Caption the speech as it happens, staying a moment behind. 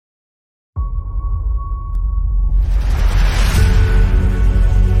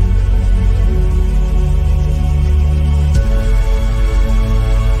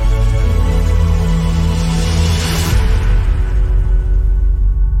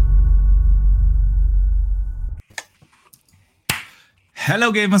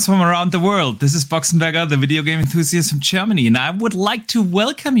Hello gamers from around the world, this is Boxenberger, the video game enthusiast from Germany, and I would like to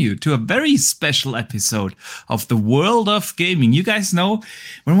welcome you to a very special episode of the world of gaming. You guys know,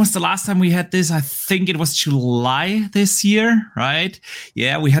 when was the last time we had this? I think it was July this year, right?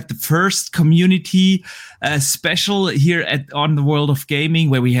 Yeah, we had the first community special here on the world of gaming,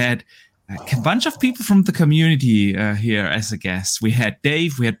 where we had a bunch of people from the community here as a guest. We had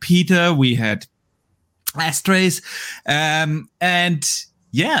Dave, we had Peter, we had Ashtrays, and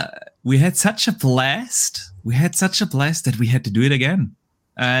yeah, we had such a blast. That we had to do it again.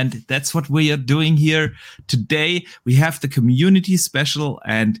 And that's what we are doing here today. We have the community special,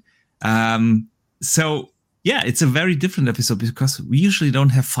 and so yeah, it's a very different episode because we usually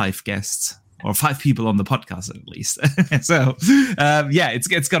don't have 5 guests. Or 5 people on the podcast, at least. So, yeah,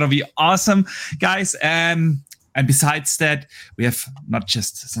 it's gonna be awesome, guys. And besides that, we have not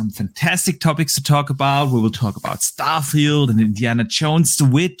just some fantastic topics to talk about. We will talk about Starfield and Indiana Jones, The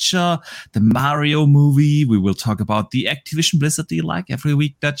Witcher, the Mario movie. We will talk about the Activision Blizzard deal like every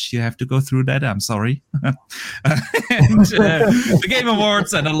week, Dutch. You have to go through that. I'm sorry. And the Game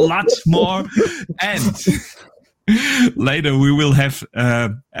Awards and a lot more. And later, we will have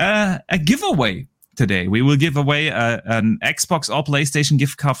a giveaway today. We will give away an Xbox or PlayStation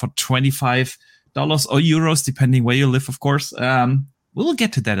gift card for $25 or euros, depending where you live, of course. We'll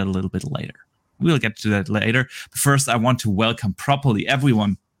get to that a little bit later. But first, I want to welcome properly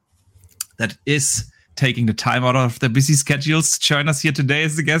everyone that is taking the time out of their busy schedules to join us here today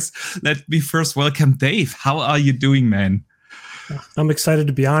as a guest. Let me first welcome Dave. How are you doing, man? I'm excited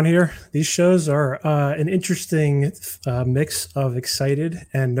to be on here. These shows are an interesting mix of excited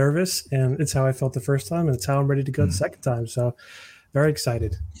and nervous, and it's how I felt the first time, and it's how I'm ready to go the second time. So, very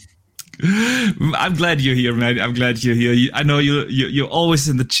excited. I'm glad you're here, man. I'm glad you're here. I know you're always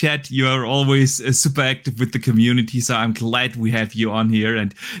in the chat. You are always super active with the community, so I'm glad we have you on here.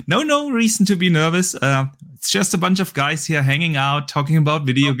 And no reason to be nervous. It's just a bunch of guys here hanging out, talking about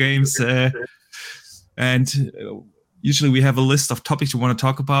video games, and usually we have a list of topics we want to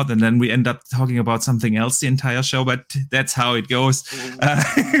talk about, and then we end up talking about something else the entire show. But that's how it goes.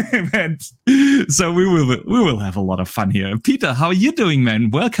 And so we will have a lot of fun here. Peter, how are you doing, man?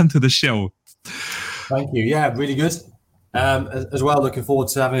 Welcome to the show. Thank you. Yeah, really good. As well, looking forward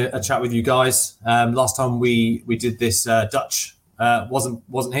to having a chat with you guys. Last time we did this, Dutch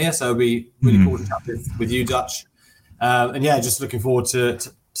wasn't here, so it'll be really cool to chat with you, Dutch. And yeah, just looking forward to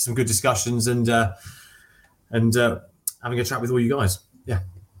some good discussions and having a chat with all you guys.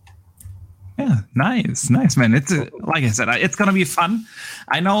 Yeah, nice, man. It's like I said, it's gonna be fun.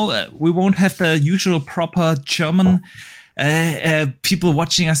 I know we won't have the usual proper German people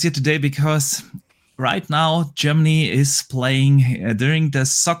watching us here today because right now Germany is playing during the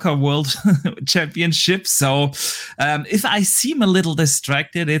Soccer World Championship. So if I seem a little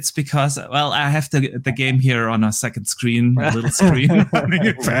distracted, it's because, well, I have the game here on a second screen, a little screen running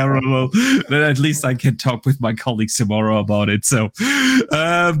in parallel. Then at least I can talk with my colleagues tomorrow about it. So,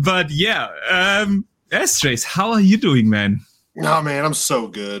 but yeah, Ashtrays, how are you doing, man? Oh, man, I'm so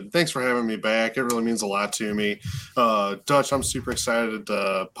good. Thanks for having me back. It really means a lot to me. Dutch, I'm super excited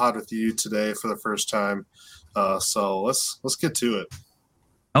to pod with you today for the first time. So let's get to it.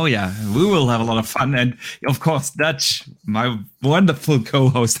 Oh, yeah, we will have a lot of fun. And, of course, Dutch, my wonderful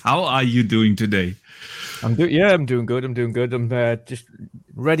co-host, how are you doing today? I'm doing good. I'm just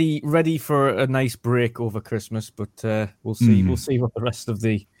ready for a nice break over Christmas, but we'll see. We'll see what the rest of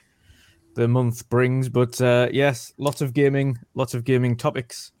the month brings, but yes, lots of gaming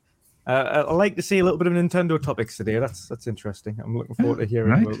topics. I like to see a little bit of Nintendo topics today. That's interesting. I'm looking forward to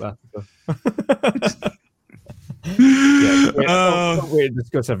hearing about that. Can't wait to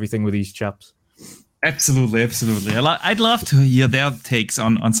discuss everything with these chaps. Absolutely. I'd love to hear their takes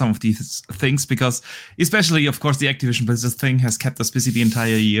on some of these things because, especially, of course, the Activision Blizzard thing has kept us busy the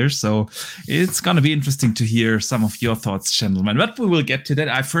entire year. So it's going to be interesting to hear some of your thoughts, gentlemen. But we will get to that.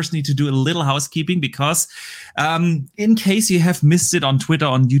 I first need to do a little housekeeping because in case you have missed it on Twitter,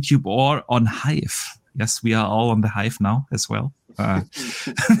 on YouTube, or on Hive. Yes, we are all on the Hive now as well.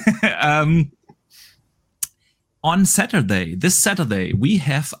 On this Saturday, we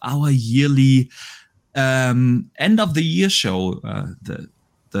have our yearly end of the year show,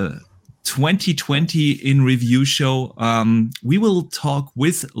 the 2020 in review show. We will talk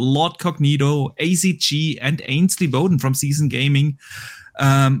with Lord Cognito, AZG, and Ainsley Bowden from Season Gaming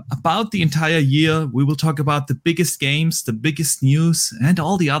about the entire year. We will talk about the biggest games, the biggest news, and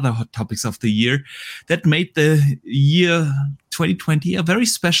all the other hot topics of the year that made the year 2020 a very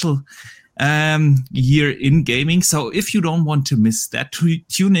special year in gaming. So if you don't want to miss that,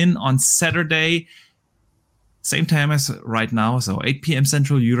 tune in on Saturday same time as right now. So 8 p.m.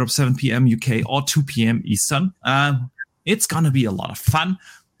 Central Europe, 7 p.m. UK, or 2 p.m. Eastern. It's going to be a lot of fun.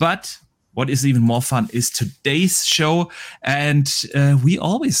 But what is even more fun is today's show. And we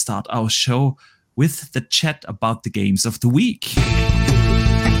always start our show with the chat about the games of the week.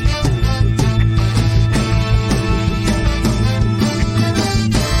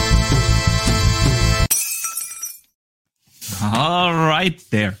 All right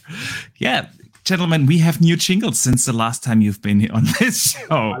there. Yeah, gentlemen, we have new jingles since the last time you've been on this show.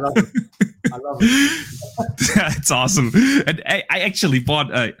 I love it. That's awesome. And I actually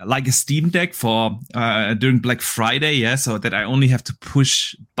bought like a Steam Deck for during Black Friday, yeah, so that I only have to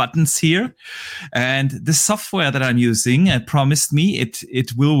push buttons here. And the software that I'm using promised me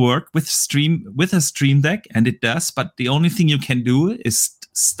it will work with a Stream Deck, and it does. But the only thing you can do is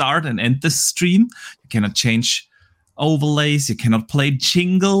start and end the stream. You cannot change overlays, you cannot play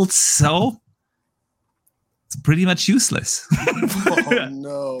jingles, so it's pretty much useless. Oh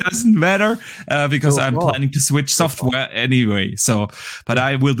no. Doesn't matter because I'm planning to switch software anyway. So, but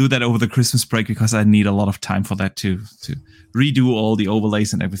I will do that over the Christmas break because I need a lot of time for that to redo all the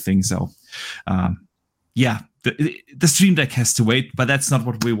overlays and everything. So, yeah, the Stream Deck has to wait, but that's not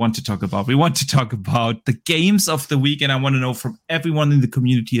what we want to talk about. We want to talk about the games of the week, and I want to know from everyone in the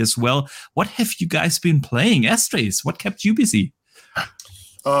community as well, what have you guys been playing? Estrace, what kept you busy?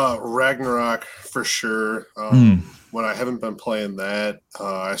 Ragnarok for sure. When I haven't been playing that,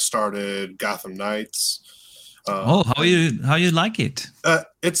 I started Gotham Knights. How you like it?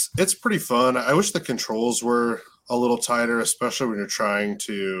 It's pretty fun. I wish the controls were a little tighter, especially when you're trying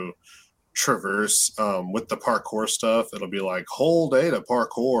to traverse with the parkour stuff. It'll be like hold A to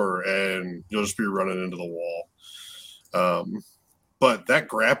parkour and you'll just be running into the wall. But that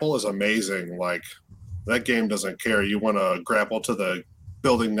grapple is amazing. Like that game doesn't care. You want to grapple to the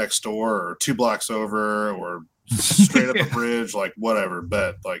building next door or 2 blocks over or straight up a bridge, like whatever,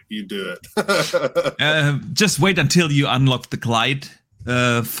 bet like you do it. Just wait until you unlock the glide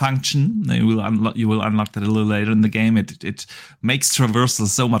function. You will unlock that a little later in the game. It makes traversal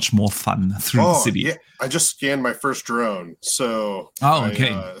so much more fun through the city. Yeah, I just scanned my first drone, so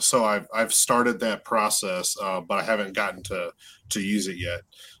okay. So I've started that process, but I haven't gotten to use it yet.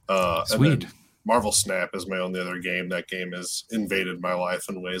 Sweet. And then Marvel Snap is my only other game. That game has invaded my life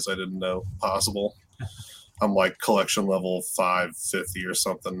in ways I didn't know possible. I'm like collection level 550 or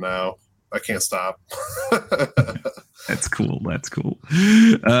something now. I can't stop. That's cool.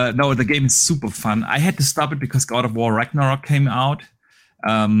 No, the game is super fun. I had to stop it because God of War Ragnarok came out,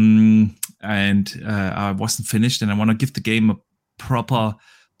 and I wasn't finished. And I want to give the game a proper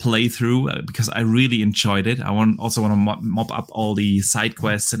playthrough because I really enjoyed it. I also want to mop up all the side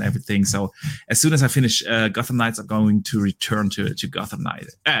quests and everything. So as soon as I finish Gotham Knights, I'm going to return to Gotham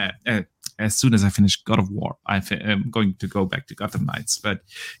Knights. As soon as I finish God of War, I'm going to go back to Gotham Knights. But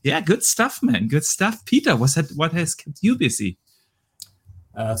yeah, good stuff, man. Good stuff. Peter, what has kept you busy?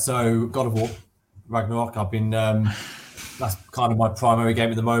 So God of War, Ragnarok, I've been, that's kind of my primary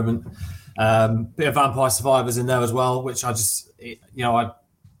game at the moment. Bit of Vampire Survivors in there as well, which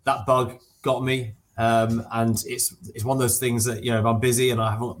that bug got me. And it's one of those things that, if I'm busy and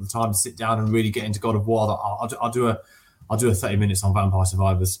I haven't got the time to sit down and really get into God of War, I'll do a 30 minutes on Vampire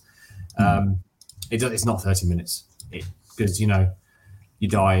Survivors. It's not 30 minutes because you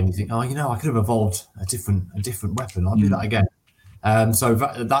die and you think, I could have evolved a different weapon. I'll do that again. So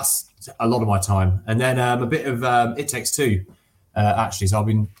that's a lot of my time, and then a bit of It Takes Two actually. So I've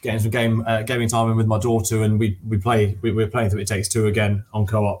been getting some gaming time in with my daughter, and we're playing through It Takes Two again on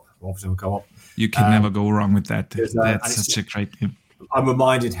co-op. Obviously on co-op. You can never go wrong with that. That's such a great game. I'm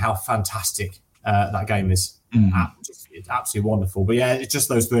reminded how fantastic that game is. It's absolutely wonderful. But yeah, it's just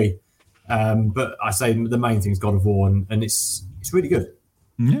those three. But I say the main thing is God of War, and it's really good.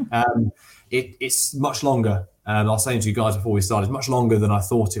 Yeah. It's much longer. I was saying to you guys before we started, it's much longer than I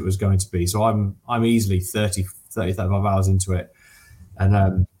thought it was going to be. So I'm easily 35 hours into it.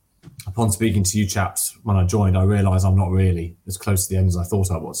 And upon speaking to you chaps when I joined, I realised I'm not really as close to the end as I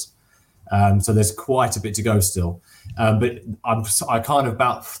thought I was. So there's quite a bit to go still. But I kind of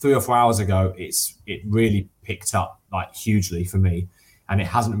about 3 or 4 hours ago, it really picked up like hugely for me. And it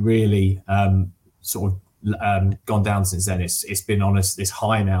hasn't really gone down since then. It's been on this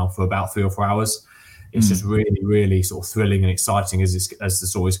high now for about 3 or 4 hours. It's just really, really sort of thrilling and exciting as the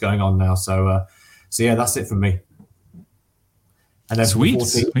story's going on now. So yeah, that's it from me. And then Sweet.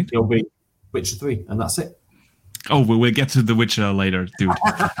 It'll be Witcher 3, and that's it. Oh, we'll get to The Witcher later, dude.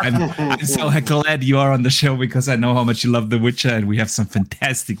 I'm so glad you are on the show because I know how much you love The Witcher, and we have some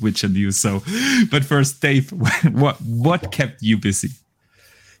fantastic Witcher news. So, but first, Dave, what kept you busy?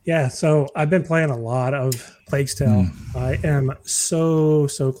 Yeah, so I've been playing a lot of Plague's Tale. I am so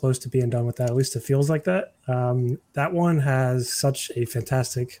close to being done with that. At least it feels like that. That one has such a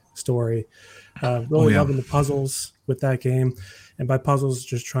fantastic story. Really loving the puzzles with that game, and by puzzles,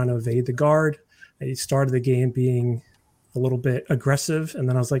 just trying to evade the guard. I started the game being a little bit aggressive, and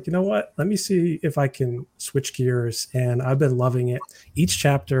then I was like, you know what? Let me see if I can switch gears, and I've been loving it. Each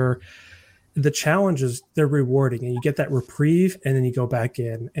chapter, the challenges, they're rewarding, and you get that reprieve, and then you go back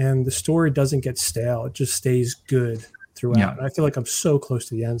in, and the story doesn't get stale. It just stays good throughout. Yeah. And I feel like I'm so close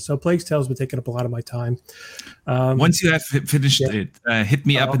to the end. So Plague's Tale has been taking up a lot of my time. Once you have finished it, hit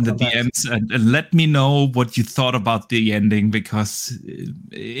me up in the DMs and let me know what you thought about the ending, because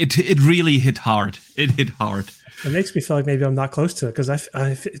it really hit hard. It hit hard. It makes me feel like maybe I'm not close to it, because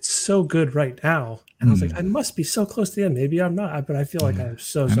it's so good right now. And I was like, I must be so close to the end. Maybe I'm not, but I feel like I'm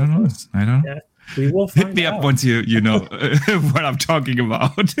so close. I don't know. Yeah, we will find Hit me out. up once you know what I'm talking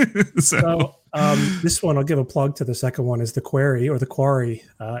about. So this one, I'll give a plug to. The second one is The Quarry.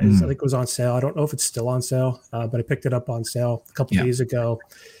 I think it was on sale. I don't know if it's still on sale, but I picked it up on sale a couple days ago.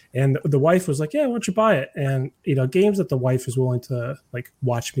 And the wife was like, yeah, why don't you buy it? And, games that the wife is willing to like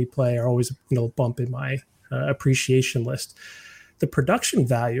watch me play are always, bump in my appreciation list. The production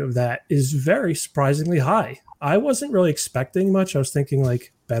value of that is very surprisingly high. I wasn't really expecting much. I was thinking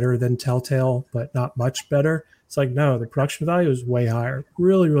like better than Telltale, but not much better. It's like, no, the production value is way higher.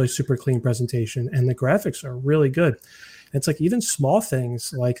 Really, really super clean presentation. And the graphics are really good. And it's like even small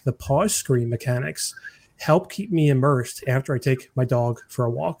things like the pause screen mechanics help keep me immersed after I take my dog for a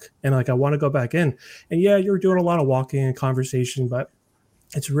walk. And like, I want to go back in. And yeah, you're doing a lot of walking and conversation, but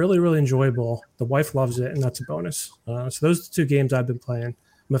it's really, really enjoyable. The wife loves it, and that's a bonus. So those are the two games I've been playing.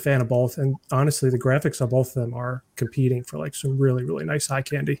 I'm a fan of both. And honestly, the graphics on both of them are competing for like some really, really nice eye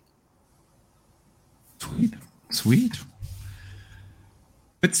candy. Sweet.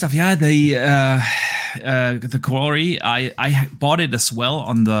 Good stuff. Yeah, the Quarry, I bought it as well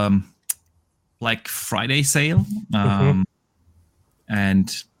on the Black Friday sale.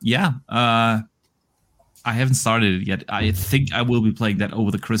 And yeah, I haven't started it yet. I think I will be playing that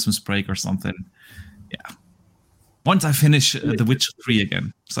over the Christmas break or something. Yeah. Once I finish The Witcher 3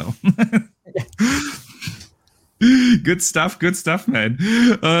 again. So good stuff, man.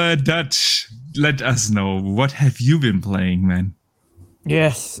 Dutch, let us know. What have you been playing, man?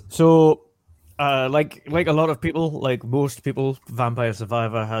 Yes. So like a lot of people, like most people, Vampire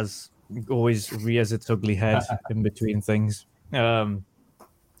Survivor has always rears its ugly head in between things. But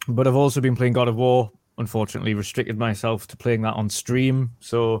I've also been playing God of War. Unfortunately, restricted myself to playing that on stream.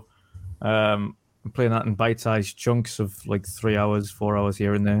 So I'm playing that in bite-sized chunks of like 3 hours, 4 hours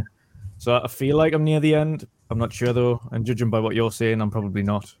here and there. So I feel like I'm near the end. I'm not sure though. And judging by what you're saying, I'm probably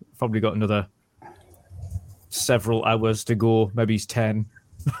not. Probably got another several hours to go. Maybe it's 10.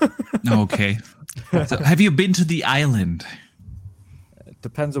 Okay. So have you been to the island? It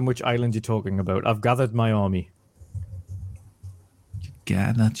depends on which island you're talking about. I've gathered my army. You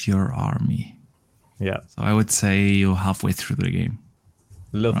gathered your army. Yeah. So I would say you're halfway through the game.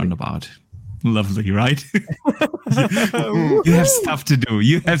 Lovely. Roundabout. Lovely, right? You have stuff to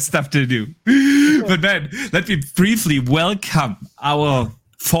do. But then, let me briefly welcome our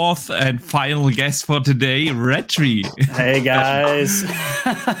fourth and final guest for today, Retri. Hey, guys.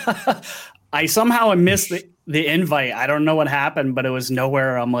 I somehow missed the invite. I don't know what happened, but it was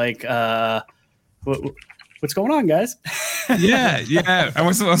nowhere. I'm like, what's going on, guys? Yeah. I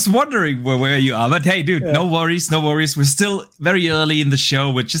was wondering where you are, but hey, dude, no worries. We're still very early in the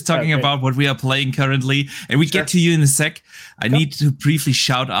show. We're just talking about what we are playing currently, and we get to you in a sec. I need to briefly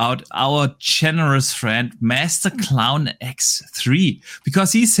shout out our generous friend, Master Clown X3,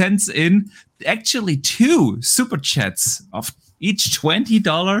 because he sends in actually 2 super chats of each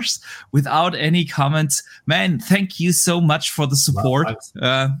 $20 without any comments. Man, thank you so much for the support.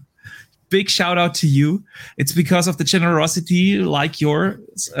 Wow, big shout out to you. It's because of the generosity like yours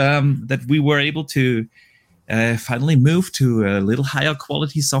that we were able to finally move to a little higher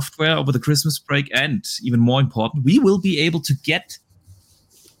quality software over the Christmas break. And even more important, we will be able to give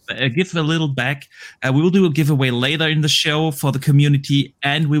a little back. We will do a giveaway later in the show for the community.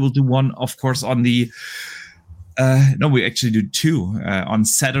 And we will do one, of course, on the... we actually do 2 on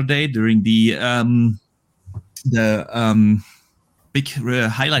Saturday during the big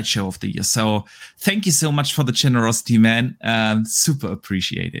highlight show of the year. So thank you so much for the generosity, man. Super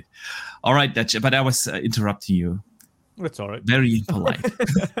appreciated. All right, Dutch, but I was interrupting you. It's all right. Very polite.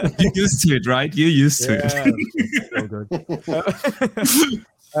 You're used to it, right? You're used to it. So good.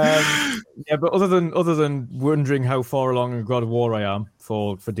 But other than wondering how far along in God of War I am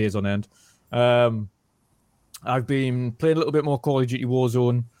for days on end, I've been playing a little bit more Call of Duty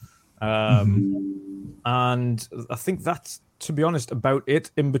Warzone. And I think that's, to be honest, about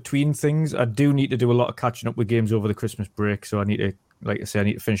it. In between things, I do need to do a lot of catching up with games over the Christmas break. So I need to, like I say, I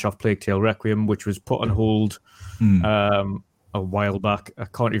need to finish off Plague Tale Requiem, which was put on hold a while back. I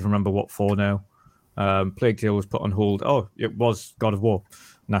can't even remember what for now. Plague Tale was put on hold. Oh, it was God of War,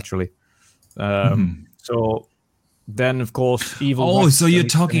 naturally. So then, of course, Evil. Oh, so you're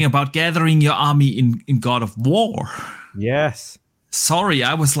talking about gathering your army in God of War? Yes. Sorry,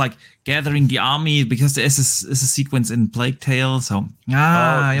 I was like gathering the army because there is a sequence in Plague Tale. So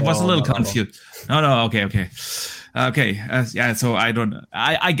I was a little confused. No. Okay. Yeah. So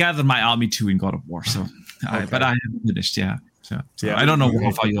I gathered my army too in God of War. So, but I haven't finished. Yeah. So I don't know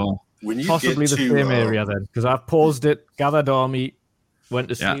how far you are. Possibly the same area then, because I've paused it, gathered army, went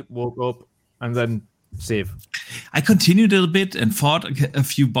to sleep, woke up, and then save. I continued a little bit and fought a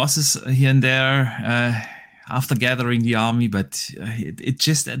few bosses here and there after gathering the army, but it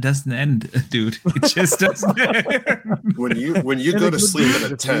just doesn't end, dude. It just doesn't end. When you go to sleep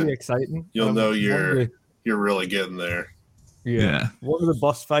in a tent, really exciting. You'll know you're really getting there. Yeah. One of the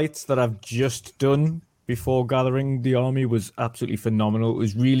boss fights that I've just done before gathering the army was absolutely phenomenal. It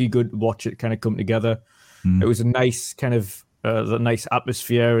was really good to watch it kind of come together. It was a nice kind of the nice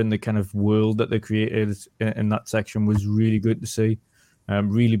atmosphere and the kind of world that they created in that section was really good to see.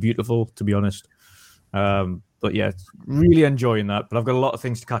 Really beautiful, to be honest. But yeah, really enjoying that. But I've got a lot of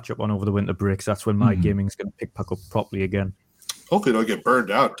things to catch up on over the winter break. So that's when my gaming's going to pick back up properly again. Hopefully don't get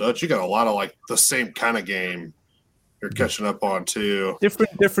burned out, Dutch. You got a lot of like the same kind of game you're catching up on too.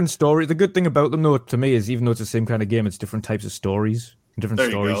 Different story. The good thing about them, though, to me, is even though it's the same kind of game, it's different types of stories. Different there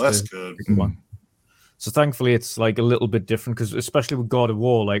you stories. Go. That's good. So thankfully, it's like a little bit different because, especially with God of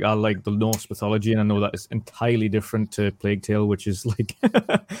War, like I like the Norse mythology, and I know that it's entirely different to Plague Tale, which is like,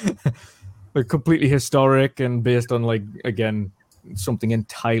 like completely historic and based on like again something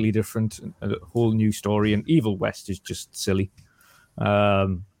entirely different, a whole new story. And Evil West is just silly.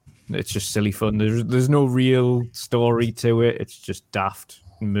 It's just silly fun. There's no real story to it. It's just daft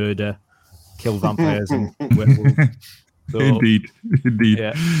murder, kill vampires and werewolves. So, Indeed.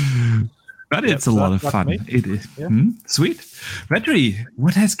 Yeah. But it's a lot of fun. It is. Yeah. Sweet. Vetri,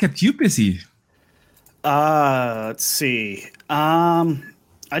 what has kept you busy? Let's see.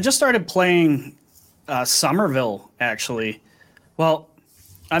 I just started playing Somerville, actually. Well,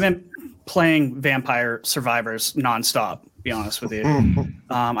 I've been playing Vampire Survivors nonstop, to be honest with you.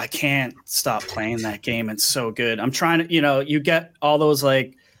 I can't stop playing that game. It's so good. I'm trying to, you get all those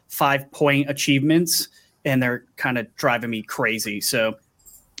like 5-point achievements and they're kind of driving me crazy. So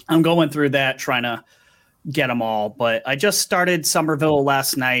I'm going through that, trying to get them all. But I just started Somerville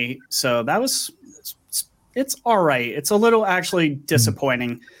last night. So it's all right. It's a little actually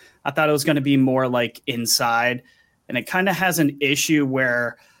disappointing. I thought it was going to be more like Inside. And it kind of has an issue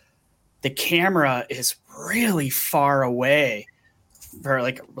where the camera is really far away, or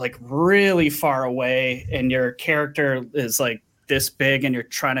like really far away, and your character is like this big, and you're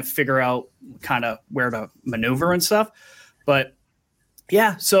trying to figure out kind of where to maneuver and stuff. But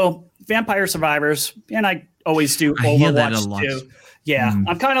yeah, so Vampire Survivors, and I always do Overwatch too. Yeah,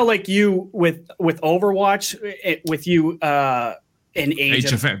 I'm kind of like you with Overwatch, with you in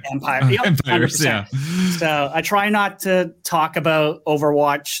Age of Empire. Yep, Empires, yeah. So I try not to talk about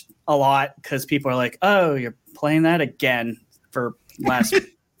Overwatch a lot because people are like, "Oh, you're playing that again for last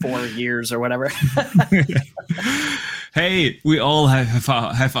 4 years or whatever." Hey, we all have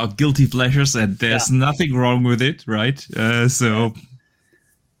our guilty pleasures, and there's nothing wrong with it, right? So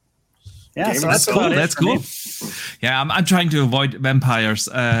that's cool. That's cool. Yeah, I'm trying to avoid Vampires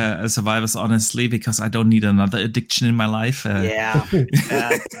Survivors, honestly, because I don't need another addiction in my life. That's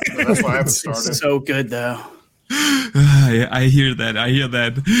why I haven't started. So good though. I hear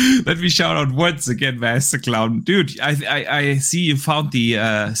that. Let me shout out once again, Master Clown. Dude, I see you found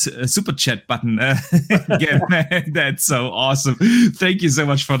the super chat button again. That's so awesome. Thank you so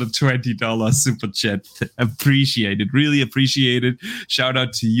much for the $20 super chat. Appreciate it. Really appreciate it. Shout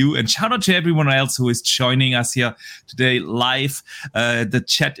out to you, and shout out to everyone else who is joining us here today live. The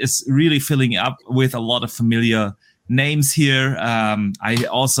chat is really filling up with a lot of familiar names here. I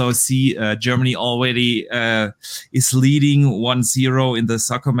also see Germany already is leading 1-0 in the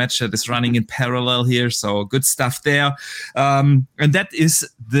soccer match that is running in parallel here. So good stuff there. And that is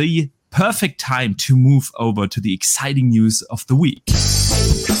the perfect time to move over to the exciting news of the week.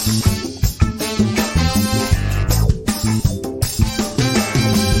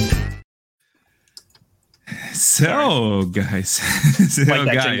 So, guys. Like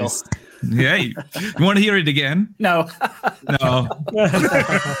that jingle. Yeah, you want to hear it again? No. No.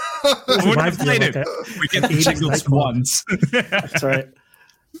 We Might feel played like it. a- We get the 80s jingles nightclub. once. That's right.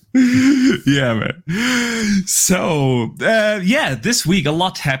 Yeah, man. So, this week a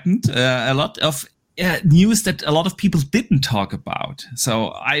lot happened. A lot of news that a lot of people didn't talk about.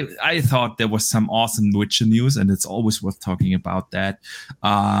 So I thought there was some awesome Witcher news, and it's always worth talking about that.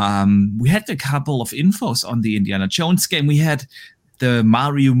 We had a couple of infos on the Indiana Jones game. We had the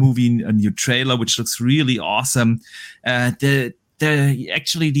Mario movie, a new trailer, which looks really awesome. The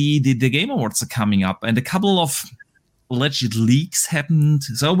Game Awards are coming up, and a couple of alleged leaks happened.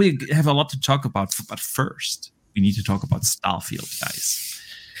 So we have a lot to talk about. But first, we need to talk about Starfield, guys.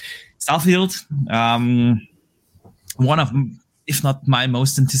 Starfield, one of, if not my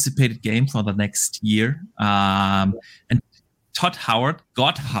most anticipated game for the next year. And God Howard,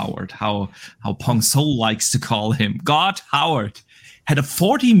 how Pong Soul likes to call him, God Howard, had a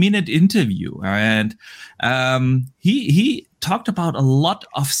 40-minute interview, and he talked about a lot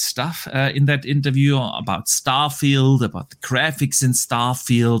of stuff in that interview about Starfield, about the graphics in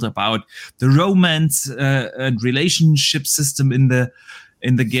Starfield, about the romance and relationship system in the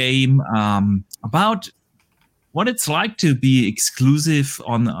game, about what it's like to be exclusive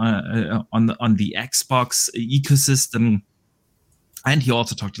on the Xbox ecosystem. And he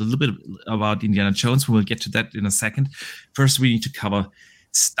also talked a little bit about Indiana Jones. We'll get to that in a second. First, we need to cover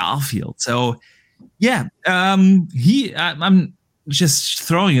Starfield. So, yeah, I'm just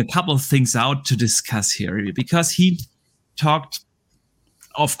throwing a couple of things out to discuss here, because he talked,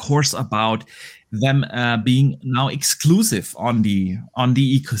 of course, about them being now exclusive on the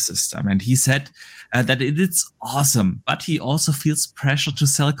ecosystem, and he said that it's awesome, but he also feels pressure to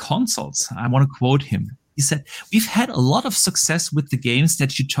sell consoles. I want to quote him. He said, "We've had a lot of success with the games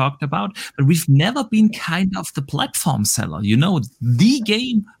that you talked about, but we've never been kind of the platform seller, the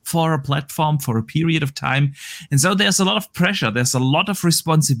game for a platform for a period of time. And so there's a lot of pressure. There's a lot of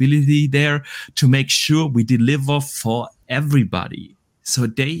responsibility there to make sure we deliver for everybody." So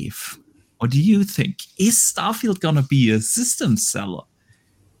Dave, what do you think? Is Starfield going to be a system seller?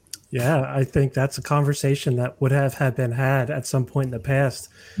 Yeah, I think that's a conversation that would have been had at some point in the past.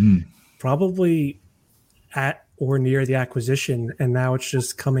 Probably at or near the acquisition, and now it's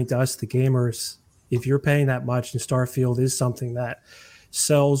just coming to us, the gamers. If you're paying that much, and Starfield is something that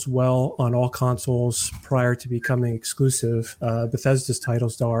sells well on all consoles prior to becoming exclusive, Bethesda's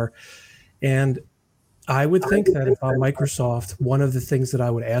titles are, and I would think that if I'm Microsoft, one of the things that I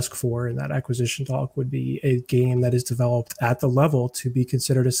would ask for in that acquisition talk would be a game that is developed at the level to be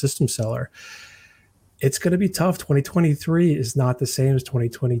considered a system seller. It's going to be tough. 2023 is not the same as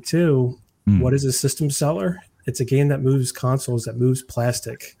 2022. What is a system seller? It's a game that moves consoles, that moves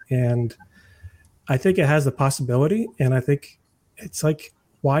plastic. And I think it has the possibility. And I think it's like,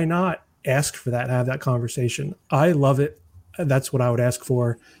 why not ask for that and have that conversation? I love it. That's what I would ask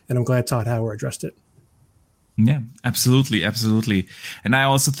for. And I'm glad Todd Howard addressed it. Yeah, absolutely. Absolutely. And I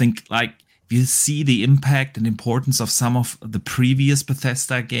also think, like, you see the impact and importance of some of the previous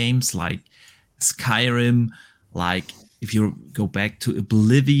Bethesda games, like Skyrim, like if you go back to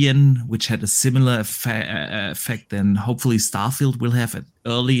Oblivion, which had a similar effect, then hopefully Starfield will have it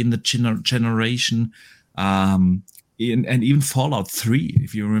early in the generation. And even Fallout 3,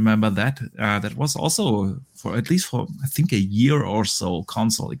 if you remember that, that was also for I think a year or so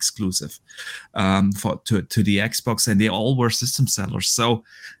console exclusive to the Xbox, and they all were system sellers. So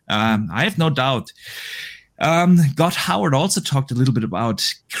I have no doubt. God Howard also talked a little bit about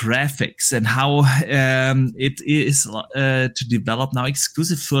graphics and how it is to develop now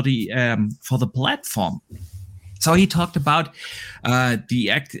exclusive for the platform. So he talked about that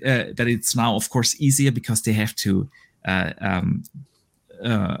it's now, of course, easier because they have to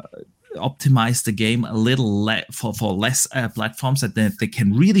optimize the game a little for less platforms, that they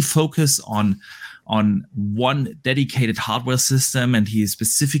can really focus on one dedicated hardware system. And he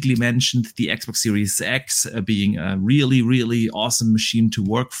specifically mentioned the Xbox Series X being a really, really awesome machine to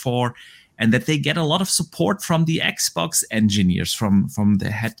work for, and that they get a lot of support from the Xbox engineers from the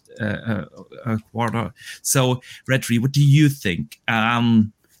headquarters. So, Redry, what do you think?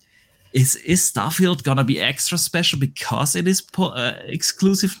 Is Starfield gonna be extra special because it is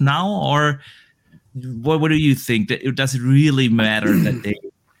exclusive now, or what do you think? Does it really matter that they?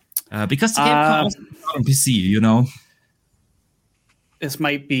 Because the game comes on PC, This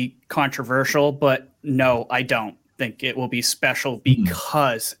might be controversial, but no, I don't think it will be special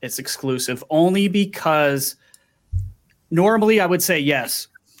because it's exclusive. Only because normally I would say yes,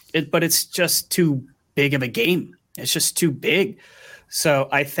 but it's just too big of a game. It's just too big. So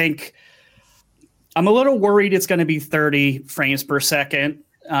I think I'm a little worried it's going to be 30 frames per second.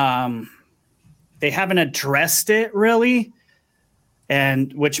 They haven't addressed it really,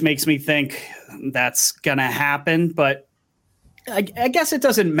 and which makes me think that's gonna happen. But I guess it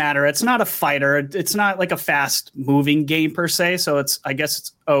doesn't matter. It's not a fighter. It's not like a fast moving game per se. So I guess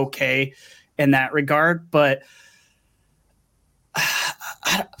it's okay in that regard. But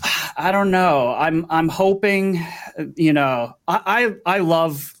I don't know. I'm hoping, I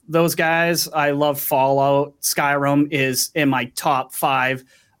love those guys. I love Fallout. Skyrim is in my top 5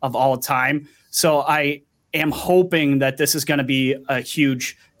 of all time. So I am hoping that this is going to be a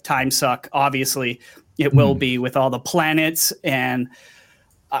huge time suck. Obviously, it will be with all the planets. And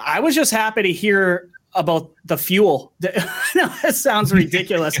I was just happy to hear about the fuel. That sounds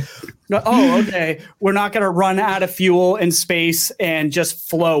ridiculous. Oh, okay. We're not going to run out of fuel in space and just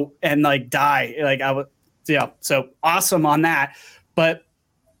float and like die. So awesome on that. But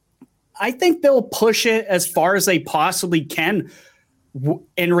I think they'll push it as far as they possibly can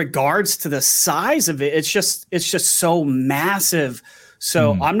in regards to the size of it. It's just so massive.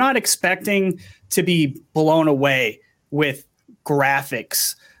 So I'm not expecting to be blown away with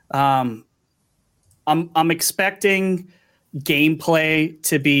graphics. I'm expecting gameplay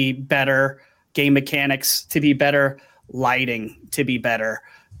to be better, game mechanics to be better, lighting to be better.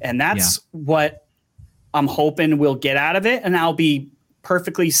 And that's what I'm hoping we'll get out of it. And I'll be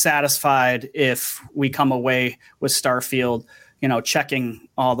perfectly satisfied if we come away with Starfield, checking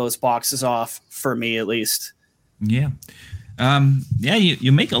all those boxes off, for me at least. Yeah.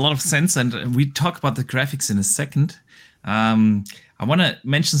 You make a lot of sense. And we talk about the graphics in a second. I want to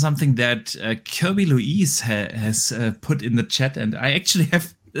mention something that Kirby Louise has put in the chat, and I actually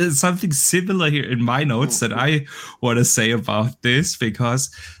have something similar here in my notes that I want to say about this, because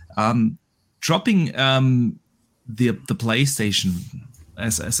dropping the PlayStation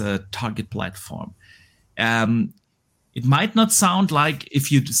as a target platform, it might not sound like,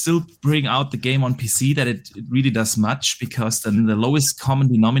 if you still bring out the game on PC, that it really does much, because then the lowest common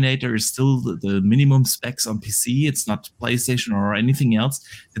denominator is still the minimum specs on PC. It's not PlayStation or anything else.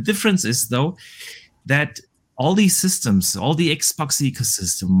 The difference is, though, that all these systems, all the Xbox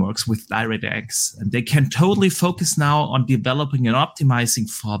ecosystem works with DirectX, and they can totally focus now on developing and optimizing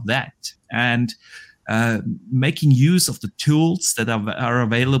for that, and making use of the tools that are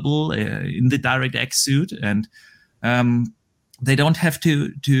available in the DirectX suite. And they don't have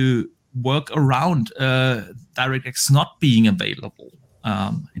to work around DirectX not being available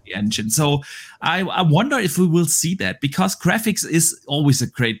in the engine. So I wonder if we will see that, because graphics is always a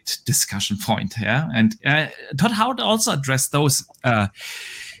great discussion point. Yeah, and Todd Howard also addressed those.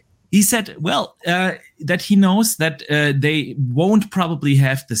 He said, that he knows that they won't probably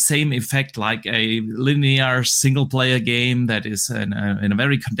have the same effect like a linear single-player game that is in a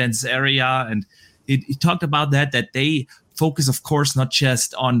very condensed area. And he talked about that they focus, of course, not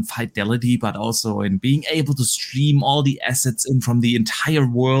just on fidelity, but also in being able to stream all the assets in from the entire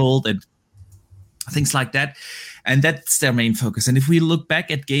world and things like that. And that's their main focus. And if we look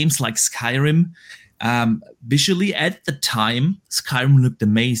back at games like Skyrim, visually at the time, Skyrim looked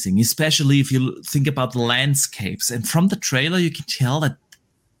amazing, especially if you think about the landscapes. And from the trailer, you can tell that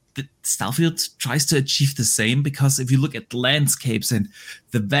Starfield tries to achieve the same, because if you look at the landscapes and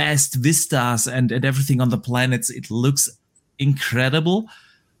the vast vistas and everything on the planets, it looks incredible.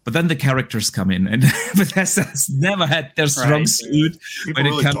 But then the characters come in, and Bethesda's never had their strong suit. People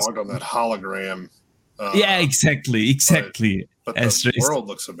really dogged on that hologram. Exactly. But the world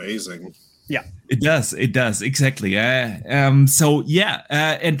looks amazing. Yeah, it does exactly. And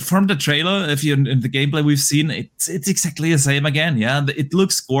from the trailer, if you in the gameplay we've seen, it's exactly the same again. Yeah, it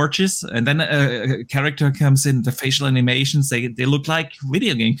looks gorgeous, and then a character comes in. The facial animations, they look like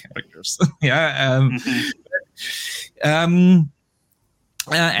video game characters.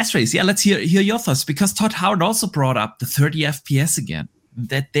 Ashrays, let's hear your thoughts, because Todd Howard also brought up the 30 FPS again,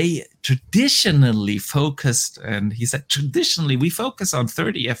 that they traditionally focused, and he said traditionally we focus on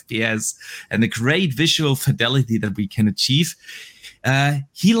 30 FPS and the great visual fidelity that we can achieve.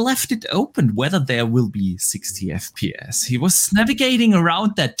 He left it open whether there will be 60 FPS. He was navigating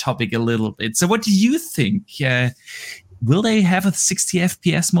around that topic a little bit. So what do you think? Will they have a 60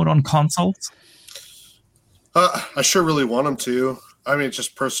 FPS mode on consoles? I sure really want them to. I mean, it's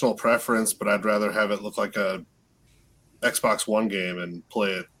just personal preference, but I'd rather have it look like a Xbox One game and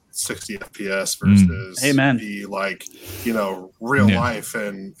play it 60 FPS versus be like, real life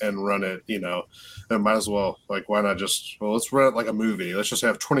and run it, and might as well, like, why not let's run it like a movie. Let's just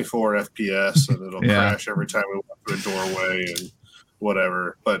have 24 FPS and it'll crash every time we walk through a doorway and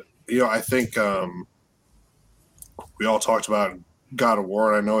whatever. But, I think we all talked about God of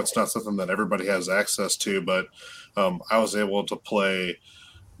War. I know it's not something that everybody has access to, but I was able to play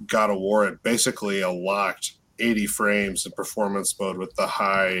God of War, it basically unlocked 80 frames in performance mode with the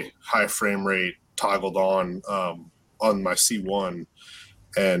high frame rate toggled on my C1,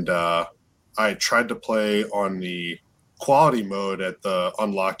 and I tried to play on the quality mode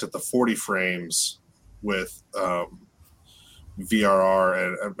unlocked at the 40 frames with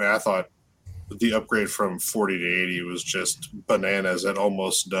VRR, and I thought the upgrade from 40 to 80 was just bananas at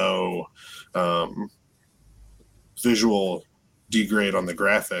almost no visual degrade on the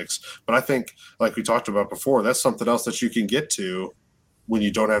graphics. But I think, like we talked about before, that's something else that you can get to when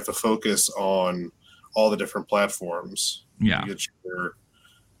you don't have to focus on all the different platforms. Yeah. You get your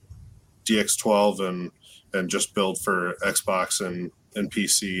DX12 and just build for Xbox and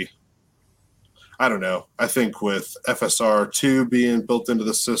PC. I don't know. I think with FSR2 being built into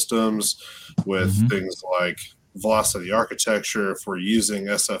the systems, with things like velocity architecture, if we're using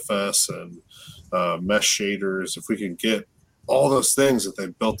SFS and mesh shaders, if we can get all those things that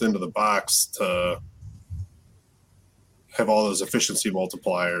they've built into the box to have all those efficiency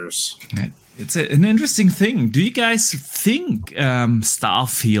multipliers. It's an interesting thing. Do you guys think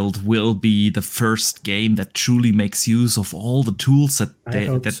Starfield will be the first game that truly makes use of all the tools that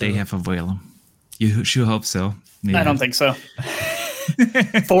they have available? You sure hope so. Yeah. I don't think so.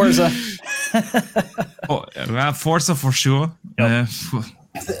 Forza. Forza for sure. Yep.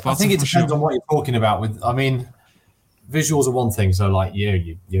 I think it depends on what you're talking about. Visuals are one thing. So like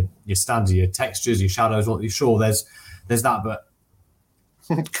your standard, your textures, your shadows. Sure, there's that, but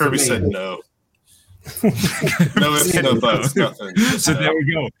Kirby said no. No ifs, no buts, nothing. So there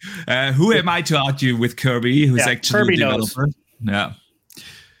we go. Who am I to argue with Kirby, who's actually Kirby a developer? knows. Yeah.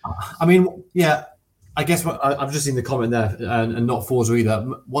 I mean, yeah. I guess I've just seen the comment there, and not Forza either.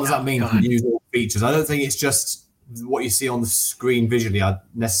 What does that mean to use all features? I don't think it's just what you see on the screen visually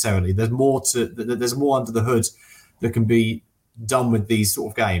necessarily. There's more under the hood that can be done with these sort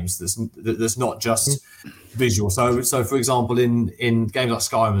of games. That's not just visual. So for example, in games like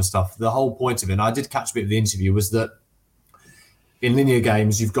Skyrim and stuff, the whole point of it, and I did catch a bit of the interview, was that in linear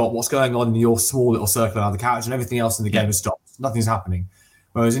games, you've got what's going on in your small little circle around the character, and everything else in the game has stopped. Nothing's happening.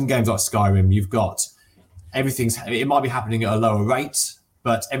 Whereas in games like Skyrim, you've got it might be happening at a lower rate,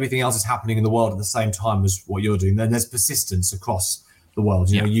 but everything else is happening in the world at the same time as what you're doing. Then there's persistence across the world.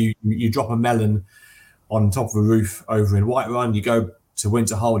 You know, you drop a melon on top of a roof over in Whiterun, you go to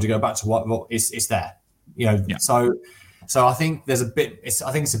Winterhold, you go back to Whiterun, it's there. You know, so I think I think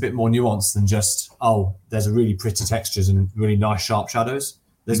it's a bit more nuanced than just, there's a really pretty textures and really nice sharp shadows.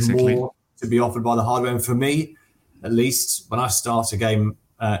 There's more to be offered by the hardware. And for me, at least, when I start a game,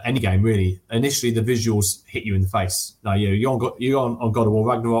 any game really, initially the visuals hit you in the face. Now, you're on God of War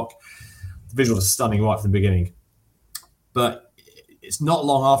Ragnarok, the visuals are stunning right from the beginning. But it's not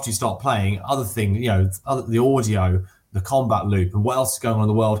long after you start playing, other things, the audio, the combat loop, and what else is going on in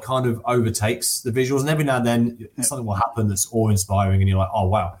the world kind of overtakes the visuals. And every now and then something will happen that's awe-inspiring, and you're like, oh,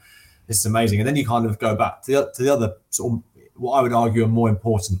 wow, this is amazing. And then you kind of go back to the other sort of, what I would argue, are more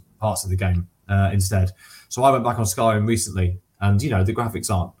important parts of the game instead. So I went back on Skyrim recently, and the graphics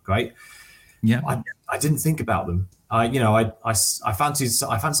aren't great. Yeah, I didn't think about them. I fancied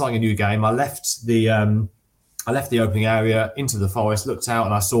starting a new game. I left the opening area into the forest, looked out,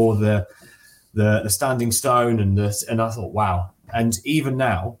 and I saw the standing stone, and I thought, wow. And even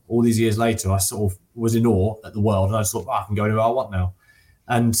now, all these years later, I sort of was in awe at the world, and I just thought, I can go anywhere I want now.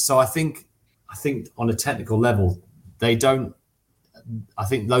 And so I think on a technical level, they don't. I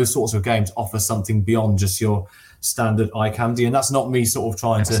think those sorts of games offer something beyond just your standard eye candy, and that's not me sort of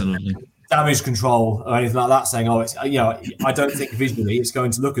trying to damage control or anything like that. Saying, I don't think visually it's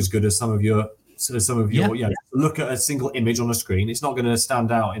going to look as good as some of your. Look at a single image on a screen. It's not going to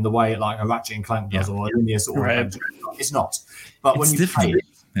stand out in the way like a Ratchet and Clank does or a linear sort of. It's not. But when you play it,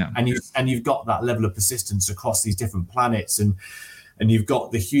 and you've got that level of persistence across these different planets, and you've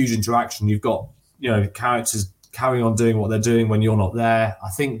got the huge interaction. You've got characters carrying on doing what they're doing when you're not there. I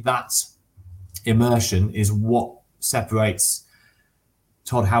think that immersion is what separates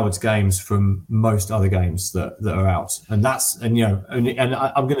Todd Howard's games from most other games that are out, and I'm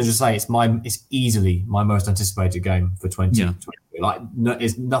going to just say it's easily my most anticipated game for 2020. Like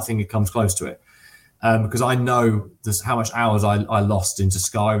nothing comes close to it, because I know how much hours I lost into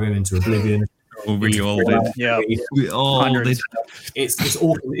Skyrim, into Oblivion. We all did. Yeah, we all did.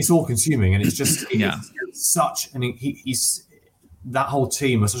 It's all consuming, and it's just it's such. And he's that whole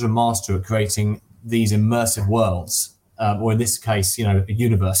team are such a master at creating these immersive worlds. Or in this case, a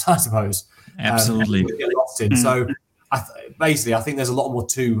universe, I suppose. Absolutely. Get lost in. So, I think there's a lot more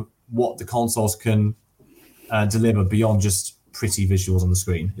to what the consoles can deliver beyond just pretty visuals on the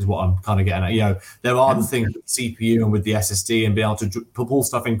screen is what I'm kind of getting at. There are the things with the CPU and with the SSD and being able to pull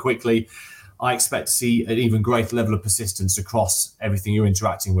stuff in quickly. I expect to see an even greater level of persistence across everything you're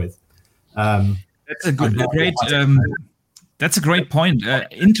interacting with. That's a great point.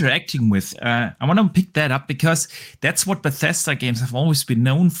 Interacting with. I want to pick that up because that's what Bethesda games have always been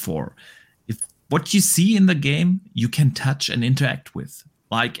known for. If what you see in the game, you can touch and interact with.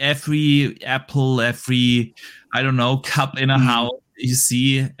 Like every apple, every cup in a house you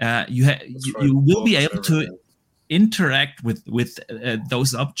see, you will be able to interact with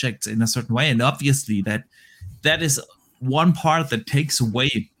those objects in a certain way, and obviously that is one part that takes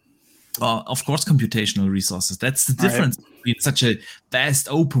away, of course, computational resources. That's the difference between such a vast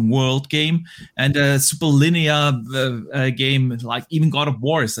open world game and a super linear game like even God of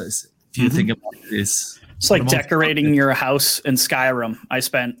War is. If you think about this. It's like decorating your house in Skyrim. I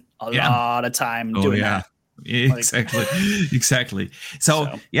spent a lot of time doing that. Exactly.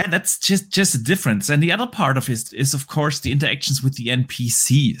 So that's just a difference. And the other part of it is of course the interactions with the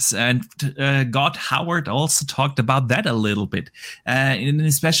NPCs. And God Howard also talked about that a little bit, and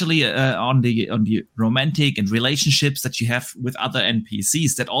especially on the romantic and relationships that you have with other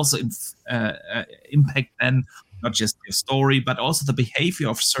NPCs that also impact then not just your story but also the behavior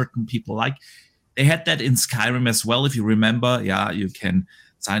of certain people. Like they had that in Skyrim as well, if you remember. You can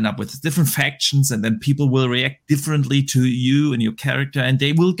sign up with different factions, and then people will react differently to you and your character, and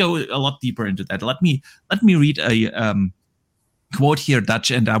they will go a lot deeper into that. Let me read a quote here,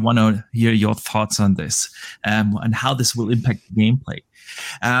 Dutch, and I want to hear your thoughts on this and how this will impact the gameplay.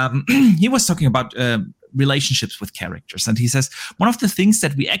 He was talking about relationships with characters, and he says one of the things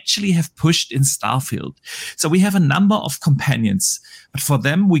that we actually have pushed in Starfield. So we have a number of companions, but for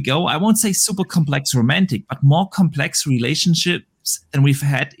them we go, I won't say super complex romantic, but more complex relationships than we've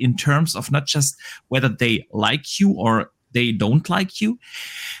had in terms of not just whether they like you or they don't like you.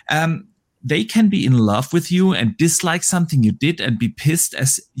 They can be in love with you and dislike something you did and be pissed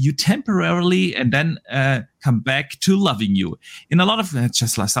as you temporarily and then come back to loving you. In a lot of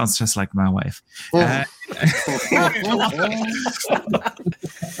sounds just like my wife.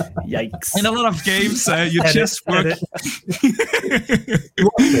 Yikes. In a lot of games, you just work.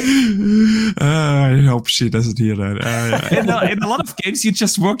 I hope she doesn't hear that. In a lot of games, you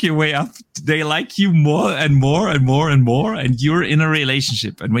just work your way up. They like you more and more and more and more, and you're in a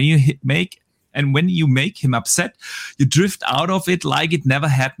relationship. And when you make him upset, you drift out of it like it never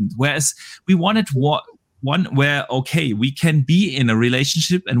happened. Whereas we wanted one where, okay, we can be in a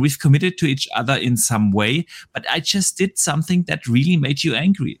relationship and we've committed to each other in some way, but I just did something that really made you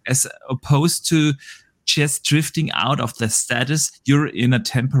angry, as opposed to just drifting out of the status. You're in a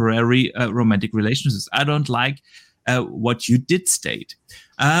temporary romantic relationship. I don't like what you did state.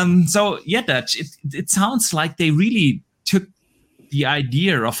 Dutch, it sounds like they really took the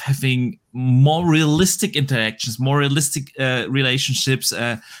idea of having more realistic interactions, more realistic relationships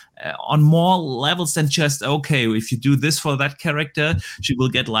on more levels than just, okay, if you do this for that character, she will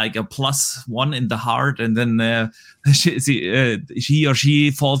get like a +1 in the heart, and then he or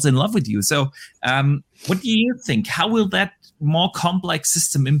she falls in love with you. So what do you think? How will that more complex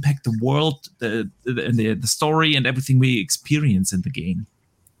system impact the world, the story, and everything we experience in the game?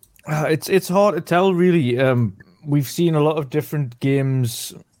 It's hard to tell, really. We've seen a lot of different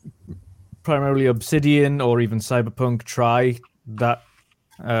games, primarily Obsidian or even Cyberpunk, try that.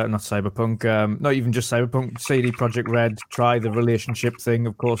 Not Cyberpunk, not even just Cyberpunk, CD Projekt Red, try the relationship thing.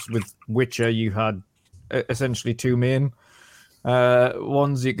 Of course, with Witcher, you had essentially two main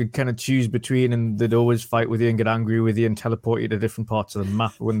ones you could kind of choose between, and they'd always fight with you and get angry with you and teleport you to different parts of the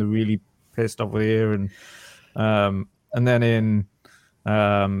map when they're really pissed off with you. And then in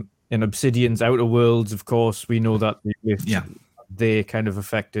Obsidian's Outer Worlds, of course, we know that they kind of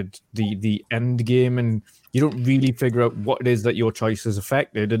affected the end game, and you don't really figure out what it is that your choices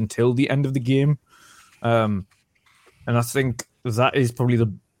affected until the end of the game. And I think that is probably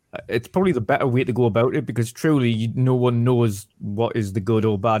the better way to go about it, because truly no one knows what is the good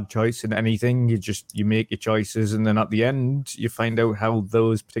or bad choice in anything. You make your choices, and then at the end you find out how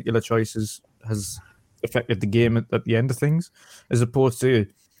those particular choices has affected the game at the end of things, as opposed to,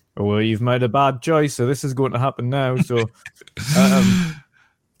 oh, well, you've made a bad choice, so this is going to happen now. So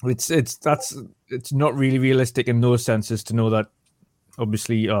it's not really realistic in those senses to know that.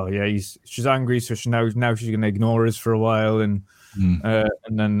 Obviously, she's angry, so now she's going to ignore us for a while, and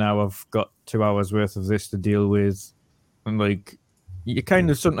then now I've got 2 hours worth of this to deal with, and like you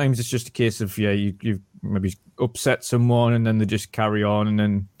kind of sometimes it's just a case of you've maybe upset someone, and then they just carry on, and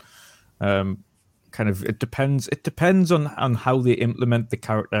then kind of it depends on how they implement the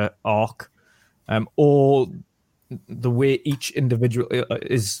character arc, or the way each individual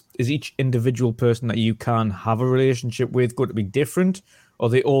is each individual person that you can have a relationship with going to be different, or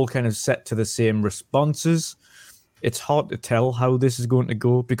they all kind of set to the same responses? It's hard to tell how this is going to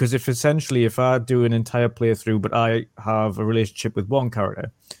go, because if I do an entire playthrough but I have a relationship with one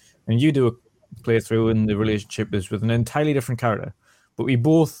character and you do a playthrough and the relationship is with an entirely different character, but we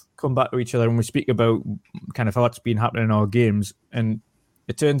both come back to each other and we speak about kind of how it's been happening in our games, and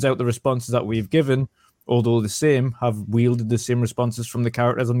it turns out the responses that we've given, although the same, have wielded the same responses from the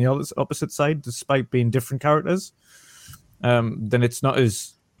characters on the opposite side, despite being different characters, then it's not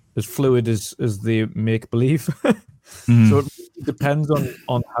as fluid as they make believe. So it really depends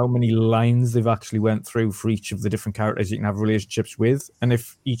on how many lines they've actually went through for each of the different characters you can have relationships with, and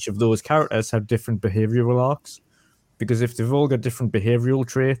if each of those characters have different behavioral arcs. Because if they've all got different behavioral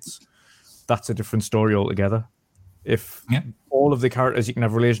traits, that's a different story altogether. If all of the characters you can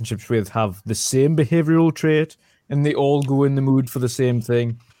have relationships with have the same behavioral trait and they all go in the mood for the same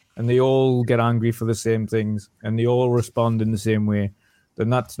thing and they all get angry for the same things and they all respond in the same way,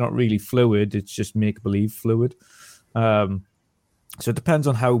 then that's not really fluid. It's just make-believe fluid. So it depends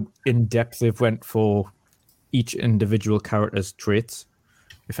on how in-depth they've went for each individual character's traits.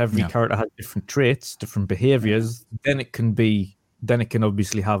 If every character has different traits, different behaviors, then it can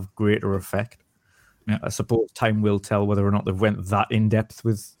obviously have greater effect. Yeah. I suppose time will tell whether or not they've went that in-depth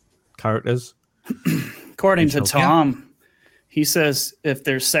with characters. According to Tom, he says if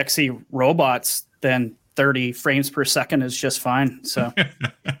there's sexy robots, then 30 frames per second is just fine. So,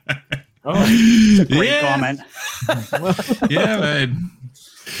 it's a great comment. Yeah, man.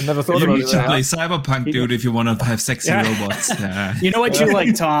 I never thought about it. You should play Cyberpunk, dude, if you want to have sexy robots. You know what you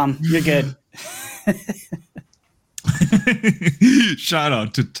like, Tom. You're good. Shout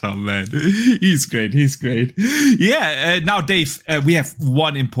out to Tom, man. He's great. Yeah, now, Dave, we have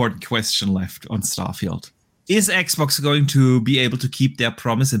one important question left on Starfield. Is Xbox going to be able to keep their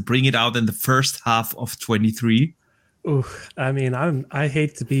promise and bring it out in the first half of 23? Ooh, I mean, I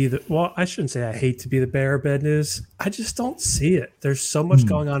hate to be I shouldn't say I hate to be the bearer of bad news. I just don't see it. There's so much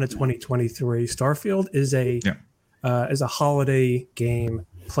going on in 2023. Starfield is a holiday game.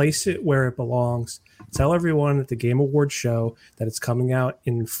 Place it where it belongs. Tell everyone at the Game Awards show that it's coming out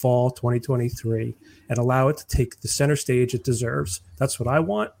in fall 2023 and allow it to take the center stage it deserves. That's what I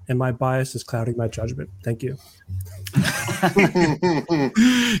want, and my bias is clouding my judgment. Thank you.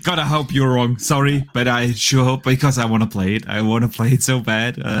 Gotta hope you're wrong. Sorry, but I sure hope, because I want to play it. I want to play it so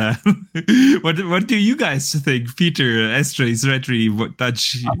bad. What do you guys think, Peter, Estrace, Retri, what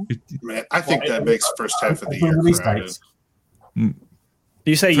Dutch? Man, I think that makes first half of the year crowded. Do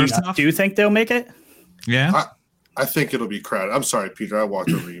you say do think they'll make it? Yeah, I think it'll be crowded. I'm sorry, Peter. I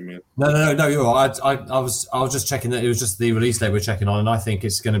walked over you, man. No. You're right. I was just checking that it was just the release date we're checking on, and I think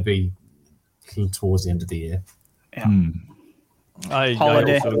it's going to be towards the end of the year. Yeah. I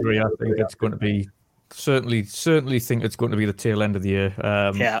also agree. I think it's going to be certainly think it's going to be the tail end of the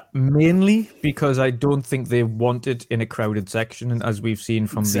year. Mainly because I don't think they want it in a crowded section, and as we've seen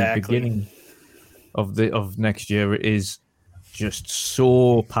from the beginning of next year, it is just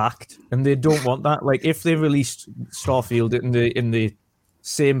so packed, and they don't want that. Like, if they released Starfield in the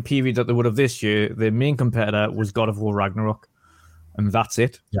same period that they would have this year, their main competitor was God of War Ragnarok, and that's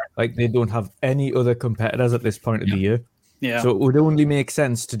it. Yeah. Like, they don't have any other competitors at this point of the year. Yeah. So it would only make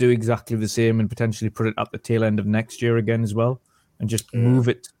sense to do exactly the same and potentially put it at the tail end of next year again as well, and just move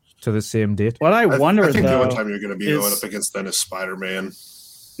it to the same date. What I wonder, I think though, the one time you're going to be going up against then is Spider-Man.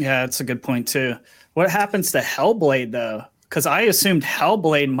 Yeah, that's a good point too. What happens to Hellblade though? Because I assumed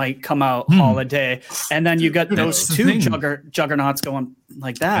Hellblade might come out holiday, and then you got those two juggernauts going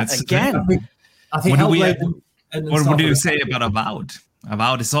like that again. I think Hellblade. What do you say about Avowed?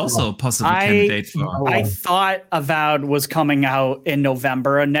 Avowed is also a possible candidate for. I thought Avowed was coming out in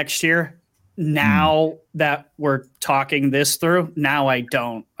November of next year. Now that we're talking this through, now I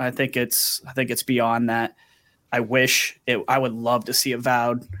don't. I think it's beyond that. I would love to see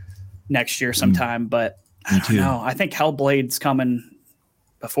Avowed next year sometime, but I don't know. I think Hellblade's coming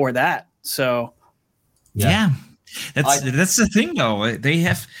before that. So yeah. That's the thing, though.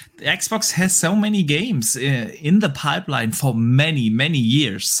 Xbox has so many games in the pipeline for many, many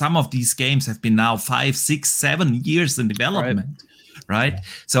years. Some of these games have been now 5, 6, 7 years in development, right?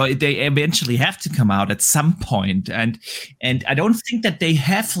 So they eventually have to come out at some point. And I don't think that they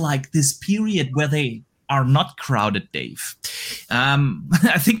have like this period where they are not crowded, Dave.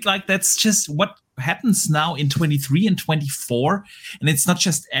 I think like that's just what happens now in 23 and 24, and it's not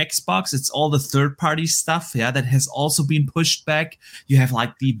just Xbox, it's all the third-party stuff that has also been pushed back. You have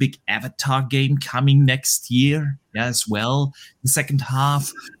like the big Avatar game coming next year as well, the second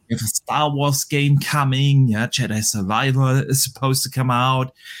half. We have a Star Wars game coming. Yeah, Jedi Survivor is supposed to come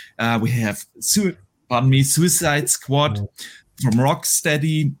out. We have Suicide Squad from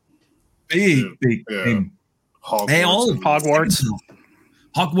Rocksteady. Big game. Hogwarts.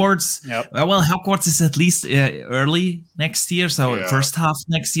 Hogwarts. Yep. Well, Hogwarts is at least early next year, so first half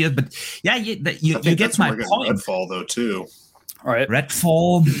next year. But you get my point. Redfall though too. All right.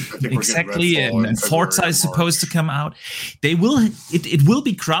 Redfall, exactly, and Forza is supposed to come out. They will. It will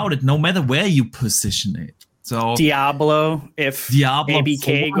be crowded no matter where you position it. So Diablo, if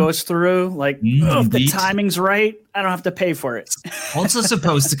ABK goes through, if the timing's right, I don't have to pay for it. Also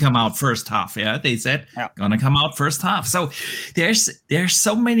supposed to come out first half. Yeah, they said gonna come out first half. So there's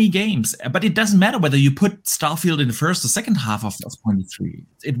so many games, but it doesn't matter whether you put Starfield in the first or second half of 23.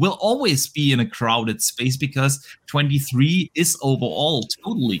 It will always be in a crowded space because 23 is overall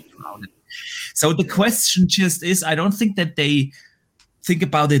totally crowded. So the question just is, I don't think that they think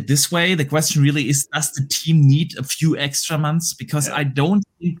about it this way. The question really is, does the team need a few extra months? Because I don't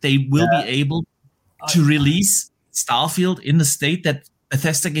think they will be able to release Starfield in the state that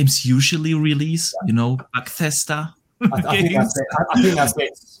Bethesda games usually release, Bethesda. I think that's it.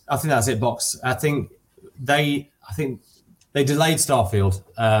 I think that's it, Box. I think they delayed Starfield,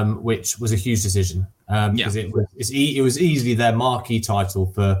 which was a huge decision because it was easily their marquee title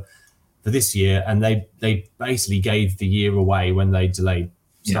for this year, and they basically gave the year away when they delayed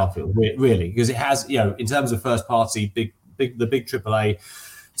Starfield, really, because it has, in terms of first party, the big AAA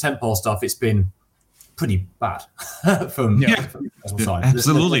tentpole stuff, it's been pretty bad from the side.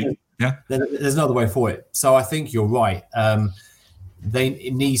 Absolutely. There's no other way for it. So I think you're right.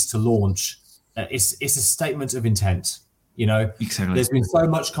 It needs to launch. It's a statement of intent. Exactly. There's been so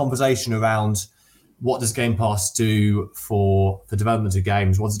much conversation around what does Game Pass do for development of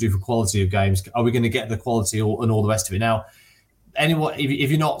games? What does it do for quality of games? Are we going to get the quality and all the rest of it? Now, anyone, if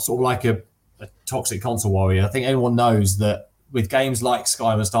you're not sort of like a toxic console warrior, I think anyone knows that with games like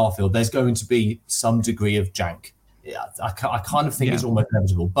Skyrim and Starfield, there's going to be some degree of jank. I kind of think it's almost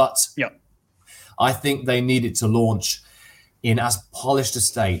inevitable, but I think they need it to launch in as polished a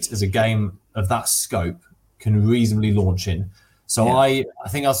state as a game of that scope can reasonably launch in. So I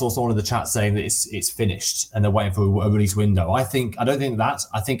think I saw someone in the chat saying that it's finished and they're waiting for a release window. I don't think that.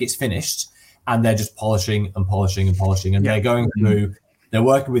 I think it's finished and they're just polishing and they're going through. They're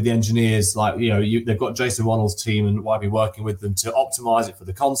working with the engineers, they've got Jason Ronald's team and YB working with them to optimize it for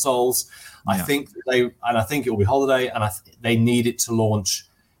the consoles. I think it will be holiday, and they need it to launch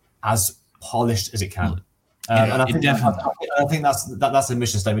as polished as it can. And I think that's a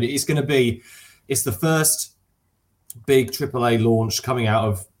mission statement. It's the first big AAA launch coming out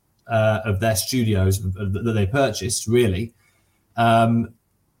of their studios that they purchased, really,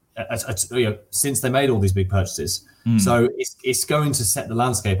 since they made all these big purchases. So it's going to set the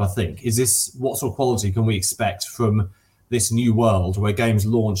landscape, I think. What sort of quality can we expect from this new world where games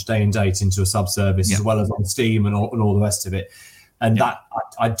launch day and date into a subservice as well as on Steam and all the rest of it? And that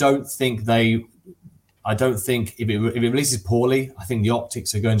I don't think if it releases poorly, I think the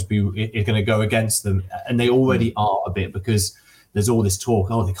optics are going to go against them, and they already are a bit, because there's all this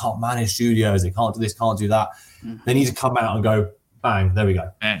talk. Oh, they can't manage studios. They can't do this, can't do that. They need to come out and go, bang, there we go.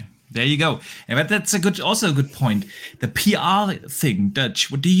 Bang. There you go. But that's also a good point. The PR thing,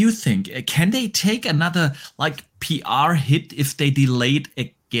 Dutch, what do you think? Can they take another PR hit if they delayed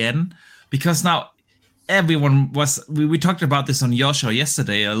again? Because now everyone we talked about this on your show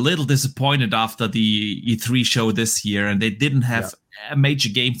yesterday, a little disappointed after the E3 show this year, and they didn't have a major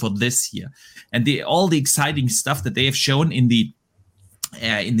game for this year. And all the exciting stuff that they have shown in the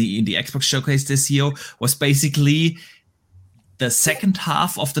Xbox showcase this year was basically the second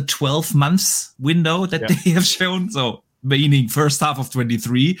half of the 12 months window that they have shown. So meaning first half of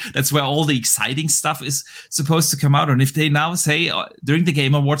 23, that's where all the exciting stuff is supposed to come out. And if they now say during the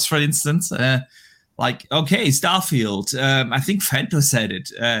Game Awards, for instance, okay, Starfield, I think Fanto said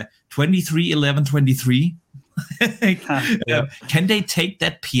it, 23/11/23. Can they take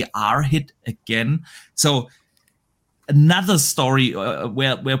that PR hit again? So another story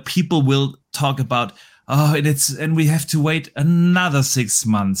where people will talk about, and we have to wait another 6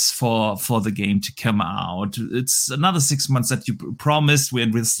 months for the game to come out. It's another 6 months that you promised,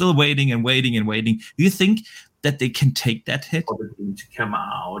 we're still waiting and waiting and waiting. Do you think that they can take that hit for the game to come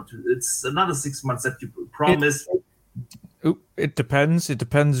out? It's another 6 months that you promised. It depends. It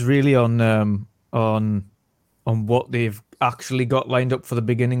depends really on what they've actually got lined up for the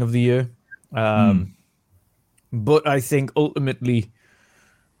beginning of the year. But I think ultimately,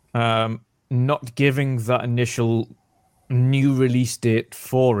 not giving that initial new release date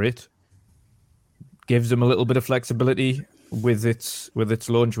for it gives them a little bit of flexibility. with its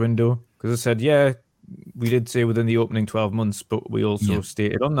launch window, because I said, yeah, we did say within the opening 12 months, but we also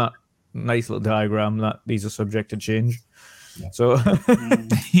stated on that nice little diagram that these are subject to change. Yeah. So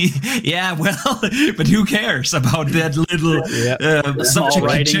yeah, well, but who cares about that little subject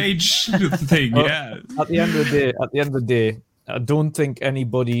to change thing? Yeah. At the end of the day, I don't think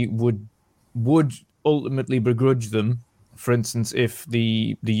anybody would ultimately begrudge them. For instance, if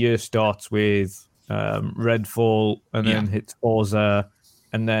the year starts with Redfall and then hits Forza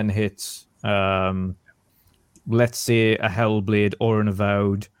and then hits let's say a Hellblade or an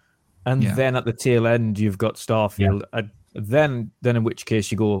Avowed, and then at the tail end you've got Starfield. Then in which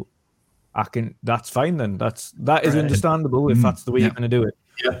case you go, that's fine then. That is understandable if that's the way you're going to do it.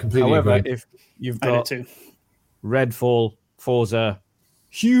 Yeah, completely. However, agree. if you've got Redfall, Forza,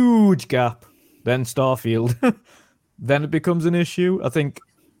 huge gap, then Starfield, then it becomes an issue. I think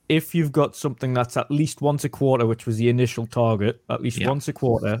if you've got something that's at least once a quarter, which was the initial target, at least once a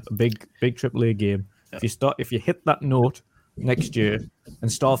quarter, a big AAA game. If you hit that note next year,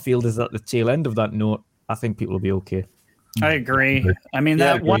 and Starfield is at the tail end of that note, I think people will be okay. I agree. I mean,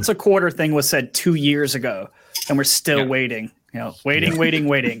 that once a quarter thing was said 2 years ago, and we're still waiting. Waiting.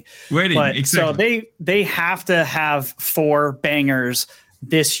 Waiting. But, exactly. So they have to have 4 bangers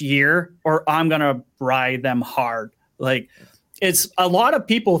this year, or I'm gonna ride them hard. Like, it's a lot of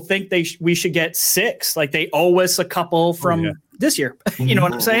people think we should get 6. Like, they owe us a couple from this year. You know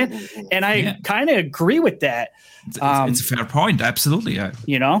what I'm saying? And I kind of agree with that. It's a fair point. Absolutely.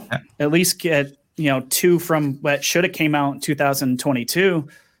 At least get 2 from what should have came out in 2022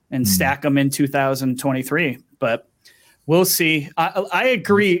 and stack them in 2023. But we'll see. I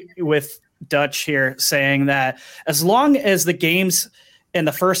agree with Dutch here saying that as long as the games in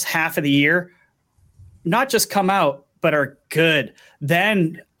the first half of the year not just come out but are good,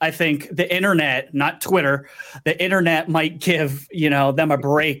 then I think the internet, not Twitter, the internet might give them a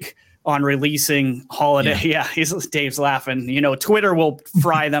break on releasing holiday. Yeah, Dave's laughing. Twitter will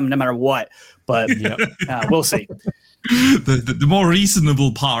fry them no matter what. But we'll see. The more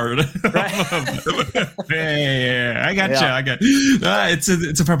reasonable part. Right. I got you. I got.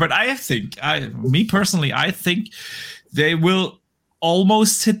 It's a fair part. I think, me personally, I think they will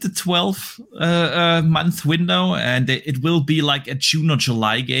almost hit the 12 month window, and it will be like a June or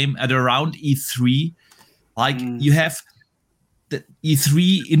July game at around E3. Like you have the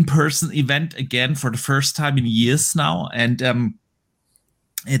E3 in-person event again for the first time in years now, and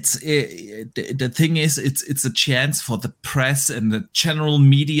the thing is, it's a chance for the press and the general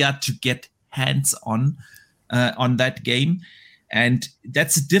media to get hands on that game, and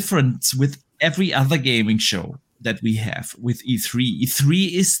that's a difference with every other gaming show that we have with E3.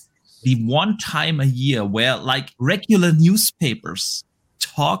 E3 is the one time a year where like regular newspapers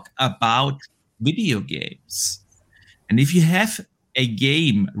talk about video games. And if you have a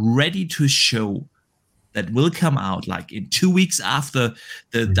game ready to show that will come out like in 2 weeks after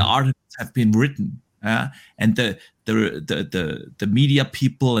the articles have been written, and the media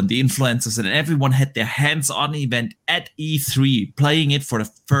people and the influencers and everyone had their hands-on event at E3, playing it for the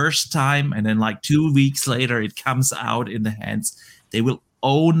first time, and then like 2 weeks later it comes out in the hands. They will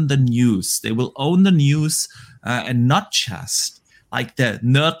own the news. They will own the news, and not just like the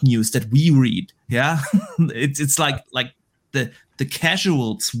nerd news that we read. Yeah, it's like the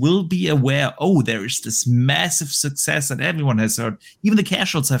casuals will be aware, there is this massive success, and everyone has heard, even the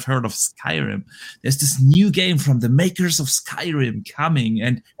casuals have heard of Skyrim. There's this new game from the makers of Skyrim coming,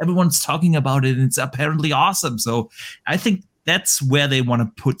 and everyone's talking about it, and it's apparently awesome. So I think that's where they want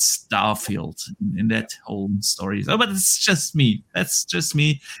to put Starfield in that whole story. But it's just me. That's just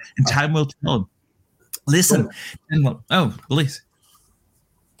me, and time will tell. Listen, please.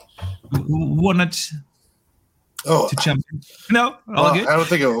 Who wanted to jump in? No, all good. I don't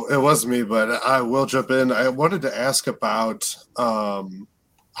think it was me, but I will jump in. I wanted to ask about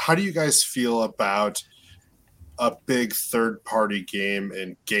how do you guys feel about a big third-party game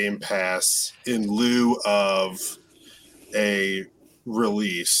in Game Pass in lieu of a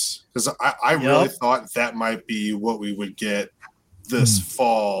release? Because I really thought that might be what we would get this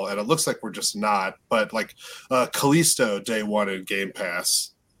fall, and it looks like we're just not. But like Callisto Day 1 in Game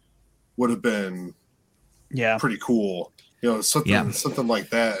Pass would have been pretty cool, something like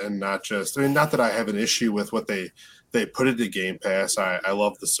that, and not just. I mean, not that I have an issue with what they put into Game Pass. I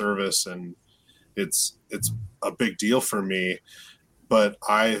love the service, and it's a big deal for me. But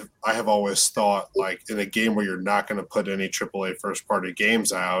I have always thought, like, in a game where you're not going to put any AAA first party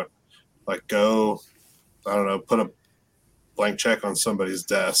games out, like put a blank check on somebody's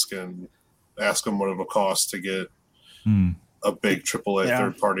desk and ask them what it'll cost to get a big AAA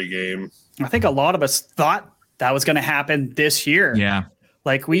third party game. I think a lot of us thought that was going to happen this year. Yeah.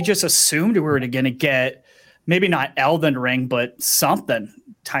 Like we just assumed we were going to get maybe not Elden Ring, but something.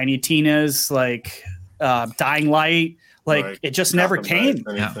 Tiny Tina's, like Dying Light. Like Right. it just never came.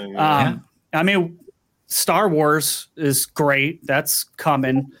 Anything, I mean, Star Wars is great. That's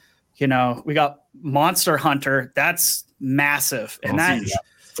coming. You know, we got Monster Hunter. That's massive. And that,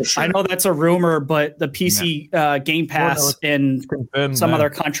 for sure. I know that's a rumor, but the PC Game Pass in some other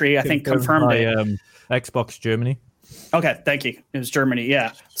country, I think, confirmed it. Xbox Germany. Okay, thank you. It was Germany,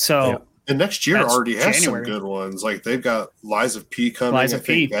 yeah. So and next year that's already has January. some good ones. Like they've got Lies of P coming. Lies I of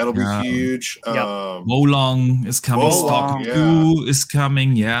think P. that'll be huge. Wolong is coming. Wolong, Stalker 2 is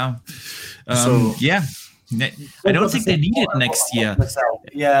coming. Yeah. So- yeah. I don't think they need it next year.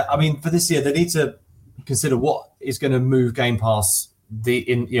 Yeah, I mean, for this year, they need to consider what is going to move Game Pass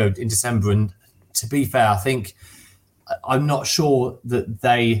in December. And to be fair, I think I'm not sure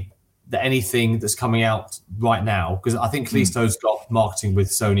that anything that's coming out right now, because I think Callisto's got marketing with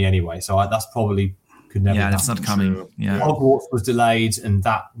Sony anyway, so that's probably could never. Yeah, happen. that's not coming. True. Yeah. Hogwarts was delayed, and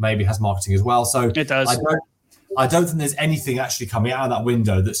that maybe has marketing as well. So it does. I don't think there's anything actually coming out of that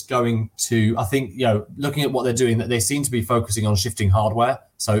window that's going to. I think looking at what they're doing, that they seem to be focusing on shifting hardware.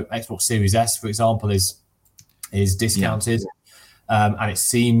 So Xbox Series S, for example, is discounted, and it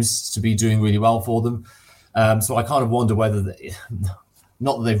seems to be doing really well for them. So I kind of wonder whether,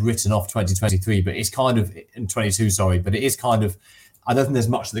 not that they've written off 2023, but it's kind of in 22. Sorry, but it is kind of. I don't think there's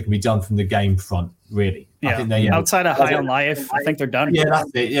much that can be done from the game front, really. Yeah. I think they, outside of High on Life, I think they're done. Yeah,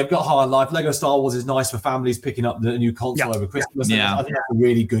 that's it. You've got High on Life. Lego Star Wars is nice for families picking up the new console over Christmas. Yeah. I think that's a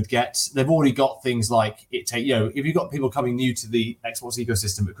really good get. They've already got things like if you've got people coming new to the Xbox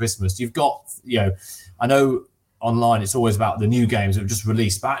ecosystem at Christmas, you've got, I know online it's always about the new games that have just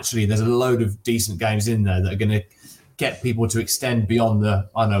released, but actually there's a load of decent games in there that are going to get people to extend beyond the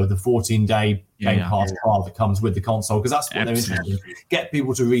 14-day Game Pass trial that comes with the console, because that's what they're interested in. Get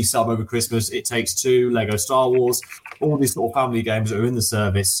people to resub over Christmas. It Takes Two, Lego Star Wars, all these sort of family games that are in the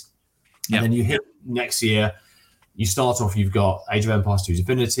service. And then you hit next year, you start off, you've got Age of Empires 2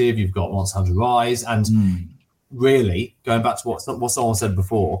 Definitive, you've got Monster Hunter Rise, and really, going back to what someone said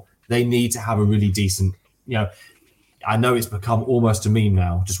before, they need to have a really decent, I know it's become almost a meme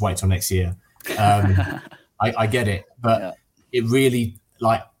now, just wait till next year. I get it, but it really,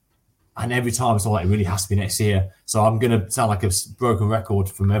 and every time it's like, it really has to be next year. So I'm going to sound like a broken record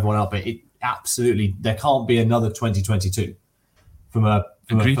from everyone else, but it absolutely, there can't be another 2022 from a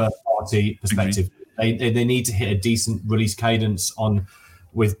third-party perspective. They need to hit a decent release cadence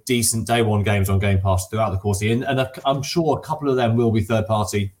with decent day one games on Game Pass throughout the course of the year. And I'm sure a couple of them will be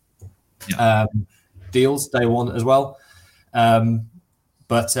third-party deals day one as well.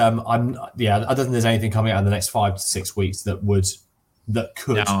 But I don't think there's anything coming out in the next 5 to 6 weeks that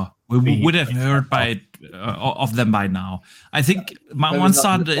could. No, we would have heard of them by now. I think Monster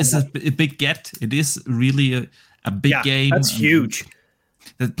Hunter is a big get. It is really a big game. That's huge.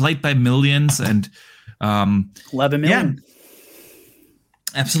 That played by millions and 11 million.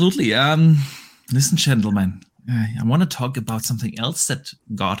 Yeah, absolutely. Listen, gentlemen. I want to talk about something else that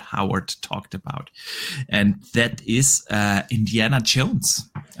God Howard talked about, and that is Indiana Jones.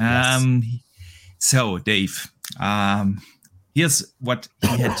 So, Dave, here's what he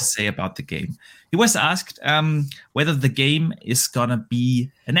had to say about the game. He was asked whether the game is going to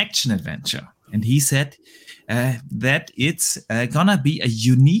be an action adventure, and he said that it's going to be a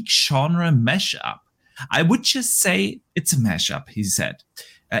unique genre mashup. I would just say it's a mashup, he said.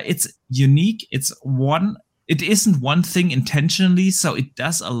 It's unique. It isn't one thing intentionally, so it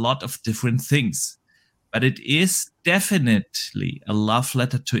does a lot of different things. But it is definitely a love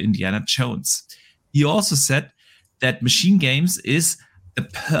letter to Indiana Jones. He also said that Machine Games is the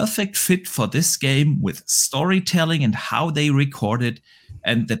perfect fit for this game with storytelling and how they record it,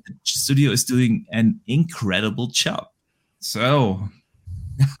 and that the studio is doing an incredible job. So,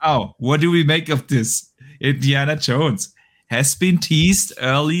 what do we make of this? Indiana Jones has been teased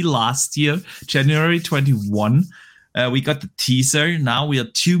early last year, January 21. We got the teaser. Now we are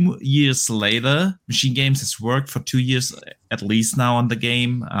 2 years later. Machine Games has worked for 2 years at least now on the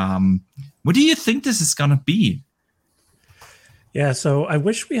game. What do you think this is going to be? Yeah, so I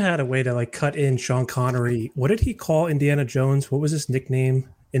wish we had a way to cut in Sean Connery. What did he call Indiana Jones? What was his nickname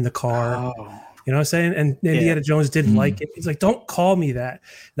in the car? Oh. You know what I'm saying? And Indiana Jones didn't like it. He's like, don't call me that.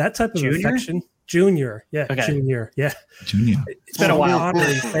 That type of affection. Junior. Yeah, okay. Junior. Yeah. Junior. It's been a while.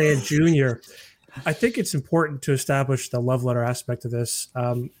 Connery saying Junior. I think it's important to establish the love letter aspect of this.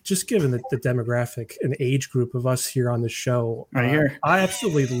 Just given the demographic and age group of us here on the show. Right here. I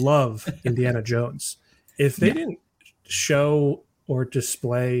absolutely love Indiana Jones. If they didn't show or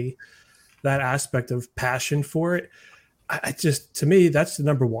display that aspect of passion for it, I just, to me, that's the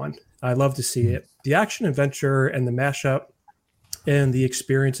number one. I love to see it. The action adventure and the mashup and the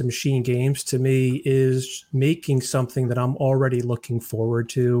experience of machine games, to me, is making something that I'm already looking forward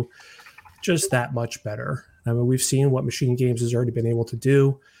to just that much better. I mean, we've seen what machine games has already been able to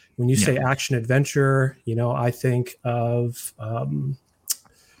do. When you say action adventure, I think of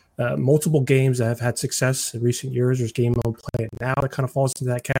multiple games that have had success in recent years. There's Game Mode Play It Now that kind of falls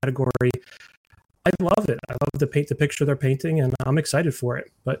into that category. I love it. I love to paint the picture they're painting, and I'm excited for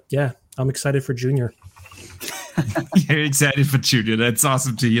it. But yeah, I'm excited for Junior. You're excited for Junior. That's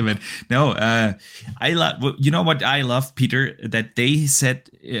awesome to hear, man. No, I love. You know what I love, Peter? That they said,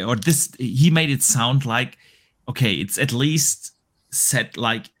 or this, he made it sound like, okay, it's at least set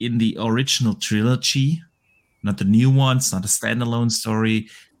like in the original trilogy, not the new ones, not a standalone story.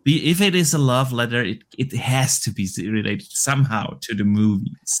 If it is a love letter, it has to be related somehow to the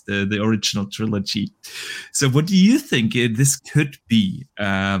movies, the original trilogy. So what do you think this could be?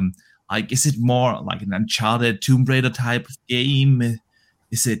 Like, is it more like an Uncharted, Tomb Raider type of game?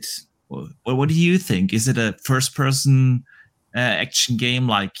 Is it, what do you think? Is it a first-person action game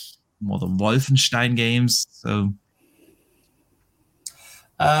like more the Wolfenstein games? So,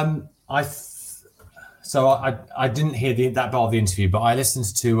 I didn't hear that part of the interview, but I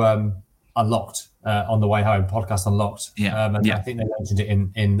listened to Unlocked on the way home, podcast Unlocked. I think they mentioned it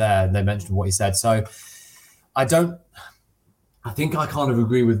in there. They mentioned what he said. So I think I kind of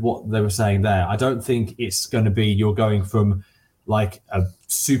agree with what they were saying there. I don't think it's going to be you're going from like a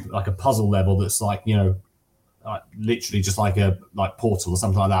puzzle level that's like, literally just like Portal or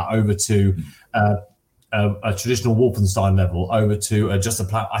something like that over to a traditional Wolfenstein level over to just a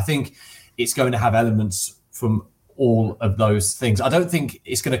plan. I think it's going to have elements from all of those things. I don't think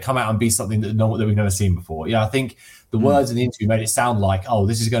it's going to come out and be something that we've never seen before. Yeah, I think the words in the interview made it sound like, oh,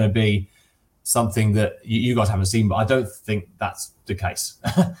 this is going to be something that you guys haven't seen, but I don't think that's the case.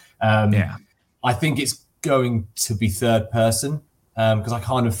 I think it's going to be third person because I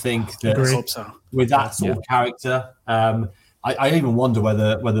kind of think that with that sort of character, I even wonder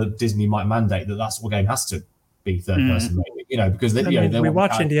whether Disney might mandate that sort of game has to be third person, maybe, because we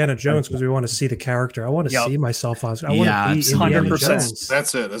watch Indiana Jones because we want to see the character. I want to see myself on. I want to be Indiana Jones.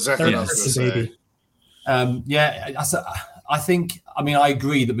 That's it. Exactly what I was going to say. I think. I mean, I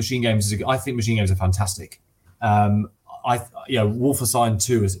agree that machine games. I think machine games are fantastic. Wolfenstein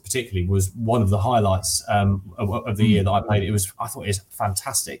 2, particularly, was one of the highlights of the year that I played. I thought it was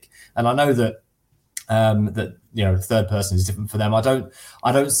fantastic, and I know that third person is different for them.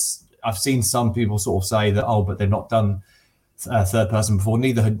 I've seen some people sort of say that, but they've not done third person before.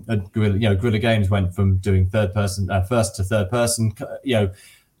 Neither had Guerrilla. Guerrilla Games went from doing third person first to third person.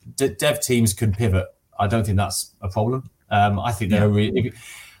 Dev teams can pivot. I don't think that's a problem. I think I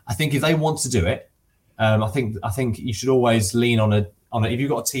think if they want to do it, I think you should always lean on it. If you've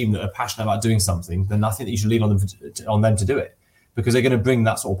got a team that are passionate about doing something, then I think that you should lean on them to do it, because they're going to bring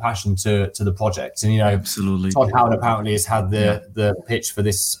that sort of passion to the project. And absolutely, Todd Howard apparently has had the pitch for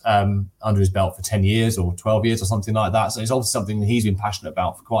this under his belt for 10 years or 12 years or something like that. So it's obviously something that he's been passionate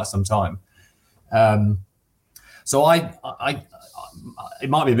about for quite some time. So I it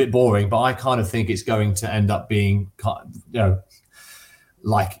might be a bit boring, but I kind of think it's going to end up being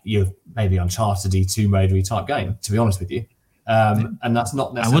like maybe Uncharted-y, Tomb Raider-y type game, to be honest with you. And that's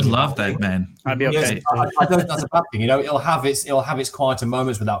not necessarily. I would love that, man. I'd be okay. I don't think that's a bad thing. It'll have its quieter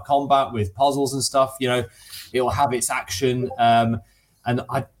moments without combat, with puzzles and stuff. It'll have its action, and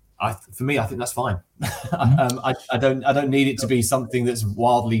for me, I think that's fine. I don't need it to be something that's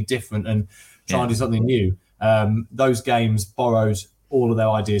wildly different and try and do something new. Those games borrowed all of their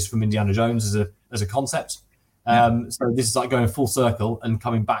ideas from Indiana Jones as a concept. So this is like going full circle and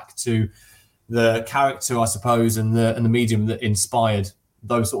coming back to the character, I suppose, and the medium that inspired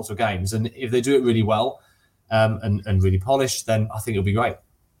those sorts of games. And if they do it really well and really polished, then I think it'll be great.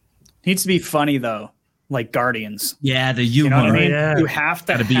 Needs to be funny though, like Guardians. Yeah, the humor. You know what I mean? Yeah. You have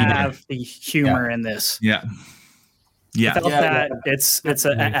to have the humor in this. Yeah. Without that, it's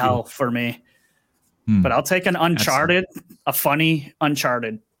an L for me. But I'll take an Uncharted, a funny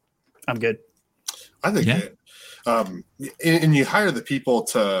Uncharted. I'm good. I think and you hire the people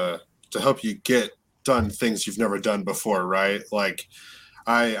to help you get done things you've never done before, right? Like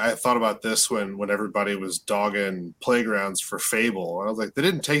I thought about this when everybody was dogging Playgrounds for Fable. I was like, they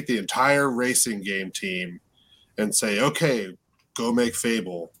didn't take the entire racing game team and say, okay, go make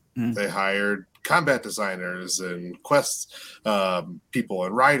Fable. They hired combat designers and quest people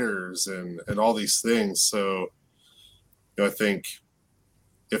and writers and all these things. So I think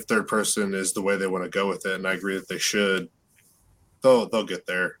if third person is the way they want to go with it, and I agree that they should, they'll get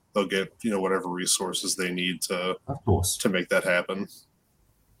there. They'll get whatever resources they need to, of course, to make that happen.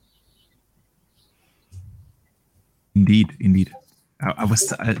 Indeed. I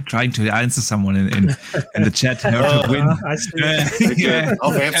was trying to answer someone in the chat how to win. I see. Yeah.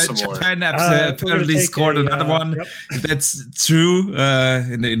 I'll vamp some more. Japan apparently scored another one. Yep. That's true.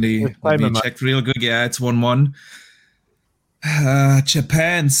 In the check real good. Yeah, it's 1-1.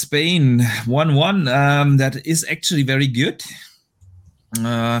 Japan, Spain, 1-1. That is actually very good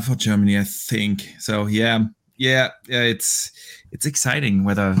for Germany, I think. So yeah, it's exciting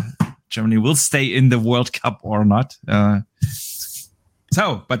whether Germany will stay in the World Cup or not.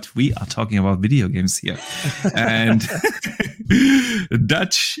 But we are talking about video games here. And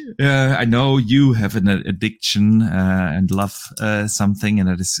Dutch, I know you have an addiction and love something, and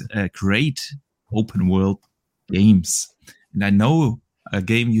that is great open world games. And I know a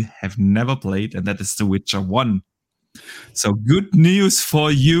game you have never played, and that is The Witcher 1. So good news for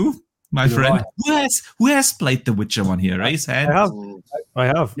you, my friend. Right. Who has played The Witcher 1 here? Raise hand. I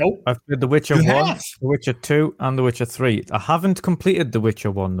have. Nope. I've played The Witcher 1, The Witcher 2, and The Witcher 3. I haven't completed The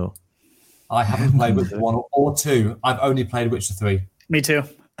Witcher 1, though. I haven't played Witcher 1 or 2. I've only played Witcher 3. Me too.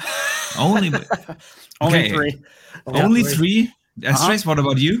 Only 3. Only 3? Trace, what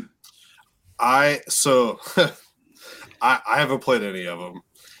about you? I haven't played any of them.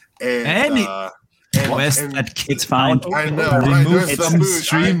 Where's that kid's found? I know, right? There's the boot.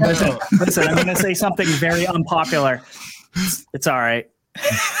 Stream. Listen, I'm going to say something very unpopular. It's all right.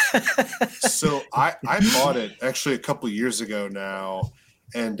 So I bought it actually a couple years ago now,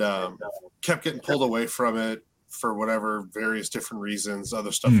 and kept getting pulled away from it for whatever various different reasons.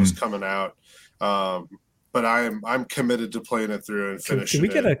 Other stuff was coming out, but I'm committed to playing it through and finishing. Can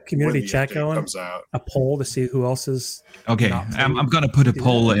we get a community chat going? Comes out. A poll to see who else is. Okay, I'm gonna put a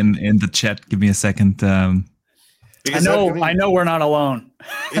poll in the chat. Give me a second. I know we're not alone.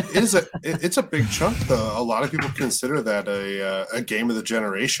 It's a big chunk though. A lot of people consider that a game of the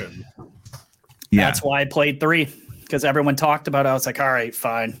generation. Yeah, that's why I played 3, because everyone talked about it. I was like, all right,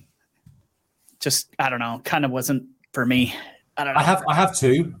 fine. Just I don't know, kind of wasn't for me. I don't know. I have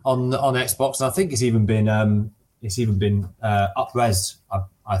 2 on Xbox, and I think it's even been up-resed.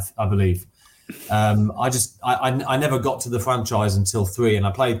 I believe. I never got to the franchise until 3, and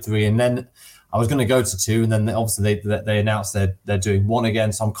I played 3, and then I was going to go to 2, and then obviously they announced they're doing 1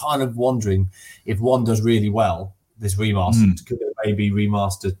 again. So I'm kind of wondering if 1 does really well, this remaster, could it maybe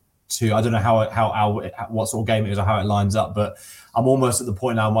remaster 2? I don't know how what sort of game it is or how it lines up, but I'm almost at the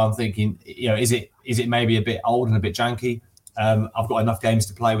point now where I'm thinking, is it maybe a bit old and a bit janky? I've got enough games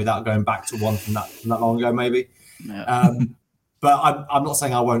to play without going back to 1 from that long ago, maybe. Yeah. But I'm not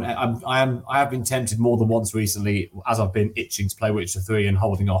saying I won't. I have been tempted more than once recently, as I've been itching to play Witcher 3 and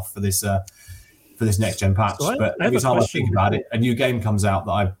holding off for this next gen patch. So but every time I think about it, a new game comes out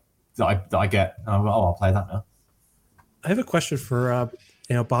that I get, and I'm like, I'll play that now. I have a question for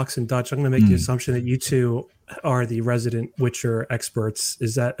Box and Dutch. I'm going to make the assumption that you two are the resident Witcher experts.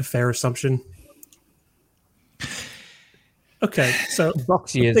 Is that a fair assumption? Okay, so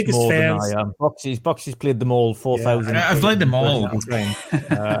Boxy is more than I am. Boxy's played them all 4,000. Yeah. I've played them all.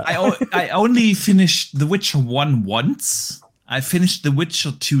 I only finished The Witcher 1 once. I finished The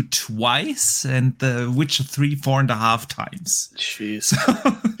Witcher 2 twice, and The Witcher 3 4.5 times. Jeez. So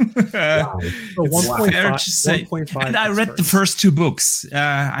 1.5. And I read the first 2 books.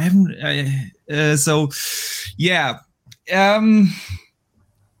 I haven't. So, yeah.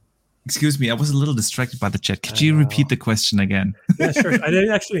 Excuse me, I was a little distracted by the chat. Could you repeat the question again? Yeah, sure. I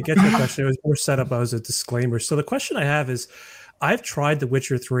didn't actually get your question. It was more set up as a disclaimer. So the question I have is, I've tried The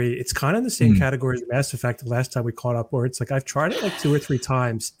Witcher 3. It's kind of in the same category as Mass Effect the last time we caught up, where it's like I've tried it like 2 or 3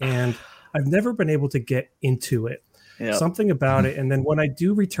 times, and I've never been able to get into it. Yep. Something about it. And then when I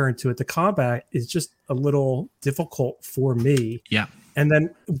do return to it, the combat is just a little difficult for me. Yeah. And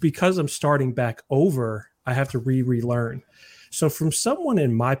then because I'm starting back over, I have to relearn. So from someone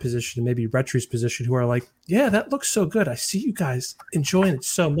in my position, maybe Retro's position, who are like, yeah, that looks so good. I see you guys enjoying it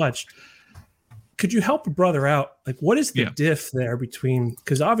so much. Could you help a brother out? Like, what is the diff there between,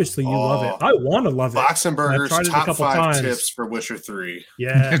 because obviously you love it. I want to love it. Boxenberger's top 5 tips for Witcher 3.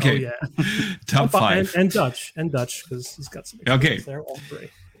 Yeah. Okay. Oh, yeah. Top 5. And Dutch, because he's got some there, all 3.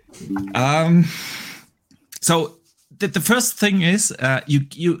 So the first thing is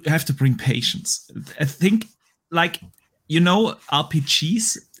you have to bring patience. I think,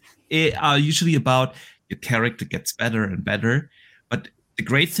 RPGs are usually about your character gets better and better. But the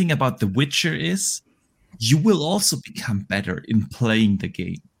great thing about The Witcher is you will also become better in playing the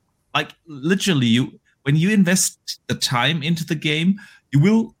game. Like literally, when you invest the time into the game, you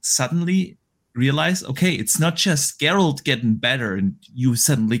will suddenly realize, okay, it's not just Geralt getting better and you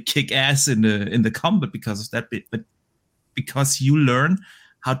suddenly kick ass in the combat because of that bit, but because you learn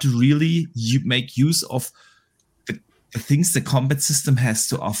how to really make use of the things the combat system has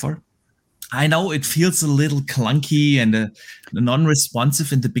to offer. I know it feels a little clunky and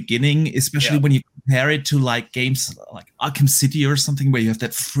non-responsive in the beginning, especially when you compare it to like games like Arkham City or something where you have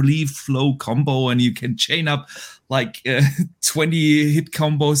that free flow combo and you can chain up like 20 hit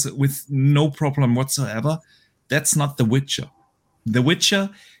combos with no problem whatsoever. That's not The Witcher. The Witcher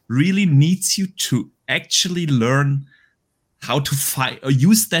really needs you to actually learn how to fight or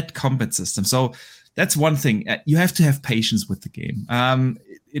use that combat system. So that's one thing. You have to have patience with the game.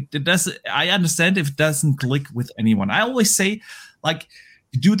 It does. I understand if it doesn't click with anyone. I always say, like,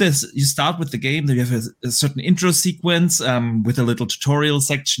 you do this. You start with the game. Then you have a certain intro sequence with a little tutorial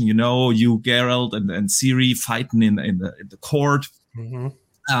section. You know, you Geralt and Ciri fighting in the court,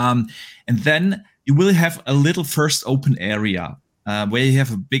 and then you will have a little first open area where you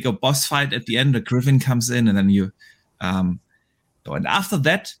have a bigger boss fight at the end. A griffin comes in, and then you. And after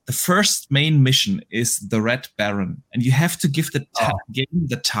that, the first main mission is the Red Baron. And you have to give the game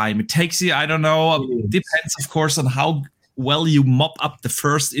the time. It takes you, I don't know, depends, of course, on how well you mop up the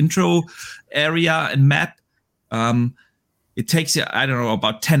first intro area and map. It takes you, I don't know,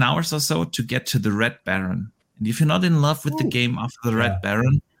 about 10 hours or so to get to the Red Baron. And if you're not in love with the game after the Red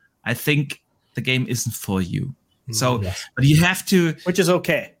Baron, I think the game isn't for you. So, but you have to... Which is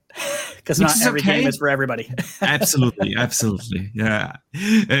okay. Because not every game is for everybody. Absolutely. Yeah.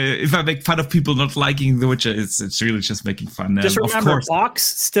 If I make fun of people not liking The Witcher, it's really just making fun. Just remember, of course, Fox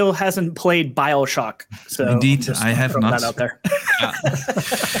still hasn't played BioShock. So indeed, I have not. That out there.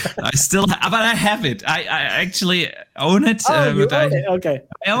 I still, but I have it. I actually own it. You own it. Okay.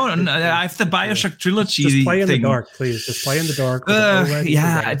 I have the BioShock trilogy. Just play in thing. the dark, please. Just play in the dark.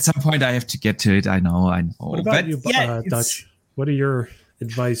 At some point I have to get to it. I know. What about you, Dutch? What are your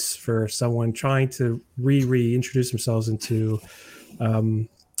advice for someone trying to reintroduce themselves into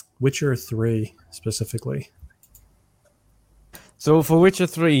Witcher 3 specifically? So for Witcher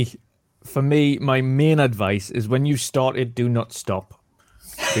 3, for me, my main advice is when you start it, do not stop.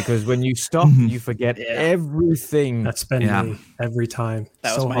 Because when you stop, you forget everything. That's been me every time.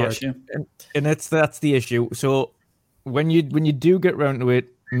 That was my issue. And that's the issue. So when you do get around to it,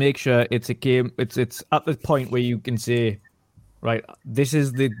 make sure it's a game. It's at the point where you can say, right, this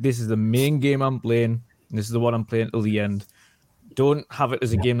is the main game I'm playing. This is the one I'm playing till the end. Don't have it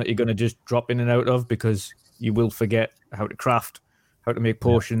as a game that you're going to just drop in and out of because you will forget how to craft, how to make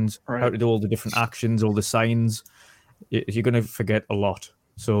potions, how to do all the different actions, all the signs. You're going to forget a lot.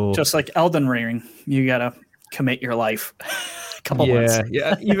 So just like Elden Ring, you got to commit your life a couple months.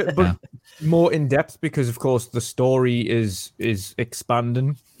 Yeah, but more in depth because, of course, the story is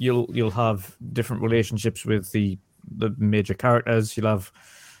expanding. You'll have different relationships with the major characters. You'll have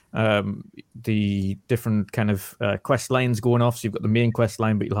the different kind of quest lines going off. So you've got the main quest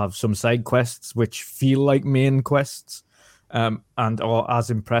line, but you'll have some side quests which feel like main quests and are as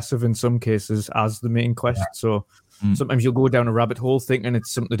impressive in some cases as the main quest. So sometimes you'll go down a rabbit hole thinking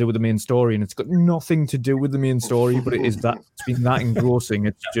it's something to do with the main story, and it's got nothing to do with the main story, but it's been that engrossing.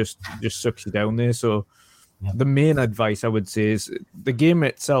 It's just sucks you down there. So the main advice I would say is the game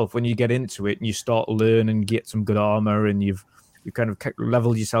itself, when you get into it and you start learning, get some good armor, and you've kind of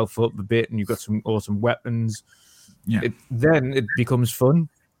leveled yourself up a bit and you've got some awesome weapons, then it becomes fun.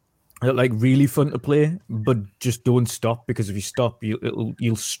 Like really fun to play, but just don't stop, because if you stop,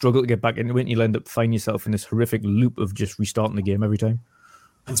 you'll struggle to get back into it and you'll end up finding yourself in this horrific loop of just restarting the game every time.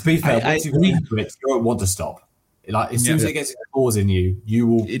 And to be fair, once you get into it, you don't want to stop. Like as soon as it gets pause in you, you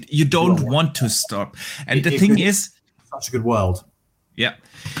will. You don't want to stop. And the thing is, such a good world. Yeah.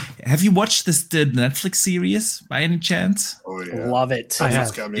 Have you watched the Netflix series by any chance? Oh yeah, love it. I have.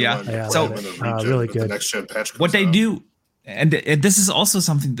 So really good. The next gen patch what they do. And this is also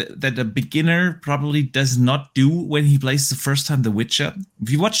something that a beginner probably does not do when he plays the first time The Witcher.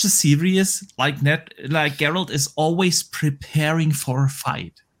 If you watch the series, like Geralt is always preparing for a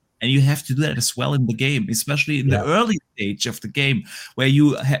fight. And you have to do that as well in the game, especially in the early stage of the game where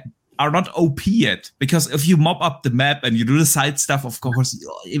you are not OP yet. Because if you mop up the map and you do the side stuff, of course,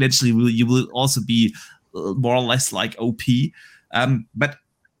 eventually you will also be more or less like OP. But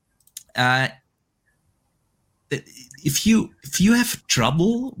if you have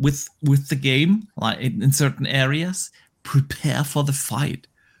trouble with the game, like in certain areas, prepare for the fight.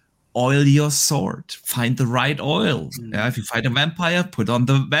 Oil your sword. Find the right oil. Yeah, if you fight a vampire, put on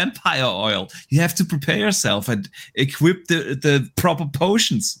the vampire oil. You have to prepare yourself and equip the proper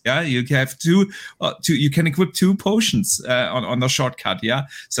potions. Yeah, you have you can equip 2 potions on a shortcut. Yeah,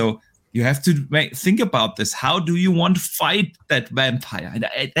 so You have to think about this. How do you want to fight that vampire? And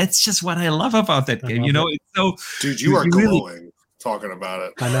that's just what I love about that game. You know, it's so. Dude, you are glowing talking about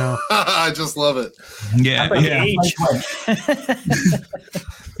it. I know. I just love it. Yeah.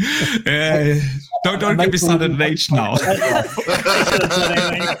 Don't get me started on age now.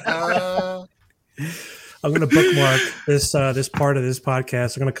 I'm going to bookmark this part of this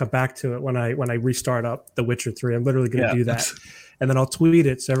podcast. I'm going to come back to it when I restart up The Witcher 3. I'm literally going to do that. And then I'll tweet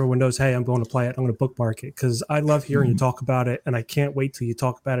it so everyone knows, hey, I'm going to play it. I'm going to bookmark it because I love hearing you talk about it, and I can't wait till you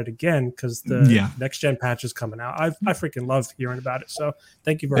talk about it again because the next gen patch is coming out. I freaking love hearing about it. So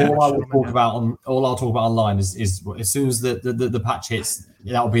thank you very much. All I'll talk about online is as soon as the patch hits,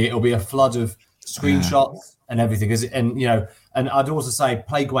 it'll be a flood of screenshots and everything. And I'd also say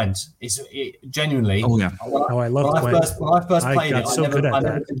play Gwent. It genuinely. Oh yeah. I love Gwent. When I first played it,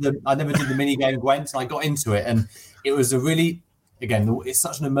 I never did the mini game Gwent. And I got into it, and it was a really. Again, it's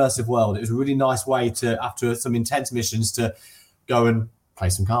such an immersive world. It was a really nice way to, after some intense missions, to go and play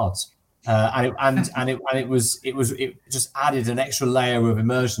some cards. It just added an extra layer of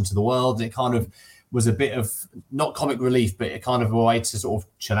immersion to the world. It kind of was a bit of not comic relief, but it kind of a way to sort of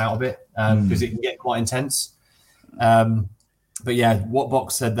chill out a bit because it can get quite intense. But yeah, what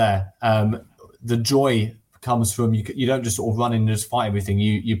Box said there, the joy comes from you don't just sort of run in and just fight everything.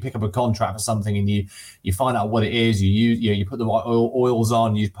 You pick up a contract for something and you find out what it is. You put the right oils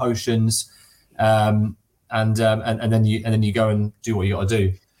on, use potions, and then you go and do what you got to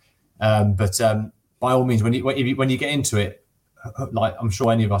do. But by all means, when you get into it, like I'm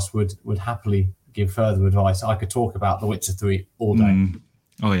sure any of us would happily give further advice. I could talk about The Witcher 3 all day.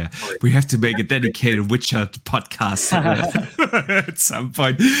 Oh yeah, we have to make a dedicated Witcher podcast at some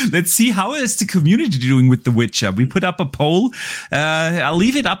point. Let's see, how is the community doing with The Witcher? We put up a poll. I'll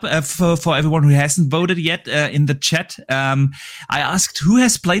leave it up for everyone who hasn't voted yet in the chat. I asked who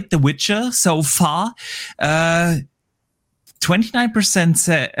has played The Witcher so far. 29%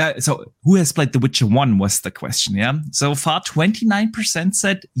 said, so who has played The Witcher 1 was the question, yeah? So far, 29%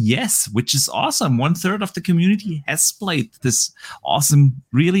 said yes, which is awesome. 1/3 of the community has played this awesome,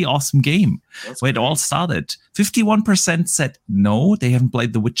 really awesome game. That's where it all started. 51% said no, they haven't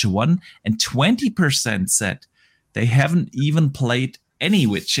played The Witcher 1. And 20% said they haven't even played any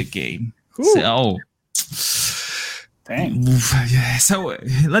Witcher game. Ooh. So... Dang. So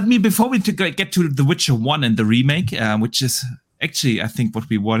before we get to The Witcher 1 and the remake, which is actually, I think, what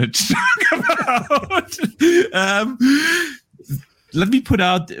we wanted to talk about. Let me put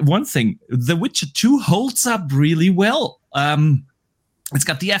out one thing. The Witcher 2 holds up really well. It's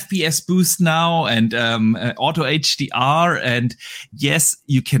got the FPS boost now and auto HDR. And yes,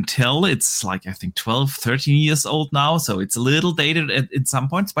 you can tell it's like, I think, 12, 13 years old now. So it's a little dated at some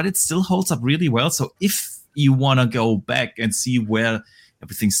points, but it still holds up really well. So if you want to go back and see where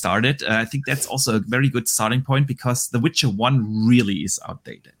everything started, I think that's also a very good starting point because The Witcher 1 really is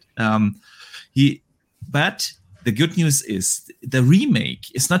outdated. But the good news is the remake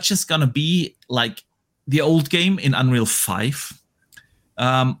is not just going to be like the old game in Unreal 5.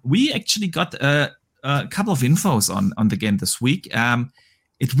 We actually got a couple of infos on the game this week.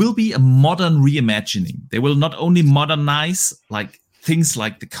 It will be a modern reimagining. They will not only modernize things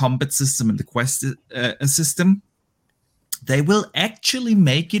like the combat system and the quest system, they will actually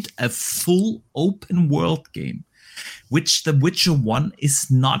make it a full open world game, which The Witcher 1 is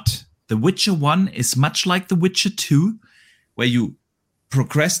not. The Witcher 1 is much like The Witcher 2, where you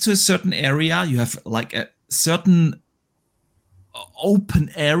progress to a certain area, you have like a certain open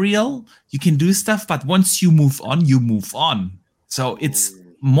area, you can do stuff, but once you move on, you move on. So it's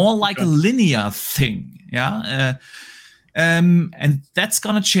more like a linear thing, yeah? And that's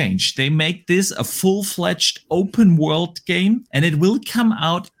gonna change. They make this a full-fledged open world game, and it will come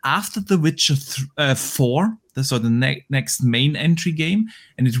out after The Witcher 4, so the next main entry game,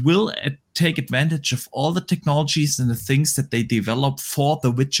 and it will take advantage of all the technologies and the things that they developed for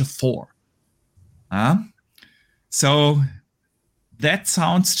The Witcher 4. So that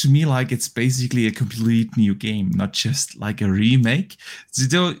sounds to me like it's basically a complete new game, not just like a remake.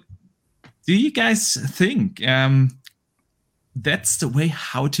 So do you guys think that's the way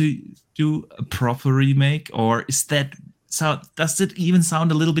how to do a proper remake, or is that does it even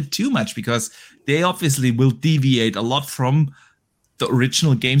sound a little bit too much, because they obviously will deviate a lot from the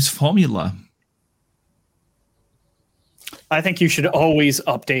original game's formula? I think you should always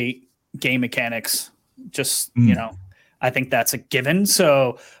update game mechanics. Just I think that's a given.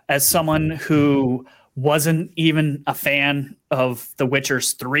 So as someone who wasn't even a fan of The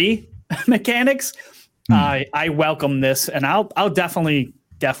Witcher's 3 mechanics, I welcome this, and I'll definitely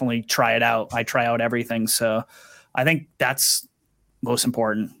try it out. I try out everything, so I think that's most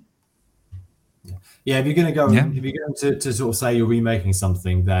important. Yeah, if you're going to go, Yeah. if you're going to sort of say you're remaking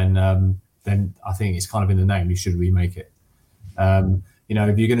something, then I think it's kind of in the name. You should remake it. You know,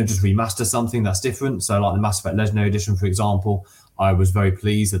 if you're going to just remaster something, that's different. So, like the Mass Effect Legendary Edition, for example, I was very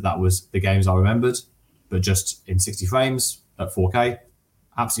pleased that was the games I remembered, but just in 60 frames at 4K,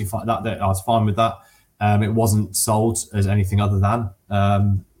 absolutely fine. That I was fine with that. It wasn't sold as anything other than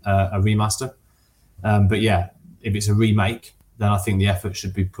a remaster. But yeah, if it's a remake, then I think the effort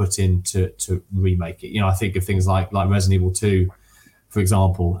should be put in to remake it. You know, I think of things like Resident Evil 2, for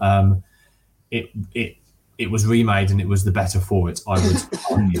example. It was remade and it was the better for it, I would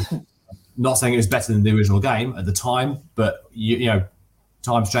argue. Not saying it was better than the original game at the time, but you know,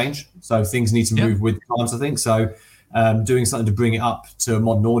 times change, so things need to move with times, I think. So doing something to bring it up to a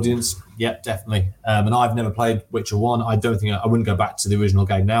modern audience, definitely. And I've never played Witcher 1. I don't think I wouldn't go back to the original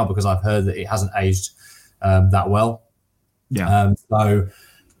game now because I've heard that it hasn't aged that well. So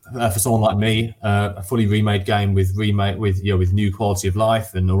for someone like me, a fully remade game with new quality of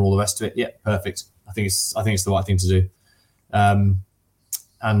life and all the rest of it, perfect. I think it's the right thing to do.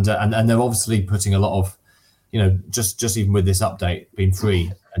 And they're obviously putting a lot of, you know, just even with this update being free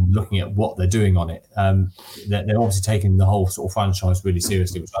and looking at what they're doing on it, they're obviously taking the whole sort of franchise really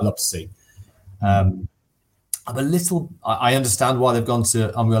seriously, which I love to see. I'm a little. I understand why they've gone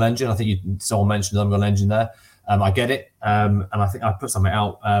to Unreal Engine. I think someone mentioned Unreal Engine there. I get it, and I think I put something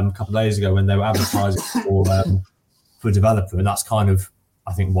out a couple of days ago when they were advertising for a developer, and that's kind of,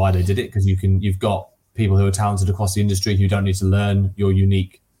 I think, why they did it, because you've got people who are talented across the industry who don't need to learn your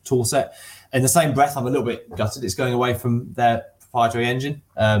unique tool set. In the same breath, I'm a little bit gutted it's going away from their proprietary engine,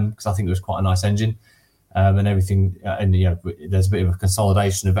 because I think it was quite a nice engine, and everything. And you know, there's a bit of a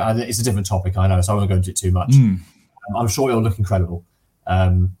consolidation of it. It's a different topic, I know, so I won't go into it too much. I'm sure it'll look incredible,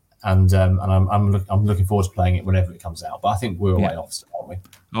 and I'm looking forward to playing it whenever it comes out. But I think we're a way off, aren't we?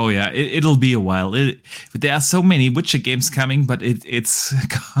 Oh yeah, it'll be a while. There are so many Witcher games coming, but it's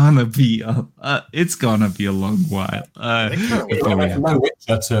gonna be a long while.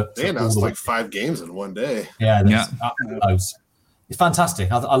 They announced like 5 games in one day. Yeah, loads. It's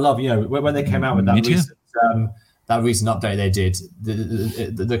fantastic. I love, you know, when they came out with that recent update they did,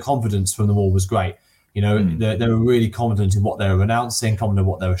 the confidence from them all was great. You know, they were really confident in what they were announcing, confident in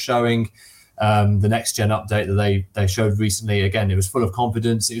what they were showing. The next gen update that they showed recently, again, it was full of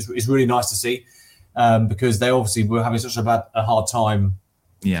confidence. It's really nice to see, because they obviously were having such a hard time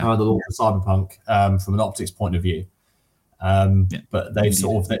around the launch of Cyberpunk from an optics point of view. But they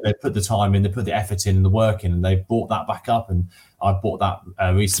they put the time in, they put the effort in and the work in, and they brought that back up. And I bought that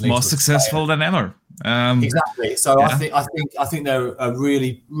recently. It's more successful than ever. Exactly. So I think they're a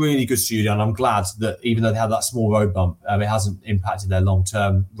really, really good studio, and I'm glad that even though they have that small road bump, it hasn't impacted their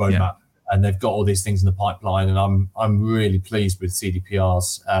long-term roadmap. And they've got all these things in the pipeline, and I'm really pleased with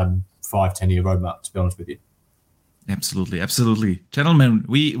CDPR's 5-10 year roadmap, to be honest with you. Absolutely, gentlemen.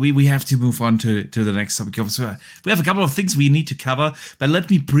 We have to move on to the next topic. So we have a couple of things we need to cover, but let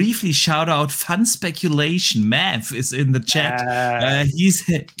me briefly shout out Fun Speculation. Mav is in the chat. He is.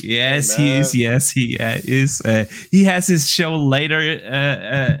 He has his show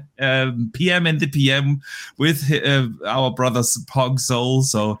later, PM in the PM with our brothers Pog Soul.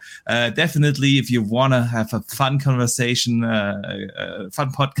 So definitely, if you want to have a fun conversation,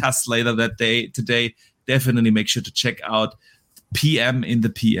 fun podcast later today. Definitely make sure to check out PM in the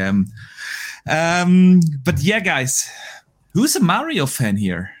PM. But yeah, guys, who's a Mario fan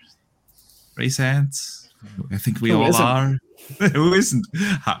here? Raise hands. I think we all are. Who isn't?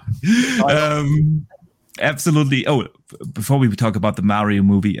 Absolutely. Oh, before we talk about the Mario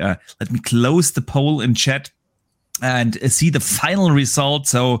movie, let me close the poll in chat and see the final result.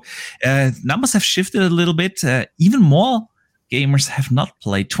 So numbers have shifted a little bit. Even more gamers have not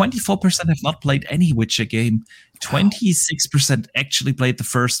played. 24% have not played any Witcher game. 26% actually played the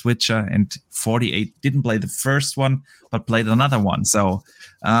first Witcher, and 48% didn't play the first one, but played another one. So,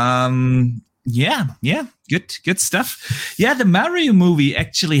 good stuff. Yeah, the Mario movie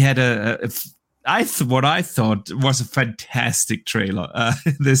actually had what I thought was a fantastic trailer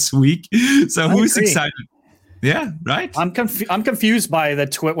this week. So who's excited? Yeah, right. I'm confused by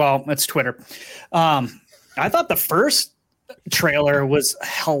the Well, it's Twitter. I thought the first trailer was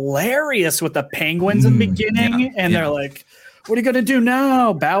hilarious with the penguins in the beginning, and they're like, what are you gonna do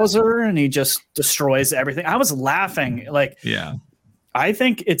now, Bowser? And he just destroys everything. I was laughing. I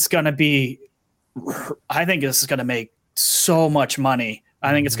think this is gonna make so much money.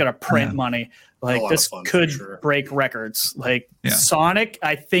 I think it's gonna print money. Like, this could break records. Like Sonic,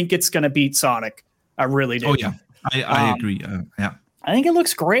 I think it's gonna beat Sonic. I really do. Oh yeah, I agree. I think it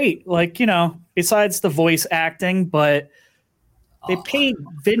looks great. Like, you know, besides the voice acting, but They paid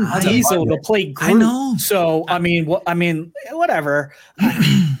Vin Diesel to play Groot. I know. So I mean, whatever.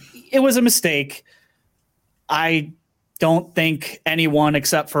 It was a mistake. I don't think anyone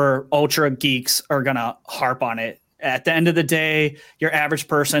except for ultra geeks are gonna harp on it. At the end of the day, your average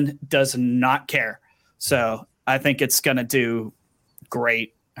person does not care. So I think it's gonna do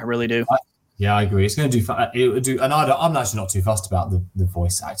great. I really do. Yeah, I agree. It's going to do. It would do, and I'm actually not too fussed about the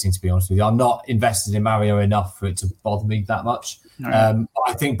voice acting. To be honest with you, I'm not invested in Mario enough for it to bother me that much. Right.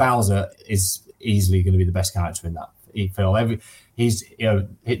 I think Bowser is easily going to be the best character in that film.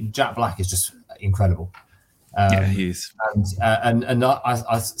 Jack Black is just incredible. Yeah, he is. And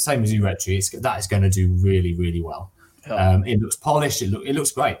I same as you, Retri. That is going to do really, really well. It looks polished. It looks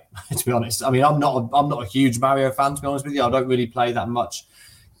great. To be honest, I mean, I'm not a huge Mario fan. To be honest with you, I don't really play that much.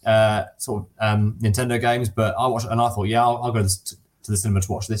 Nintendo games, but I watched it and I thought, I'll go to the cinema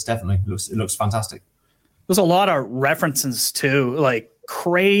to watch this. Definitely, it looks fantastic. There's a lot of references too, like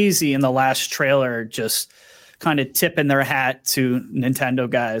crazy in the last trailer, just kind of tipping their hat to Nintendo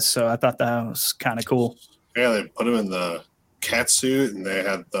guys. So I thought that was kind of cool. Yeah, they put him in the cat suit, and they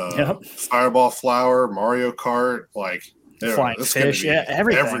had the Fireball Flower, Mario Kart, like flying fish,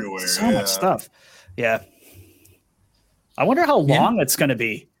 everything, everywhere, so much stuff. Yeah, I wonder how long it's going to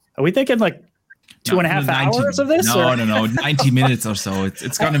be. Are we thinking like 2.5 hours of this? No, 90 minutes or so.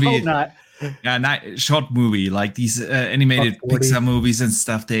 It's going to be not. Short movie, like these animated Pixar movies and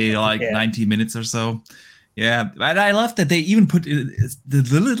stuff. They like 90 minutes or so. Yeah, but I love that they even put the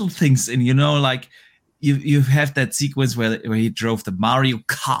little things in. Like you have that sequence where he drove the Mario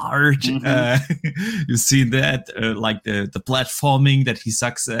Kart. You've seen that, like the platforming that he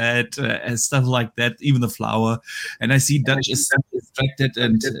sucks at, and stuff like that. Even the flower, and I see Dutch is distracted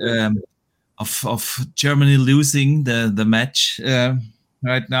and of Germany losing the match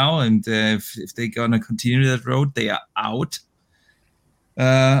right now, and if they're gonna continue that road, they are out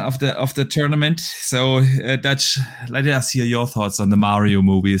of the tournament. So Dutch, let us hear your thoughts on the Mario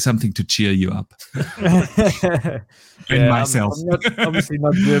movie. Something to cheer you up. Myself. I'm obviously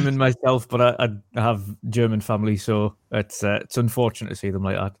not German myself, but I have German family, so it's unfortunate to see them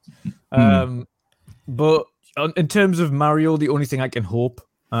like that. But in terms of Mario, the only thing I can hope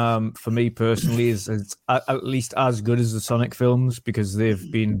for me personally is it's at least as good as the Sonic films, because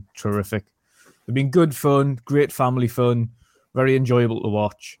they've been terrific. They've been good fun, great family fun, very enjoyable to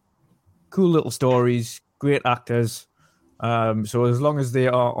watch. Cool little stories, great actors. So as long as they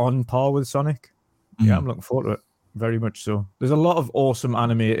are on par with Sonic, I'm looking forward to it. Very much so. There's a lot of awesome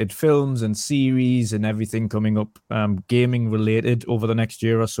animated films and series and everything coming up, gaming related, over the next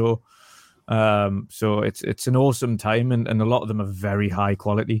year or so. So it's an awesome time, and a lot of them are very high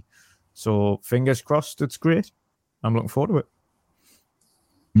quality. So fingers crossed, it's great. I'm looking forward to it.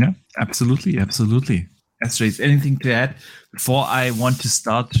 Yeah, absolutely. Astrid, anything to add before I want to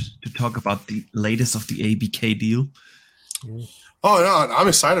start to talk about the latest of the ABK deal? Oh, no, I'm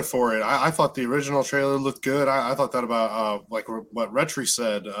excited for it. I thought the original trailer looked good. I thought that about, like what Retri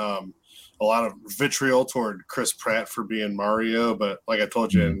said, a lot of vitriol toward Chris Pratt for being Mario. But like I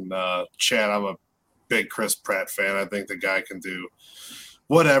told you in chat, I'm a big Chris Pratt fan. I think the guy can do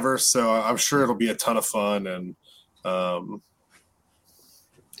whatever. So I'm sure it'll be a ton of fun. And I'll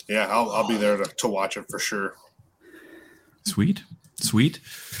be there to watch it for sure. Sweet.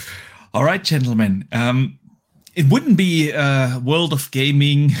 All right, gentlemen. It wouldn't be World of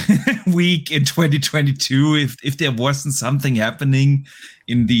Gaming week in 2022 if there wasn't something happening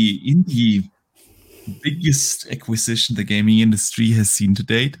in the biggest acquisition the gaming industry has seen to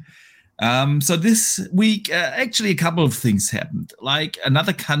date. So this week, actually, a couple of things happened. Like,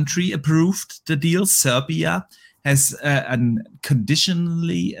 another country approved the deal. Serbia has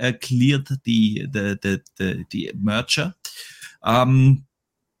conditionally cleared the merger.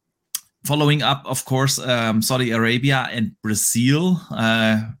 Following up, of course, Saudi Arabia and Brazil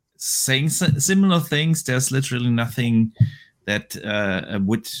saying similar things. There's literally nothing that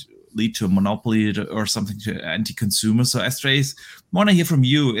would lead to a monopoly or something to anti-consumer. So, Astrid, I want to hear from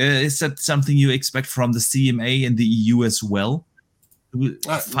you. Is that something you expect from the CMA and the EU as well? Will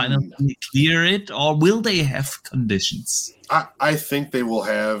finally clear it, or will they have conditions? I think they will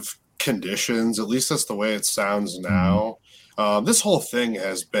have conditions. At least that's the way it sounds now. This whole thing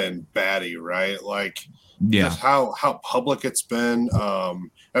has been batty, right? Like, just how public it's been.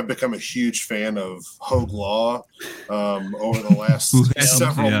 I've become a huge fan of Hogue Law over the last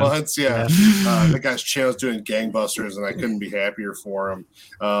several months. The guy's channel's doing gangbusters, and I couldn't be happier for him.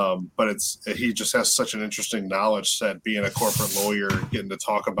 But he just has such an interesting knowledge set, being a corporate lawyer, getting to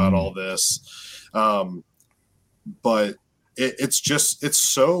talk about all this. But it's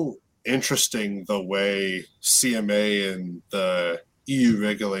so interesting the way CMA and the EU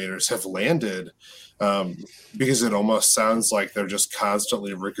regulators have landed, because it almost sounds like they're just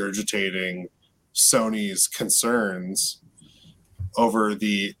constantly regurgitating Sony's concerns over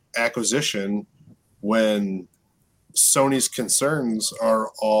the acquisition, when Sony's concerns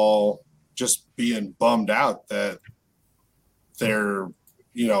are all just being bummed out that they're,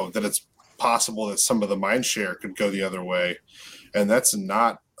 that it's possible that some of the mind share could go the other way. And that's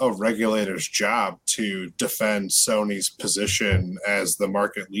not a regulator's job to defend Sony's position as the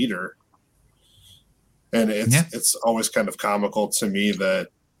market leader. And it's always kind of comical to me that,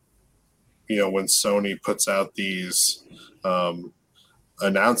 when Sony puts out these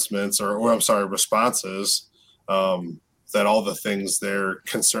announcements responses, that all the things they're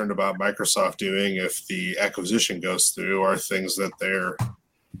concerned about Microsoft doing if the acquisition goes through are things that they're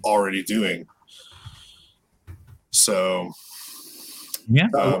already doing. So, yeah.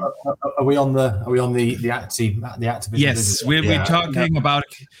 Are we on the Activision? Yes, we're talking about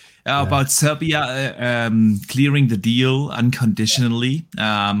Serbia clearing the deal unconditionally.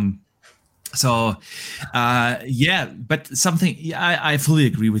 But something I fully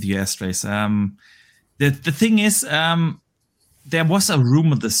agree with you, Astrais. The thing is, there was a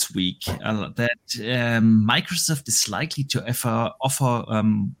rumor this week that Microsoft is likely to offer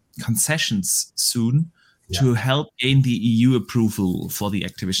concessions soon to help gain the EU approval for the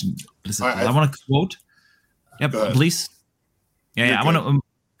Activision Blizzard. I want to quote. Yeah, please. I want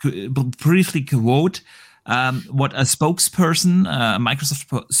to briefly quote what a spokesperson, a Microsoft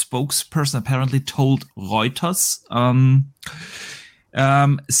spokesperson, apparently told Reuters.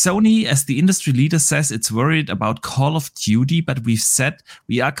 Sony, as the industry leader, says it's worried about Call of Duty, but we've said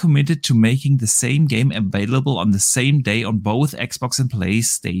we are committed to making the same game available on the same day on both Xbox and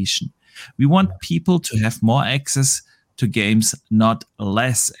PlayStation. We want people to have more access to games, not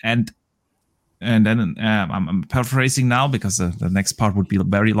less. And then I'm paraphrasing now because the next part would be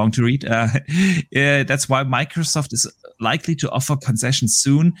very long to read. That's why Microsoft is likely to offer concessions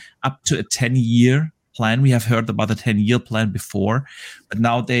soon, up to a 10-year plan. We have heard about a 10-year plan before, but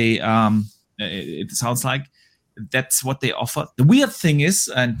now it sounds like that's what they offer. The weird thing is,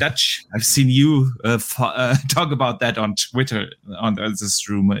 and Dutch, I've seen you talk about that on Twitter on this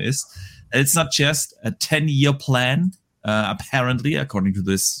rumor, is it's not just a 10-year plan, apparently, according to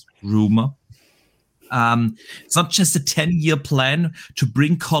this rumor. It's not just a 10-year plan to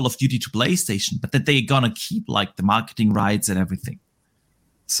bring Call of Duty to PlayStation, but that they're gonna keep like the marketing rights and everything.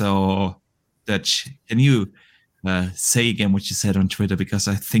 So, Dutch, can you say again what you said on Twitter, because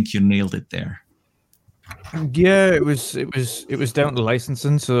I think you nailed it there. Yeah, it was down to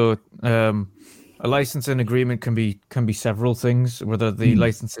licensing. So a licensing agreement can be several things. Whether the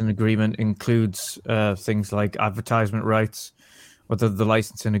licensing agreement includes things like advertisement rights, whether the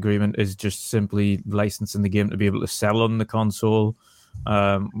licensing agreement is just simply licensing the game to be able to sell on the console,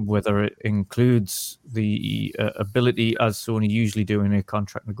 whether it includes the ability, as Sony usually do in their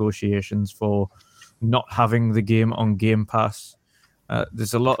contract negotiations, for not having the game on Game Pass.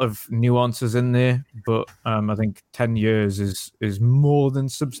 There's a lot of nuances in there, but I think 10 years is more than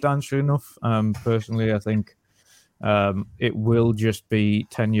substantial enough. Personally, I think it will just be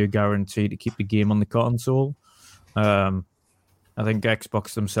 10-year guarantee to keep the game on the console. I think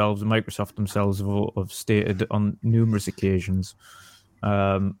Xbox themselves and Microsoft themselves have stated on numerous occasions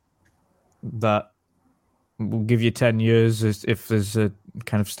that we'll give you 10 years if there's a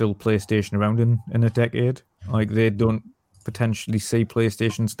kind of still PlayStation around in a decade. Like, they don't potentially see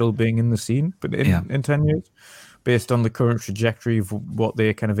PlayStation still being in the scene, but in 10 years, based on the current trajectory of what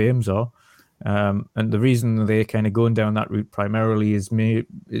their kind of aims are. And the reason they're kind of going down that route primarily is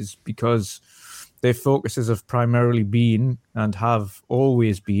because their focuses have primarily been and have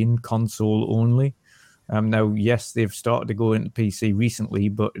always been console only. Now, yes, they've started to go into PC recently,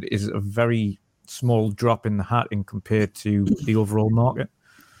 but it is a very small drop in the hat in compared to the overall market.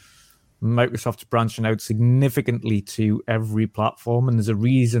 Microsoft's branching out significantly to every platform, and there's a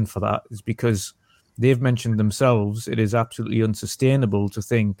reason for that. It's because they've mentioned themselves it is absolutely unsustainable to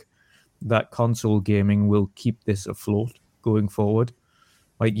think that console gaming will keep this afloat going forward.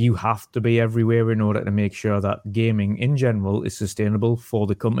 Like, you have to be everywhere in order to make sure that gaming in general is sustainable for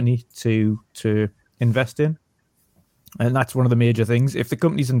the company to invest in. And that's one of the major things. If the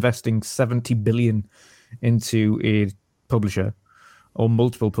company's investing 70 billion into a publisher, or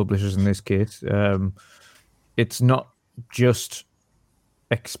multiple publishers in this case, it's not just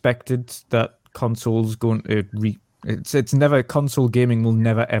expected that consoles going to it's never, console gaming will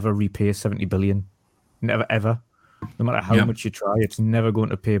never ever repay 70 billion. Never ever. No matter how much you try, it's never going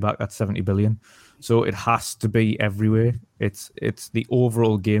to pay back that 70 billion. So it has to be everywhere. It's the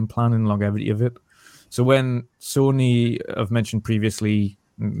overall game plan and longevity of it. So when Sony have mentioned previously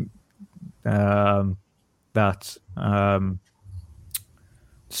that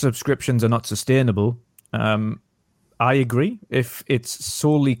subscriptions are not sustainable, I agree. If it's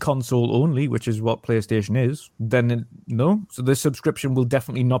solely console only, which is what PlayStation is, then no. So the subscription will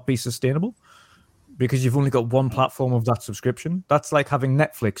definitely not be sustainable because you've only got one platform of that subscription. That's like having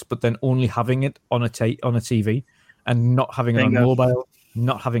Netflix, but then only having it on a TV and not having it on mobile,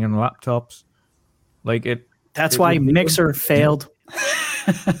 not having it on laptops. Like it. That's why Mixer failed.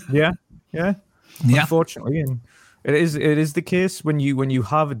 Yeah. Unfortunately, and it is the case when you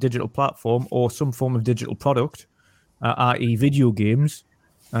have a digital platform or some form of digital product, i.e., video games.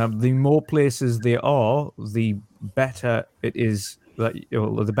 The more places there are, the better it is that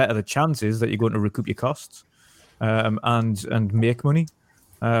the better the chances that you're going to recoup your costs and make money.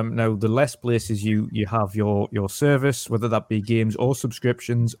 Now, the less places you have your service, whether that be games or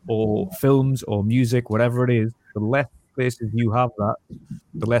subscriptions or films or music, whatever it is, the less places you have that,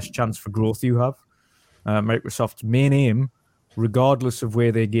 the less chance for growth you have. Microsoft's main aim, regardless of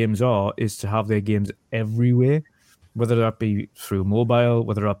where their games are, is to have their games everywhere, whether that be through mobile,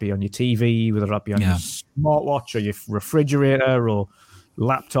 whether that be on your TV, whether that be on your smartwatch or your refrigerator or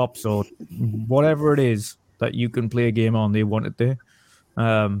laptops or whatever it is that you can play a game on, they want it there.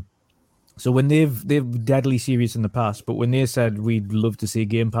 So when they've deadly serious in the past, but when they said we'd love to see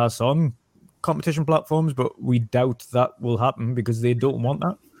Game Pass on competition platforms, but we doubt that will happen because they don't want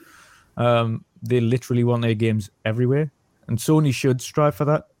that. They literally want their games everywhere, and Sony should strive for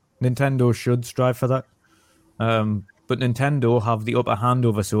that. Nintendo should strive for that. But Nintendo have the upper hand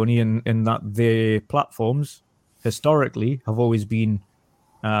over Sony in that their platforms historically have always been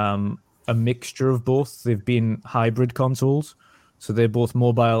a mixture of both. They've been hybrid consoles, so they're both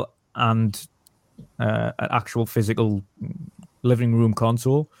mobile and an actual physical living room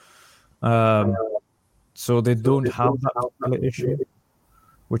console. So they don't have that issue,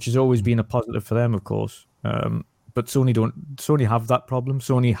 which has always been a positive for them, of course. But Sony have that problem.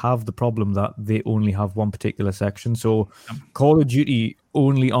 Sony have the problem that they only have one particular section. So Call of Duty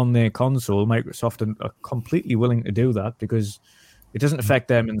only on their console, Microsoft are completely willing to do that because it doesn't affect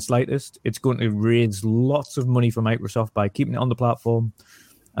them in the slightest. It's going to raise lots of money for Microsoft by keeping it on the platform.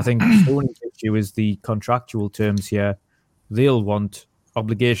 I think Sony's issue is the contractual terms here. They'll want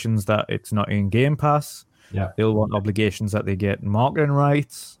obligations that it's not in Game Pass. Yeah. They'll want obligations that they get marketing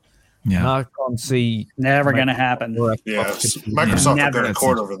rights. Yeah. And I can't see never going to happen. Yes, Microsoft will go to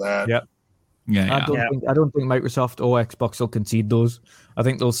court over that. Yeah. I don't think Microsoft or Xbox will concede those. I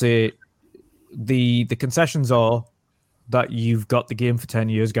think they'll say the concessions are that you've got the game for 10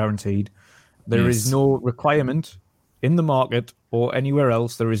 years guaranteed. There is no requirement in the market or anywhere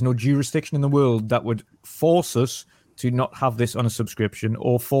else. There is no jurisdiction in the world that would force us to not have this on a subscription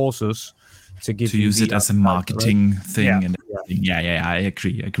or force us to use it as a marketing thing. I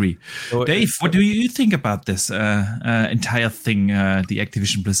agree. So Dave, what do you think about this entire thing, the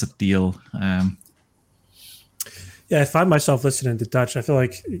Activision Blizzard deal? I find myself listening to Dutch. I feel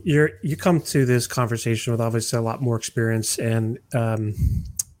like you come to this conversation with obviously a lot more experience and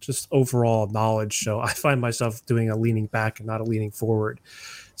just overall knowledge. So I find myself doing a leaning back and not a leaning forward.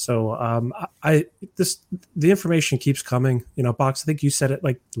 So the information keeps coming. Box, I think you said it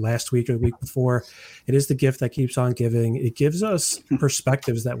like last week or the week before. It is the gift that keeps on giving. It gives us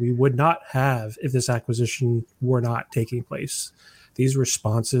perspectives that we would not have if this acquisition were not taking place. These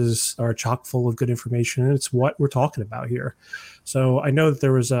responses are chock full of good information, and it's what we're talking about here. So I know that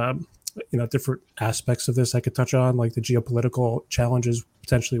there was different aspects of this I could touch on, like the geopolitical challenges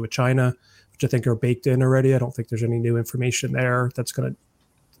potentially with China, which I think are baked in already. I don't think there's any new information there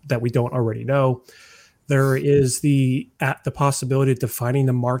that we don't already know. There is the possibility of defining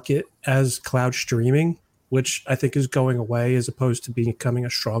the market as cloud streaming, which I think is going away as opposed to becoming a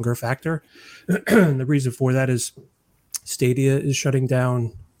stronger factor. The reason for that is Stadia is shutting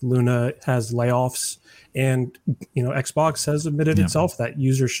down, Luna has layoffs, and Xbox has admitted itself that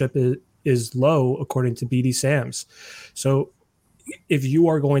usership is low according to BD Sams. So if you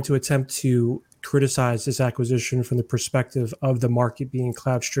are going to attempt to criticize this acquisition from the perspective of the market being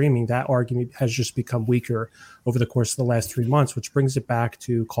cloud streaming, that argument has just become weaker over the course of the last 3 months, which brings it back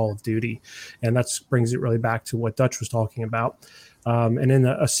to Call of Duty. And that brings it really back to what Dutch was talking about. And in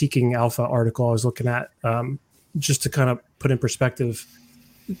a Seeking Alpha article I was looking at, just to kind of put in perspective,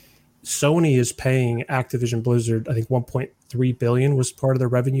 Sony is paying Activision Blizzard, I think 1.3 billion was part of their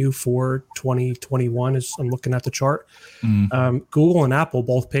revenue for 2021 as I'm looking at the chart. Google and Apple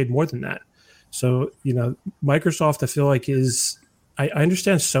both paid more than that. So, Microsoft, I feel like I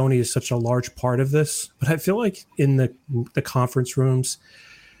understand Sony is such a large part of this, but I feel like in the conference rooms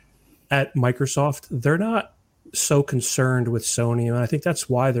at Microsoft, they're not so concerned with Sony. And I think that's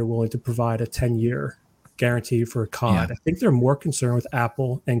why they're willing to provide a 10-year guarantee for COD. Yeah. I think they're more concerned with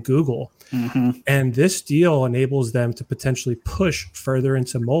Apple and Google. Mm-hmm. And this deal enables them to potentially push further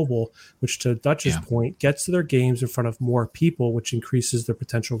into mobile, which, to Dutch's point, gets their games in front of more people, which increases their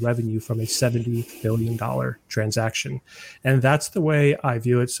potential revenue from a $70 billion transaction. And that's the way I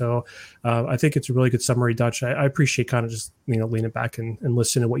view it. So I think it's a really good summary, Dutch. I appreciate kind of just leaning back and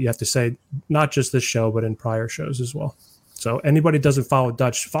listening to what you have to say, not just this show, but in prior shows as well. So anybody doesn't follow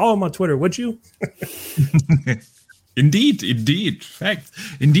Dutch, follow him on Twitter, would you? Indeed. Fact.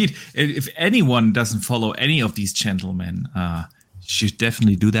 Indeed. If anyone doesn't follow any of these gentlemen, should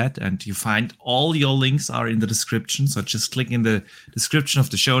definitely do that. And you find all your links are in the description. So just click in the description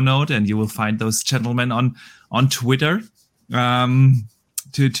of the show note and you will find those gentlemen on Twitter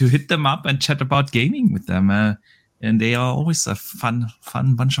to hit them up and chat about gaming with them. And they are always a fun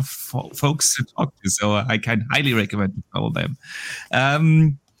bunch of folks to talk to. So I can highly recommend to follow them.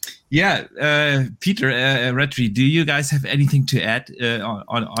 Peter, Retri, do you guys have anything to add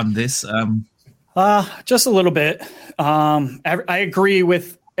on this? Just a little bit. I agree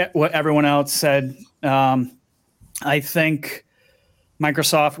with what everyone else said. I think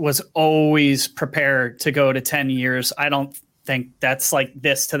Microsoft was always prepared to go to 10 years. I don't think that's like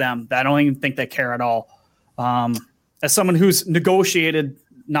this to them. I don't even think they care at all. As someone who's negotiated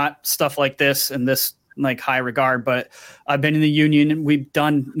not stuff like this and this like high regard, but I've been in the union and we've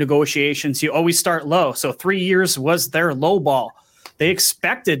done negotiations. You always start low. So 3 years was their low ball. They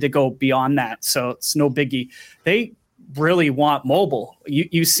expected to go beyond that. So it's no biggie. They really want mobile.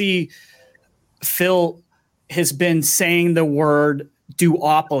 You see Phil has been saying the word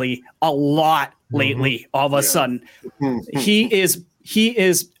duopoly a lot lately. All of a sudden, he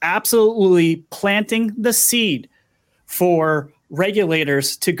is absolutely planting the seed for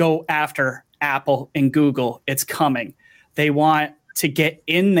regulators to go after Apple and Google. It's coming. They want to get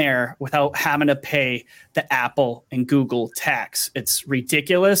in there without having to pay the Apple and Google tax. It's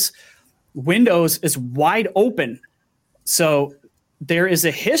ridiculous. Windows is wide open. So there is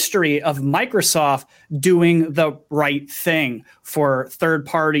a history of Microsoft doing the right thing for third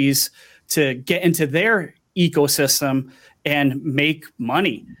parties to get into their ecosystem and make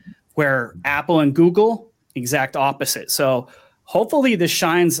money, where Apple and Google, exact opposite. So hopefully this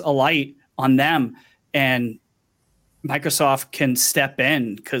shines a light on them and Microsoft can step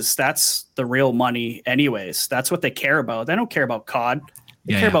in, because that's the real money anyways. That's what they care about. They don't care about COD.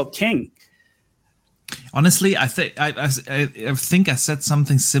 They care about King. Honestly, I think I said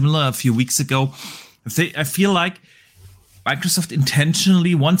something similar a few weeks ago. I feel like Microsoft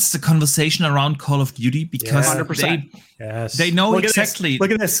intentionally wants the conversation around Call of Duty because 100%. They know exactly. Look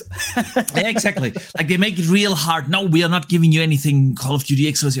at this. Yeah, exactly. Like they make it real hard. No, we are not giving you anything Call of Duty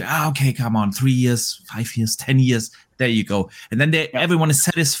exclusive. Okay, come on. 3 years, 5 years, 10 years. There you go. And then everyone is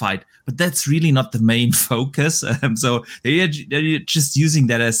satisfied. But that's really not the main focus. So they're just using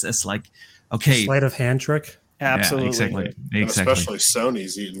that as like, okay. Sleight of hand trick. Absolutely. Yeah, exactly. Especially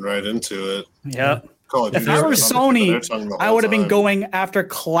Sony's eating right into it. Yeah. If I were Sony, I would have been going after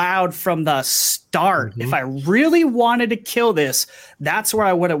cloud from the start. If I really wanted to kill this, that's where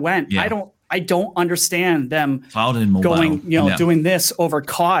I would have went. Yeah. I don't understand them cloud and mobile. Going, doing this over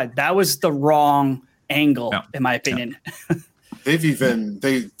COD. That was the wrong angle, in my opinion. Yeah.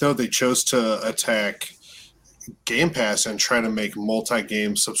 They chose to attack Game Pass and try to make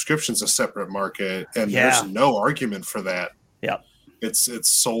multi-game subscriptions a separate market, and there's no argument for that. Yep. It's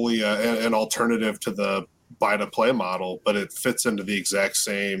solely an alternative to the buy-to-play model, but it fits into the exact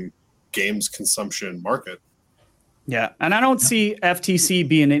same games consumption market. Yeah, and I don't see FTC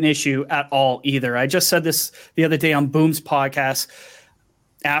being an issue at all either. I just said this the other day on Boom's podcast.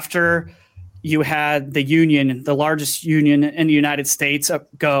 After you had the union, the largest union in the United States,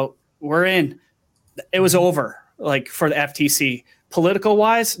 go, we're in. It was over, like, for the FTC.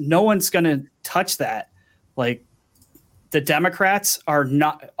 Political-wise, no one's going to touch that. Like, the Democrats are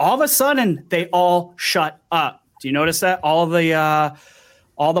not. All of a sudden, they all shut up. Do you notice that? All the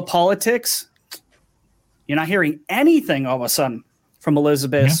politics. You're not hearing anything all of a sudden from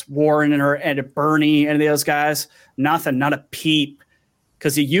Elizabeth Warren and Bernie and those guys. Nothing, not a peep,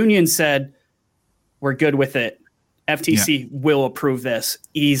 because the union said we're good with it. FTC will approve this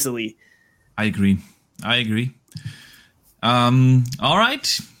easily. I agree. All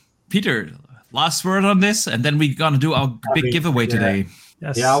right, Peter. Last word on this, and then we're gonna do our big giveaway today.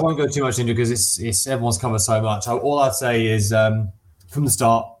 Yes. Yeah, I won't go too much into it because it's everyone's covered so much. All I'd say is from the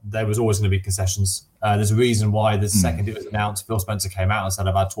start, there was always going to be concessions. There's a reason why the second it was announced, Phil Spencer came out and said,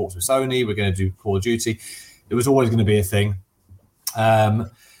 I've had talks with Sony, we're going to do Call of Duty. It was always going to be a thing. 10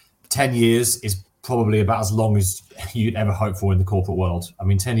 years is probably about as long as you'd ever hope for in the corporate world. I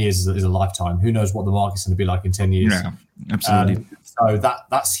mean, 10 years is a lifetime. Who knows what the market's going to be like in 10 years? Yeah, absolutely. So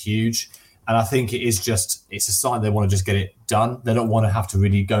that's huge. And I think it's a sign they want to just get it done. They don't want to have to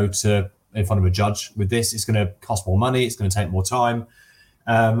really go in front of a judge with this. It's going to cost more money. It's going to take more time.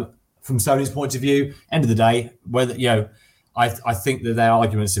 From Sony's point of view, end of the day, whether I think that their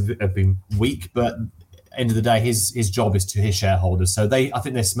arguments have been weak, but end of the day, his job is to his shareholders. So I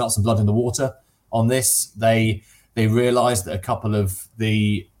think they smelt some blood in the water on this. They realised that a couple of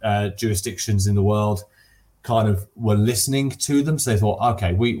the jurisdictions in the world kind of were listening to them. So they thought,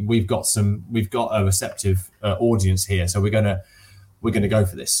 okay, we've got a receptive audience here, so we're gonna go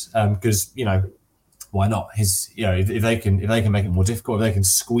for this because why not? If they can make it more difficult, if they can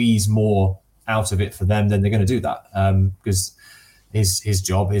squeeze more out of it for them, then they're going to do that because his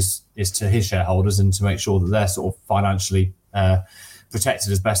job is to his shareholders and to make sure that they're sort of financially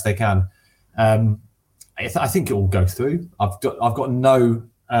protected as best they can. I think it will go through. I've got nothing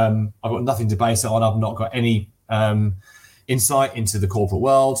to base it on. I've not got any insight into the corporate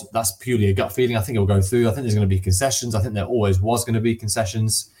world. That's purely a gut feeling. I think it will go through. I think there's going to be concessions. I think there always was going to be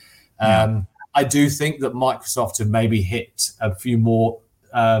concessions. I do think that Microsoft have maybe hit a few more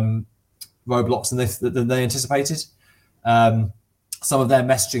roadblocks than they anticipated. Some of their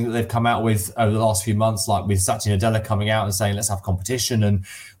messaging that they've come out with over the last few months, like with Satya Nadella coming out and saying let's have competition, and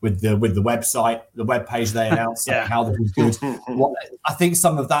with the website, the web page they announced how this was good. I think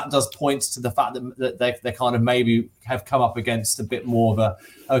some of that does point to the fact that they kind of maybe have come up against a bit more of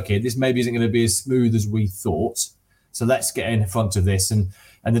okay, this maybe isn't going to be as smooth as we thought. So let's get in front of this. And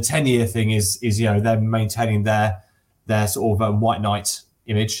the 10-year thing is they're maintaining their sort of white knight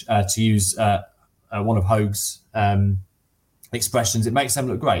image, to use one of Hoag's expressions. It makes them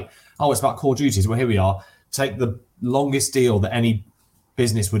look great. Oh, it's about core duties. Well, here we are. Take the longest deal that any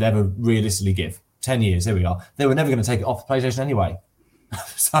business would ever realistically give. 10 years. Here we are. They were never going to take it off PlayStation anyway.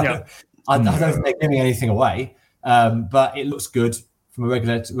 So I don't think they're giving anything away. But it looks good from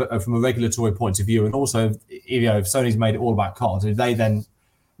a regulatory point of view. And also, if Sony's made it all about COD, if they then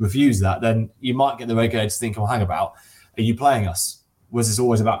refuse that, then you might get the regulators thinking, well, hang about, are you playing us? Was this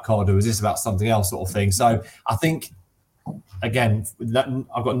always about COD, or was this about something else, sort of thing? So I think, again,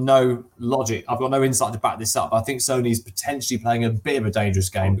 I've got no logic, I've got no insight to back this up. I think Sony's potentially playing a bit of a dangerous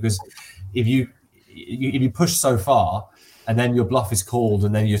game, because if you push so far and then your bluff is called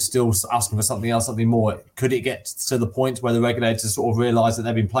and then you're still asking for something else, something more, could it get to the point where the regulators sort of realise that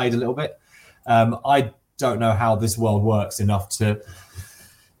they've been played a little bit? I don't know how this world works enough to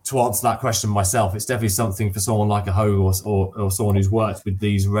answer that question myself. It's definitely something for someone like a Hoag or someone who's worked with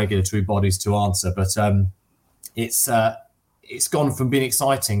these regulatory bodies to answer. But it's gone from being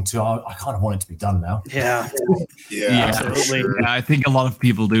exciting to I kind of want it to be done now. Yeah, absolutely. Sure. I think a lot of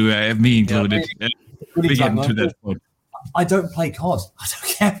people do, me included. We get into that point. I don't play COD. I don't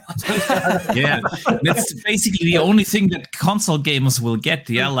care. Yeah, that's basically the only thing that console gamers will get.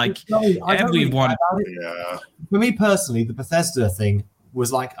 Yeah, like everyone. Yeah. For me personally, the Bethesda thing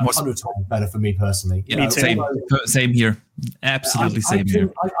was like 100 times better for me personally. Yeah, same here. Absolutely same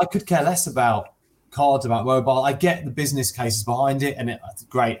here. I could care less about COD, about mobile. I get the business cases behind it, and it's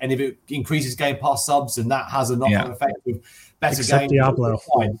great. And if it increases Game Pass subs and that has a knock-on effect with better games, Diablo.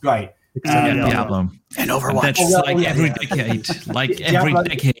 Fine, great. Diablo and Overwatch. That's every decade, every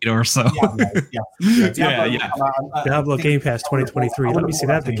decade or so. Diablo Game Pass 2023. Let me see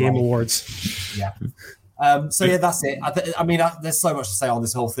that at the Game Awards. Yeah. So that's it. I mean, there's so much to say on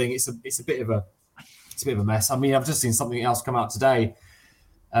this whole thing. It's a bit of a mess. I mean, I've just seen something else come out today.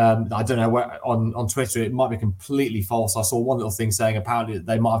 I don't know where on Twitter. It might be completely false. I saw one little thing saying apparently that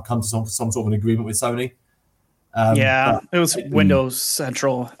they might have come to some sort of an agreement with Sony. It was Windows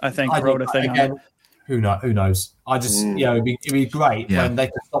Central, I think, wrote a thing on it. Who knows? I just, it'd be great when they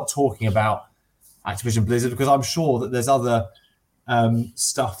could stop talking about Activision Blizzard, because I'm sure that there's other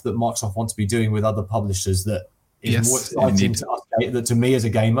stuff that Microsoft want to be doing with other publishers that is more exciting to us, that to me as a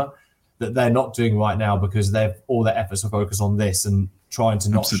gamer, that they're not doing right now, because all their efforts are focused on this and trying to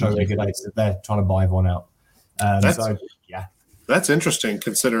not show regulators that they're trying to buy everyone out. That's interesting,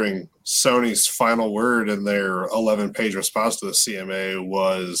 considering Sony's final word in their 11-page response to the CMA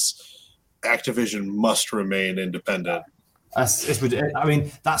was Activision must remain independent. I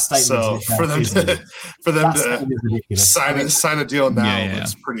mean, that statement. So for them to sign a deal now,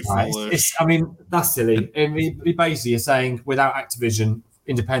 it's pretty foolish. I mean, that's silly. He basically is saying without Activision,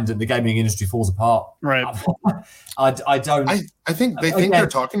 independent, the gaming industry falls apart. Right. I don't. I think they think they're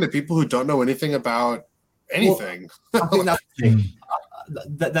talking to people who don't know anything about anything. Well, I think that's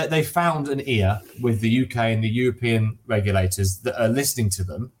the thing. They found an ear with the UK and the European regulators that are listening to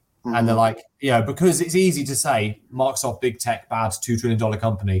them, and they're like, because it's easy to say Microsoft, big tech, bad, $2 trillion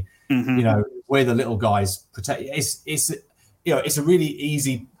company. We're the little guys. Protect. It's a really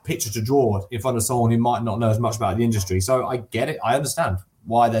easy picture to draw in front of someone who might not know as much about the industry. So I get it. I understand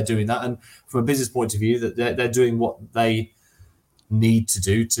why they're doing that, and from a business point of view, that they're doing what they need to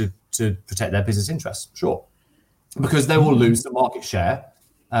do to protect their business interests. Sure, because they will lose the market share,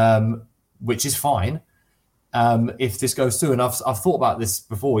 which is fine if this goes through. And I've thought about this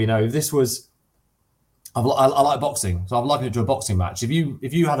before. If this was, I like boxing, so I've likened it to a boxing match. If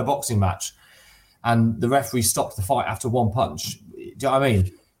you had a boxing match and the referee stopped the fight after one punch, do you know what I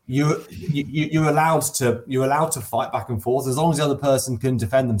mean? You're allowed to fight back and forth as long as the other person can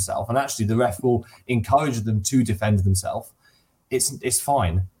defend themselves, and actually the ref will encourage them to defend themselves. It's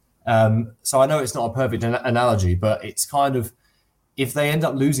fine. So I know it's not a perfect analogy, but it's kind of, if they end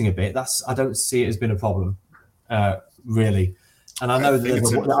up losing a bit, I don't see it as been a problem, really. And I know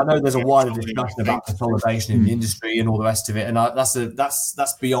there's a wider discussion about consolidation in the industry and all the rest of it, and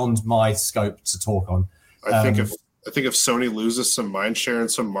that's beyond my scope to talk on. I think if Sony loses some mind share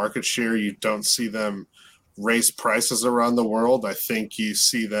and some market share, you don't see them raise prices around the world. I think you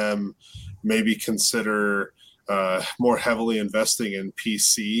see them maybe consider more heavily investing in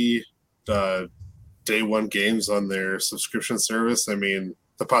PC day one games on their subscription service. I mean,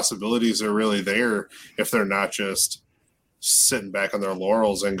 the possibilities are really there if they're not just sitting back on their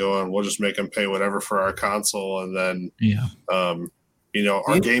laurels and going, we'll just make them pay whatever for our console, and then our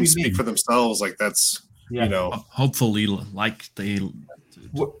games speak for themselves. Like that's. Hopefully, like they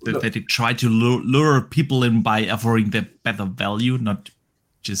try to lure people in by offering the better value, not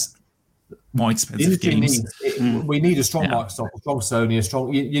just more expensive games. We need a strong Microsoft, a strong Sony, a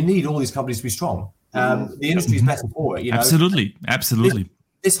strong. You need all these companies to be strong. The industry is better for it. Absolutely.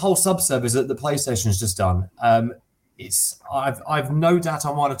 This whole sub-service that the PlayStation has just done. I've no doubt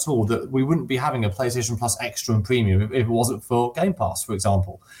on one at all that we wouldn't be having a PlayStation Plus Extra and Premium if it wasn't for Game Pass, for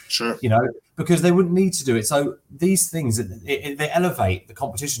example. Sure. Because they wouldn't need to do it. So these things, they elevate the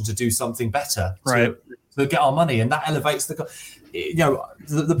competition to do something better, right? To get our money, and that elevates the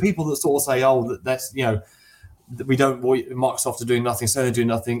people that sort of say, that's we don't. Microsoft are doing nothing, Sony doing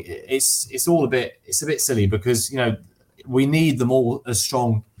nothing. It's a bit silly because we need them all as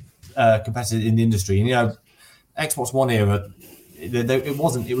strong competitors in the industry, and Xbox One era, it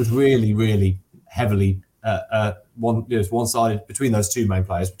wasn't. It was really, really heavily one-sided between those two main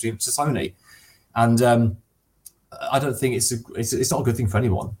players, between Sony, and I don't think it's not a good thing for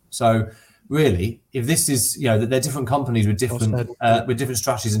anyone. So really, if this is they're different companies with different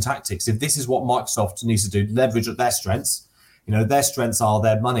strategies and tactics. If this is what Microsoft needs to do, leverage their strengths. Their strengths are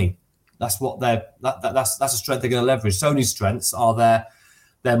their money. That's what that's a strength they're going to leverage. Sony's strengths are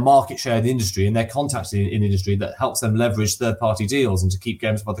their market share in the industry and their contacts in the industry that helps them leverage third-party deals and to keep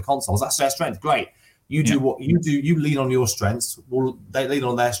games above the consoles. That's their strength. Great. You do what you do. You lean on your strengths. Well, they lean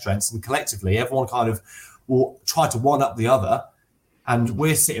on their strengths, and collectively, everyone kind of will try to one-up the other. And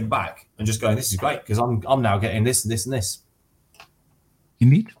we're sitting back and just going, "This is great because I'm now getting this and this and this."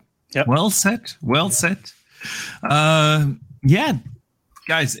 Indeed. Yep. Well said. Well said. Guys.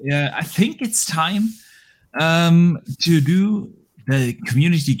 I think it's time to do the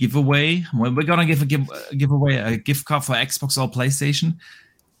community giveaway. Well, we're gonna give away a gift card for Xbox or PlayStation.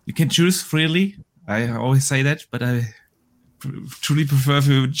 You can choose freely. I always say that, but I truly prefer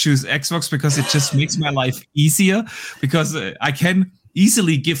to choose Xbox because it just makes my life easier. Because I can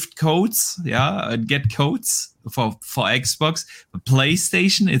easily gift codes, and get codes for Xbox. But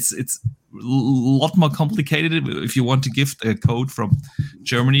PlayStation, it's a lot more complicated. If you want to gift a code from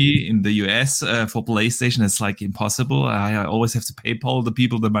Germany in the US for PlayStation, it's like impossible. I always have to PayPal the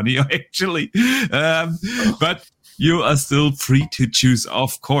people the money actually. But you are still free to choose,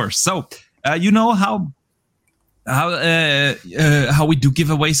 of course. So how we do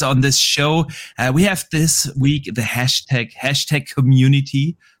giveaways on this show. We have this week the hashtag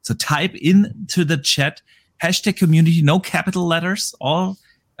community. So type into the chat hashtag community, no capital letters, all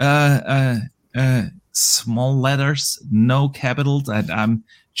small letters, no capitals. And I'm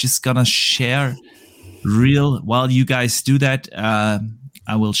just gonna share while you guys do that. I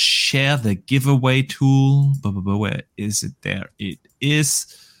will share the giveaway tool. Where is it? There it is.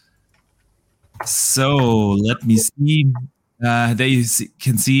 So let me see. There you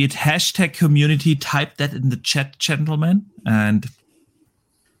can see it. Hashtag community. Type that in the chat, gentlemen. And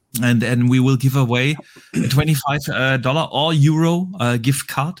And we will give away a $25 or euro gift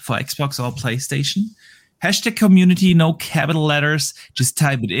card for Xbox or PlayStation. Hashtag community, no capital letters. Just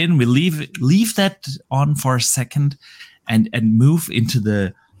type it in. We leave that on for a second and move into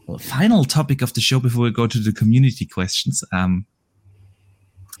the final topic of the show before we go to the community questions.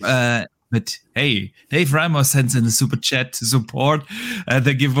 But hey, Dave Ramos sends in the super chat to support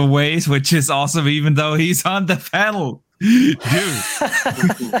the giveaways, which is awesome, even though he's on the panel. Dude.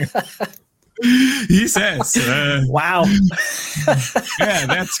 He says, wow. Yeah,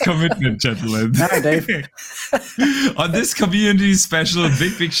 that's commitment, gentlemen. Hi, Dave. On this community special,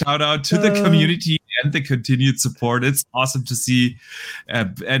 big shout out to the community and the continued support. It's awesome to see.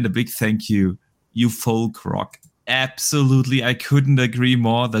 And a big thank you, you folk rock. Absolutely, I couldn't agree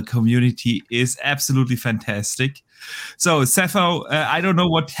more. The community is absolutely fantastic. So, Cepho, I don't know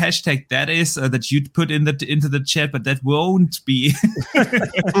what hashtag that is that you'd put into the chat, but that won't be. With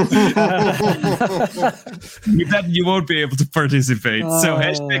that, you won't be able to participate. So,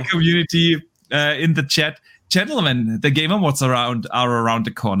 hashtag community in the chat. Gentlemen, the Game Awards are around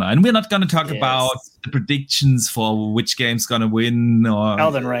the corner, and we're not going to talk about the predictions for which game's going to win or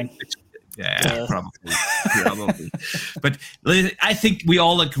Elden Ring. Yeah, probably. But I think we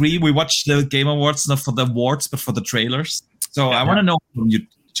all agree. We watch the Game Awards not for the awards, but for the trailers. So I want to know from you,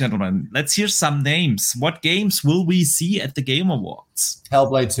 gentlemen. Let's hear some names. What games will we see at the Game Awards?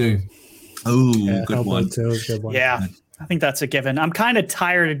 Hellblade 2. Oh, good Hellblade one. 2 is a good one. Yeah, I think that's a given. I'm kind of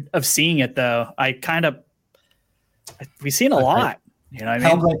tired of seeing it, though. We've seen a lot. You know what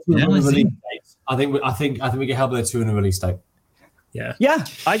I mean? Hellblade 2 in a release date. I think we get Hellblade 2 in a release date. Yeah,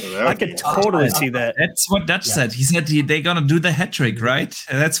 I could totally see that. That's what Dutch said. He said they're gonna do the hat trick, right?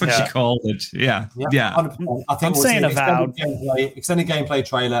 That's what she called it. Yeah. 100%. I think I'm saying avowed. Extended gameplay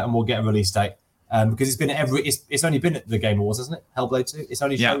trailer, and we'll get a release date. Because it's been it's only been at the Game Awards, hasn't it? Hellblade 2. It's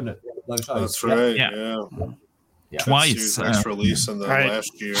only shown at those shows. That's right. Yeah. Twice. Next release in the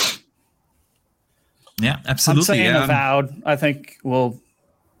last year. Yeah, absolutely. I'm saying avowed. I think we'll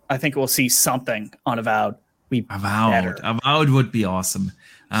see something on avowed. Avowed would be awesome.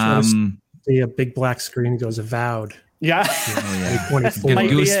 See a big black screen goes avowed. Yeah. 2024. And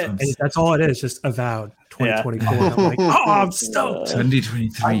that's all it is, just avowed. 2024. I'm like, I'm stoked.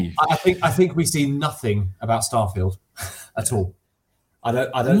 2023. I think we see nothing about Starfield at all. I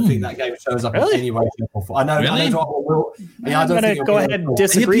don't think that game shows up in any way, shape, or form. I know. I'm going to go ahead and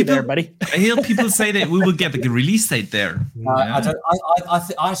disagree there, buddy. I hear people say that we will get the release date there. I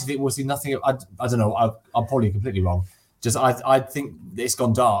actually think we'll see nothing. I don't know. I'm probably completely wrong. Just I think it's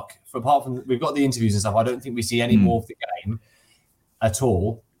gone dark. Apart from we've got the interviews and stuff, I don't think we see any more of the game at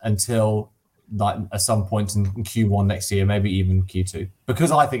all until like at some point in Q1 next year, maybe even Q2,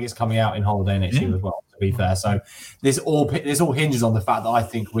 because I think it's coming out in holiday next year as well. To be fair, so this all hinges on the fact that I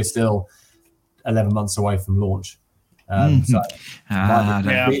think we're still 11 months away from launch. Yeah.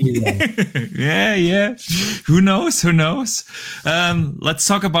 Who knows? Let's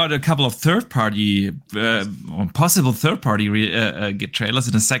talk about a couple of possible third-party trailers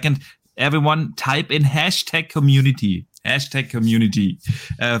in a second. Everyone, type in hashtag community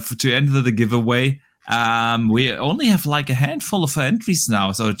to enter the giveaway. We only have like a handful of entries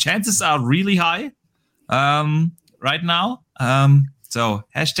now, so chances are really high right now. So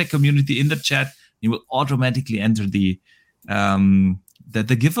hashtag community in the chat. You will automatically enter the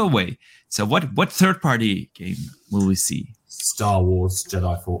giveaway. So what third party game will we see? Star Wars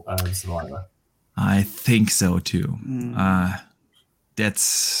Jedi Survivor. I think so too.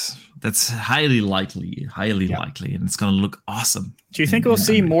 That's highly likely, and it's going to look awesome. Do you think we'll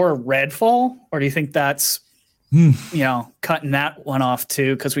see more Redfall, or do you think that's cutting that one off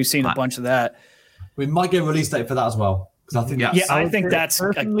too? Because we've seen a bunch of that. We might get a release date for that as well. Because I think I think that's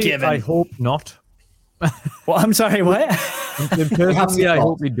a given. I hope not. Well, I'm sorry, what? Personally, I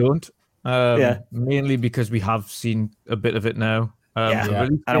hope we don't. Mainly because we have seen a bit of it now. I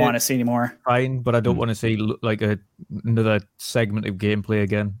don't want to see any more. Fine, but I don't want to see like another segment of gameplay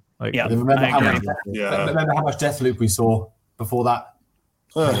again. Remember how much Deathloop we saw before that?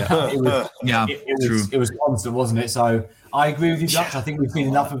 It was constant, wasn't it? So I agree with you, Dutch. I think we've seen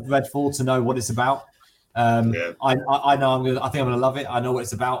enough of Redfall to know what it's about. I know I think I'm gonna love it. I know what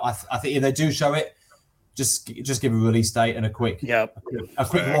it's about. I think if they do show it, just give a release date and a quick 1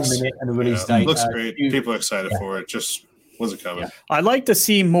 minute and a release date. Looks great. People are excited for it. Just wasn't coming. I'd like to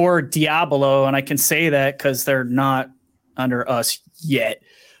see more Diablo, and I can say that because they're not under us yet.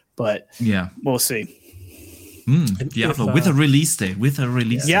 But we'll see. Diablo with a release date.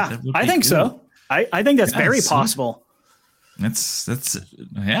 I think so. I think that's very possible. That's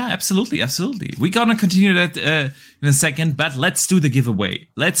yeah, absolutely. We're gonna continue that in a second, but let's do the giveaway.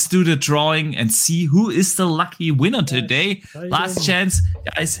 Let's do the drawing and see who is the lucky winner today. Last chance,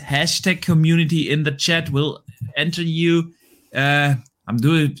 guys. Hashtag community in the chat will enter you. I'm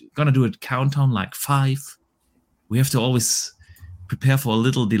gonna do a countdown like 5. We have to always prepare for a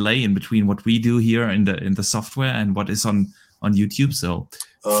little delay in between what we do here in the software and what is on YouTube. So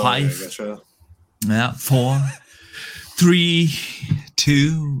 5, 4. 3,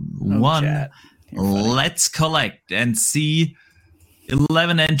 2, 1. Let's collect and see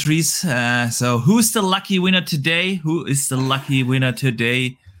 11 entries. So who's the lucky winner today? Who is the lucky winner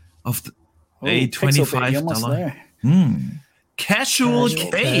today of a $25? Casual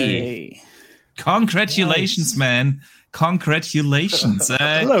K. Congratulations, man. Congratulations.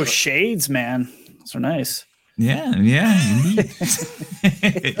 Hello, shades, man. Those are nice. Yeah, indeed.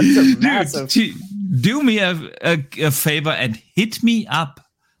 Do me a favor and hit me up.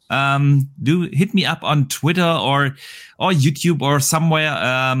 Hit me up on Twitter or YouTube or somewhere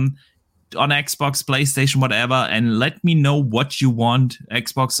on Xbox, PlayStation, whatever, and let me know what you want,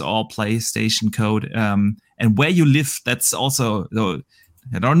 Xbox or PlayStation code, and where you live. That's also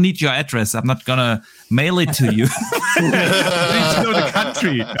I don't need your address. I'm not gonna mail it to you. I need to know the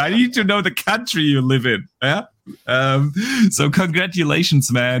country. I need to know the country you live in. Yeah. So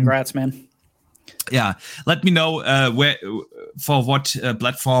congratulations, man. Congrats, man. Yeah. Let me know where for what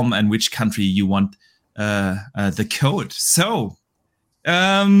platform and which country you want the code. So,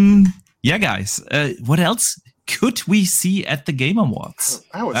 yeah, guys. What else could we see at the Game Awards?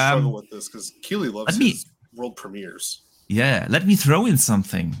 I always struggle with this because Keely loves his world premieres. Yeah, let me throw in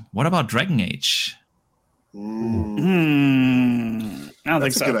something. What about Dragon Age? I don't That's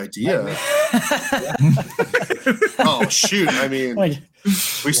think so. a good idea. Oh, shoot. I mean,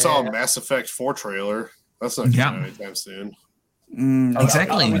 we saw a Mass Effect 4 trailer. That's not coming out anytime soon.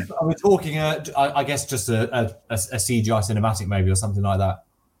 Exactly. Are we talking, I guess, just a CGI cinematic maybe or something like that?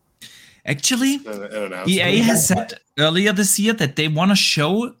 Actually, EA has said earlier this year that they want to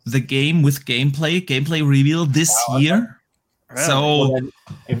show the game with gameplay reveal this year. Really? So, well,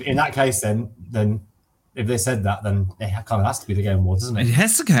 then, in that case, then if they said that, then it kind of has to be the Game Awards, doesn't it? it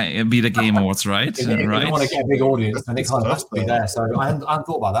has to be the Game Awards, right? If they want to get a big audience, then it kind of has to be there. So I hadn't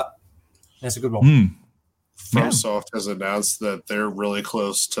thought about that. That's a good one. FromSoft has announced that they're really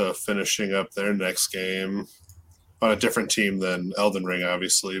close to finishing up their next game on a different team than Elden Ring,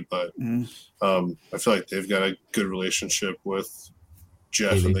 obviously, but I feel like they've got a good relationship with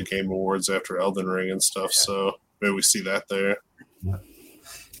Jeff and the Game Awards after Elden Ring and stuff, so maybe we see that there.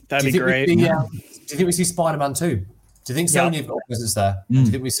 That'd be great. Do you think we see Spider-Man 2? Do you think Sony have got presence there? Do you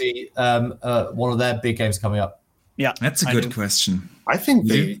think we see one of their big games coming up? Yeah, That's a good question. I think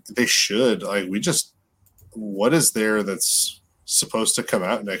they should. Like, what is there that's supposed to come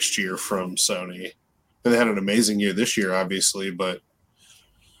out next year from Sony? And they had an amazing year this year, obviously, but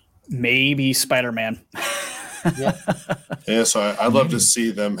maybe Spider-Man. Yeah, so I'd love to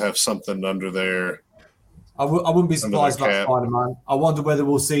see them have something under there. I wouldn't be surprised about Spider-Man. I wonder whether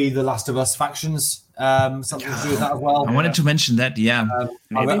we'll see the Last of Us factions, something to do with that as well. I wanted to mention that,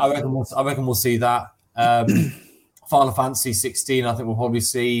 I reckon we'll see that. Final Fantasy 16, I think we'll probably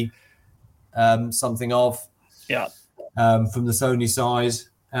see something of. Yeah. From the Sony side.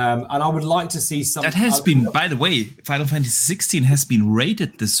 And I would like to see something. That has been, by the way, Final Fantasy 16 has been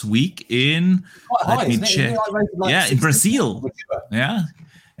rated this week in. Let me check. In Brazil. Yeah.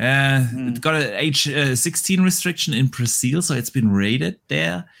 It got an age 16 restriction in Brazil, so it's been rated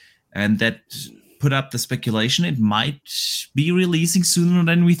there. And that put up the speculation it might be releasing sooner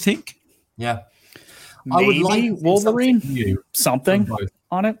than we think. Yeah. Maybe I would like Wolverine, something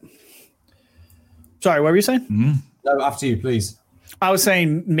on it. Sorry, what were you saying? No, after you, please. I was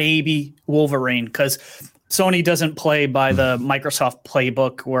saying maybe Wolverine because Sony doesn't play by the Microsoft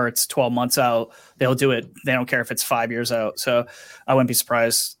playbook where it's 12 months out. They'll do it. They don't care if it's 5 years out. So I wouldn't be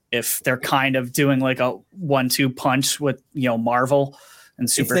surprised if they're kind of doing like a 1-2 punch with, Marvel and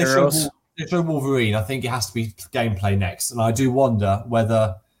superheroes. If they show Wolverine, I think it has to be gameplay next. And I do wonder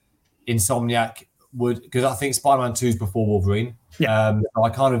whether Insomniac would, because I think Spider-Man 2 is before Wolverine. Yeah.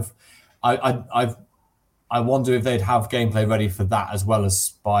 I wonder if they'd have gameplay ready for that as well as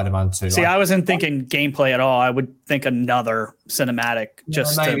Spider-Man 2. See, I wasn't thinking gameplay at all. I would think another cinematic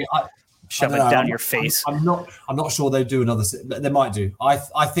just to shove it down your face. I'm not sure they'd do another. They might do. I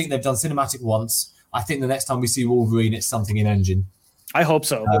think they've done cinematic once. I think the next time we see Wolverine, it's something in engine. I hope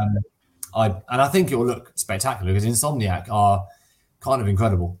so. I think it will look spectacular because Insomniac are kind of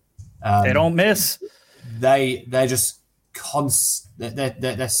incredible. They don't miss. They're just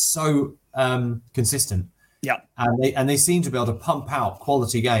they're so consistent. Yeah, and they seem to be able to pump out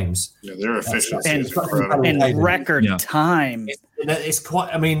quality games. Yeah, their efficiency and is incredible. in record time. It's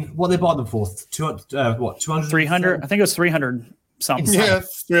quite. I mean, what they bought them for? 200? What? 200? 300? I think it was 300 something. Insane. Yeah,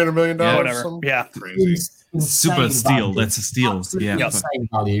 $300 million. Whatever. Something Yeah. crazy. Super steal. Value. That's a steal. Absolutely Yeah. insane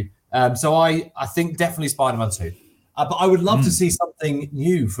value. So I think definitely Spider-Man 2. But I would love to see something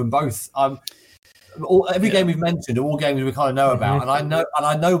new from both. Every game we've mentioned, all games we kind of know about, and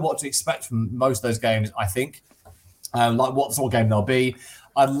I know what to expect from most of those games. I think, like what sort of game they'll be.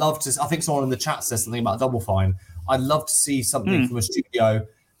 I'd love to. I think someone in the chat says something about Double Fine. I'd love to see something from a studio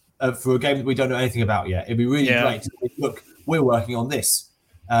for a game that we don't know anything about yet. It'd be really great. Look, we're working on this.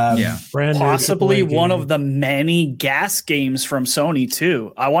 Possibly one of the many gas games from Sony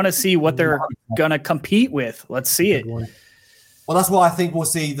too. I want to see what they're gonna compete with. Let's see it. Well, that's why I think we'll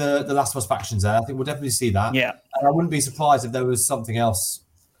see the Last of Us factions there. I think we'll definitely see that. Yeah. And I wouldn't be surprised if there was something else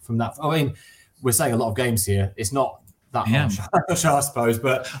from that. I mean, we're saying a lot of games here. It's not that much, I suppose.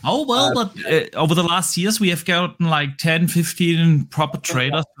 But but over the last years, we have gotten like 10, 15 proper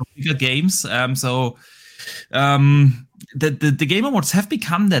trailers for bigger games. The Game Awards have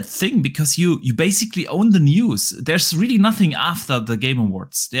become that thing because you basically own the news. There's really nothing after the Game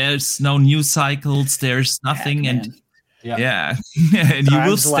Awards. There's no news cycles. There's nothing, and and you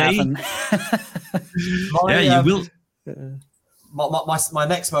will stay. You will. My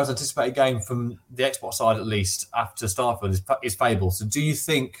next most anticipated game from the Xbox side, at least after Starfield, is Fable. So, do you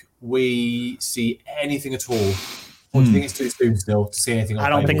think we see anything at all, or do you think it's too soon still to see anything? I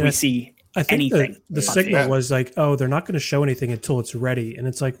don't think we see. I think anything. The signal was like, oh, they're not going to show anything until it's ready. And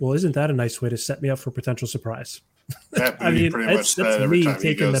it's like, well, isn't that a nice way to set me up for potential surprise? I mean, pretty much that's every me time he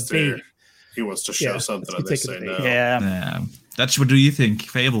taking goes the bait. there, he wants to show something and they say no. Yeah. That's what do you think,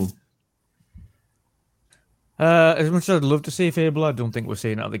 Fable? As much as I'd love to see Fable, I don't think we're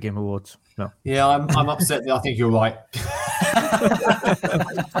seeing it at the Game Awards. No. Yeah, I'm upset. I think you're right.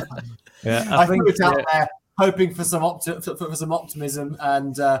 I think it's out there hoping for some optimism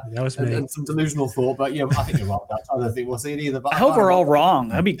and some delusional thought, but I think you're right. I don't think we'll see it either. But I hope we're all wrong.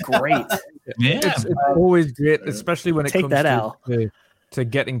 That'd be great. It's always great, especially when it comes to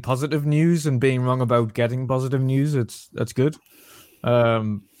getting positive news and being wrong about getting positive news. That's good.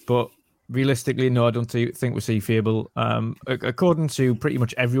 But realistically, no, I don't think we see Fable. According to pretty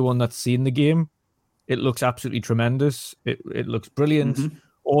much everyone that's seen the game, it looks absolutely tremendous. It looks brilliant. Mm-hmm.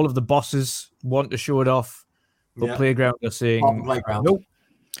 All of the bosses want to show it off, but Playground are saying nope.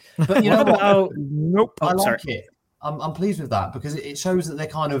 But you know what? Nope. I like it. I'm pleased with that because it shows that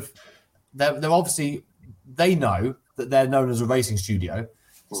they're obviously they know that they're known as a racing studio,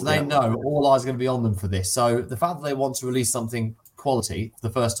 so they know all eyes are going to be on them for this. So the fact that they want to release something quality for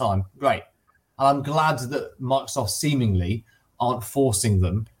the first time, great. And I'm glad that Microsoft seemingly aren't forcing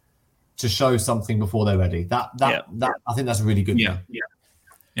them to show something before they're ready. That I think that's really good. Yeah,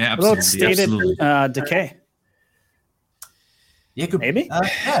 absolutely. Stated Decay. Yeah, maybe.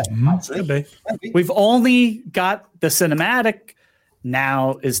 Actually, maybe. We've only got the cinematic.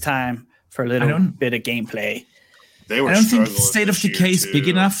 Now is time for a little bit of gameplay. I don't think State of Decay is big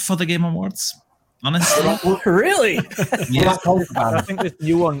enough for the Game Awards. Honestly, really? Yeah, I think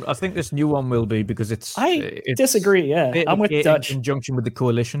this new one will be because it's. I disagree. Yeah, I'm with Dutch. In conjunction with the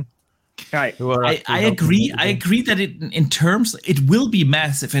coalition. Right. I agree. I agree that in terms it will be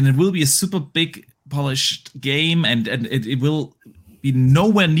massive and it will be a super big polished game and it will be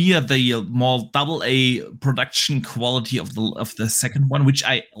nowhere near the more AA production quality of the second one, which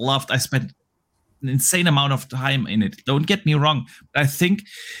I loved. I spent an insane amount of time in it. Don't get me wrong, but I think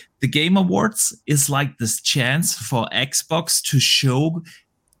the Game Awards is like this chance for Xbox to show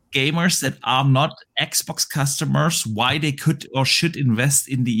gamers that are not Xbox customers why they could or should invest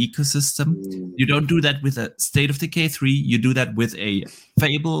in the ecosystem. You don't do that with a State of Decay 3. You do that with a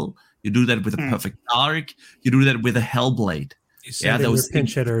Fable. You do that with a Perfect Dark. You do that with a Hellblade. Those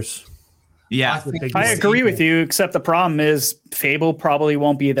pinch hitters. Yeah, I agree with you, except the problem is Fable probably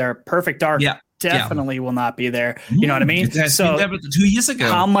won't be there. Perfect Dark definitely will not be there. You know what I mean? So 2 years ago.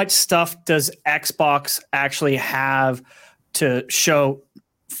 How much stuff does Xbox actually have to show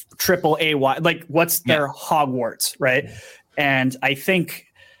AAA? Like, what's their Hogwarts, right? And I think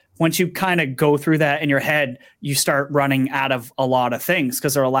once you kind of go through that in your head, you start running out of a lot of things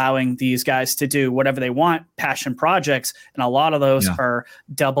because they're allowing these guys to do whatever they want, passion projects, and a lot of those are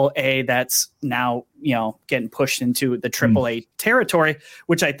AA. That's now getting pushed into the AAA territory,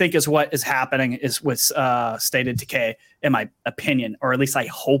 which I think is what is happening is with State of Decay, in my opinion, or at least I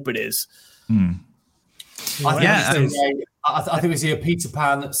hope it is. I think we see a Peter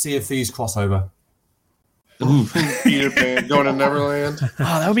Pan Sea of Thieves crossover. Ooh. Peter Pan going to Neverland. Oh,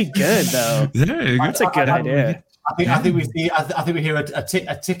 that would be good though. Yeah, That's a good idea. I think we hear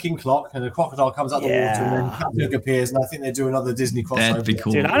a ticking clock, and the crocodile comes out the water, and then Captain Hook appears, and I think they do another Disney crossover. That'd be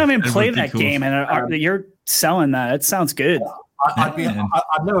cool. Dude, I don't even That play would be that cool. game, and you're selling that. It sounds good. I've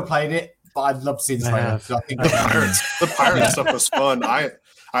never played it, but I'd love to see the trailer. I think The pirate stuff was fun.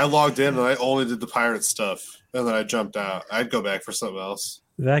 I logged in and I only did the pirate stuff, and then I jumped out. I'd go back for something else.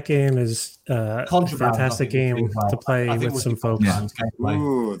 That game is a fantastic game to play with some folks. Yeah.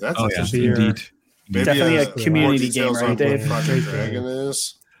 Ooh, that's Indeed. Maybe Definitely a more community game, details right, on Dave? what Project Dragon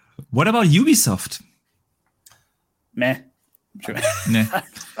is. What about Ubisoft? Meh. Nah.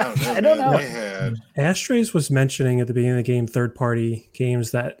 I don't know. They had Ashtrays was mentioning at the beginning of the game third-party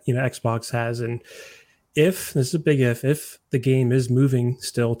games that Xbox has, and if this is a big if the game is moving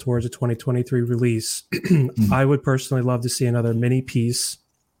still towards a 2023 release, I would personally love to see another mini piece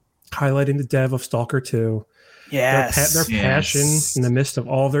highlighting the dev of Stalker 2. Yes. Their passion in the midst of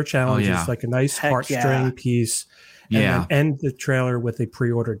all their challenges, like a nice Heck heartstring piece, and then end the trailer with a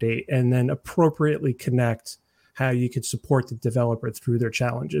pre-order date, and then appropriately connect how you could support the developer through their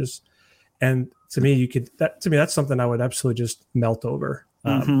challenges. And to me, that's something I would absolutely just melt over.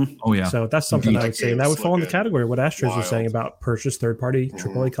 So that's something I would say, and that would fall in the category of what Astros was saying about purchase third-party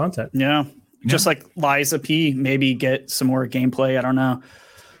AAA content. Yeah. Just like Liza P, maybe get some more gameplay. I don't know.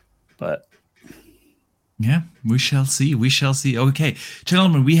 But yeah, we shall see. We shall see. Okay,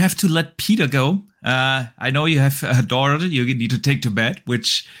 gentlemen, we have to let Peter go. I know you have a daughter you need to take to bed,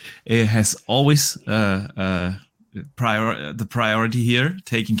 which has always the priority here,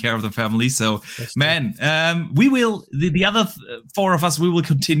 taking care of the family. So, we will the other four of us. We will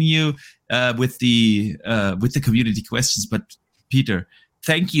continue with the community questions. But Peter,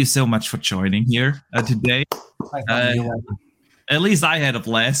 thank you so much for joining here today. At least I had a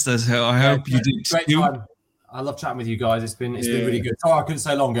blast. So I hope you did too. I love chatting with you guys. It's been really good. Sorry, I couldn't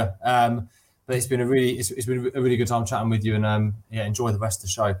stay longer. But it's been a really good time chatting with you, and enjoy the rest of the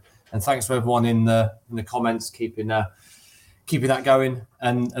show. And thanks for everyone in the comments keeping that going,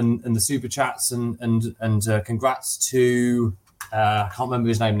 and the super chats, and congrats to I can't remember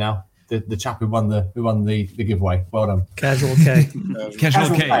his name now. The chap who won the giveaway. Well done. Casual K.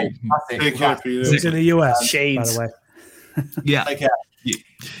 Casual K. He's in the US. Shades. By the way. Yeah. Take care.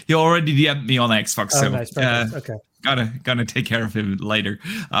 He already DM'd me on Xbox, so nice. Okay. Gonna take care of him later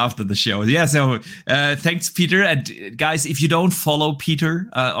after the show. Yeah, so thanks, Peter. And guys, if you don't follow Peter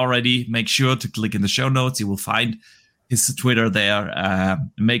already, make sure to click in the show notes. You will find his Twitter there.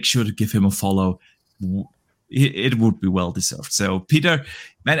 Make sure to give him a follow. It would be well deserved. So, Peter,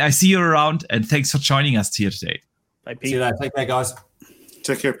 man, I see you around, and thanks for joining us here today. Bye, Pete. See you later. Take care, guys.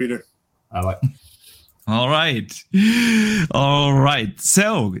 Take care, Peter. Bye. All right.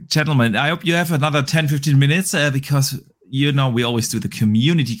 So, gentlemen, I hope you have another 10-15 minutes because, we always do the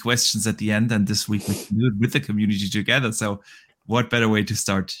community questions at the end. And this week we can do it with the community together. So what better way to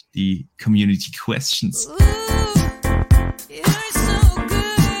start the community questions?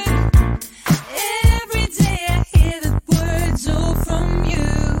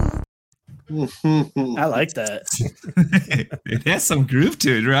 I like that. It has some groove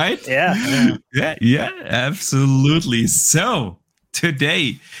to it, right? Yeah. Absolutely. So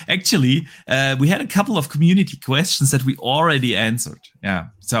today, actually, we had a couple of community questions that we already answered. Yeah.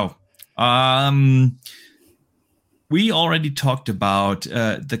 So we already talked about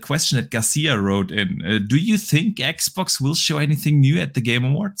the question that Garcia wrote in. Do you think Xbox will show anything new at the Game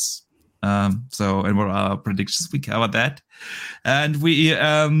Awards? And what are our predictions? We covered that. And we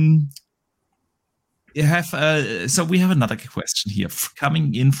have another question here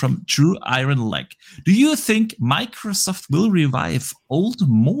coming in from True Iron Leg. Do you think Microsoft will revive old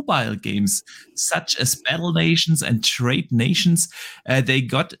mobile games such as Battle Nations and Trade Nations they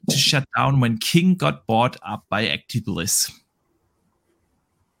got to shut down when King got bought up by ActiBliss?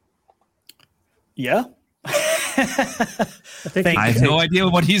 Yeah. I have no idea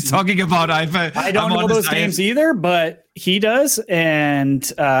what he's talking about. I don't know those names either, but he does, and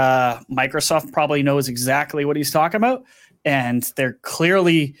Microsoft probably knows exactly what he's talking about, and they're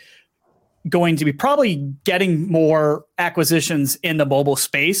clearly going to be probably getting more acquisitions in the mobile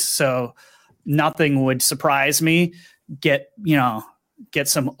space. So nothing would surprise me. Get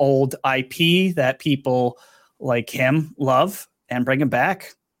some old IP that people like him love and bring it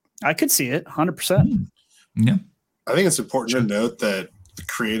back. I could see it 100%. Yeah. I think it's important to note that the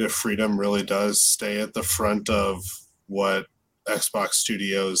creative freedom really does stay at the front of what Xbox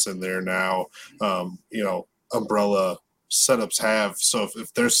Studios and their now, umbrella setups have. So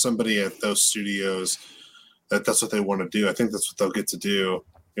if there's somebody at those studios that's what they want to do, I think that's what they'll get to do.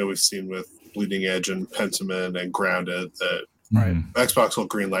 We've seen with Bleeding Edge and Pentiment and Grounded that Right. Xbox will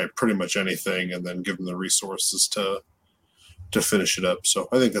greenlight pretty much anything and then give them the resources to finish it up. So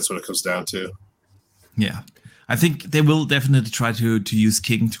I think that's what it comes down to. Yeah. I think they will definitely try to use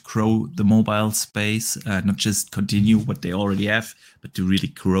King to grow the mobile space, not just continue what they already have, but to really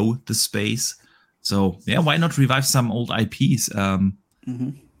grow the space. So, yeah, why not revive some old IPs?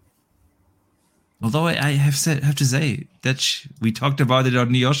 Although I have to say that we talked about it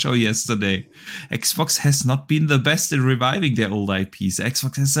on your show yesterday. Xbox has not been the best in reviving their old IPs.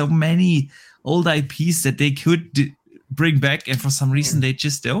 Xbox has so many old IPs that they could bring back, and for some reason they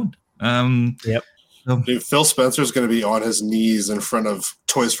just don't. Yep. Dude, Phil Spencer's going to be on his knees in front of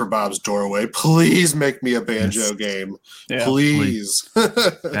Toys for Bob's doorway. Please make me a Banjo game. Yeah. Please.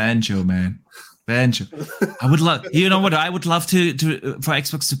 Banjo, man. Banjo. I would love, you know what? I would love to for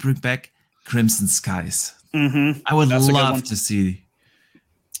Xbox to bring back Crimson Skies. Mm-hmm. I would That's a good one. love to see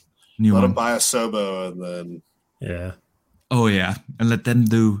new Let one. him buy a Sobo and then. Yeah. Oh yeah, and let them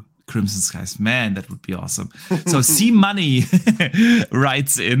do Crimson Skies. Man, that would be awesome. So C Money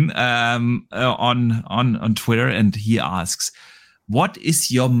writes in on Twitter, and he asks, "What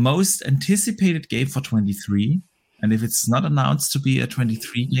is your most anticipated game for 23? And if it's not announced to be a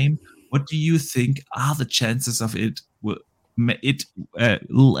 23 game, what do you think are the chances of it will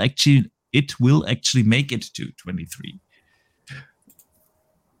actually make it to 23?"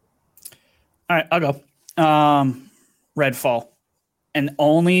 All right, I'll go. Redfall. And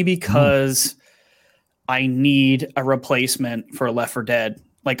only because I need a replacement for Left 4 Dead,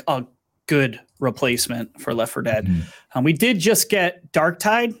 like a good replacement for Left 4 Dead. We did just get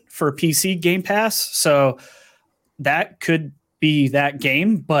Darktide for PC Game Pass, so that could be that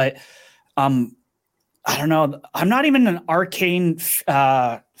game. But I don't know. I'm not even an Arcane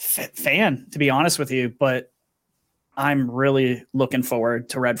fan, to be honest with you, but I'm really looking forward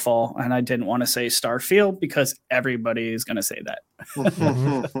to Redfall, and I didn't want to say Starfield because everybody is going to say that.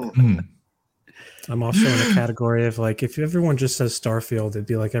 I'm also in the category of like, if everyone just says Starfield, it'd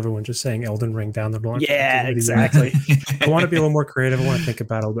be like everyone just saying Elden Ring down the launch. Yeah, exactly. I want to be a little more creative. I want to think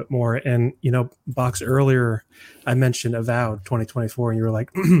about it a little bit more. And, you know, Box, earlier I mentioned Avowed 2024, and you were like,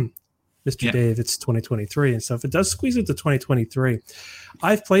 Mr. Dave, it's 2023. And so if it does squeeze into 2023,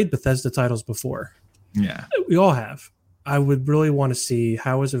 I've played Bethesda titles before. Yeah, we all have. I would really want to see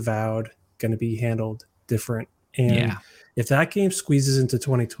how is Avowed going to be handled different. And if that game squeezes into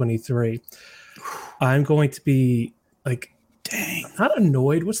 2023, I'm going to be like, dang, not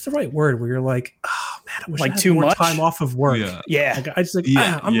annoyed. What's the right word? Where you're like, oh man, I wish Like I had too more much? time off of work. Yeah. Like, I just like,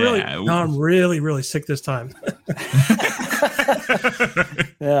 I'm really sick this time.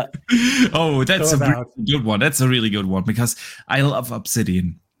 Yeah. Oh, that's So a Avowed. really good one. That's a really good one because I love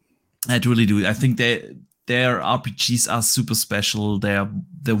Obsidian. I really do. I think their RPGs are super special. Their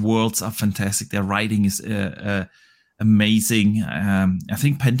worlds are fantastic. Their writing is amazing. I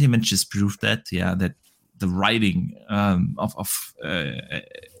think Pentiment just proved that. Yeah, that the writing of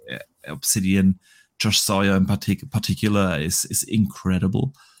Obsidian, Josh Sawyer in particular, is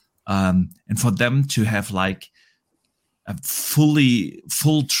incredible. And for them to have like a full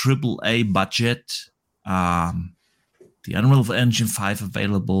AAA budget. The Unreal Engine 5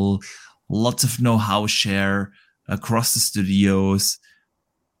 available, lots of know-how share across the studios,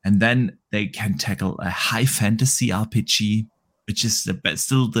 and then they can tackle a high fantasy RPG, which is the best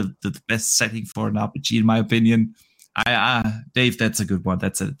setting for an RPG in my opinion. Dave, that's a good one.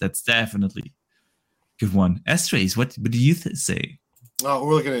 That's definitely a good one. Estrace, what do you say?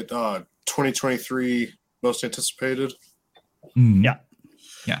 We're looking at 2023 most anticipated. Yeah.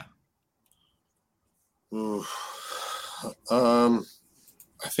 Ooh.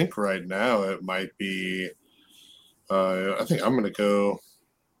 I think right now it might be. I think I'm going to go.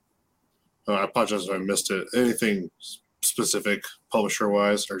 I apologize if I missed it. Anything specific, publisher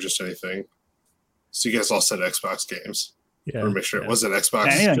wise, or just anything? So you guys all said Xbox games. Yeah. Or make sure it was it Xbox.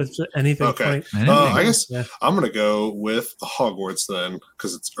 Anything. Just anything. Okay. funny. I guess Yeah. I'm going to go with Hogwarts then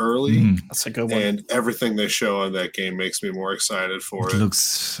because it's early That's a good one. and everything they show on that game makes me more excited for It it.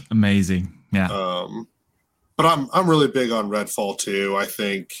 looks amazing. Yeah. But I'm really big on Redfall too. I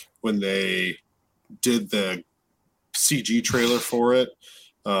think when they did the CG trailer for it,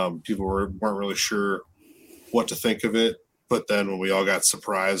 people weren't really sure what to think of it. But then when we all got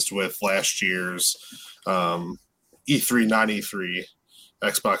surprised with last year's E3, not E3,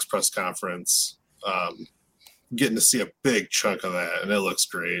 Xbox press conference, getting to see a big chunk of that, and it looks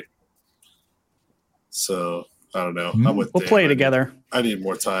great. So I don't know. I'm with We'll Dave. play together. I need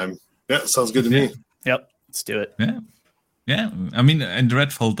more time. Yeah, sounds good to me. Yep. Let's do it. Yeah. I mean, and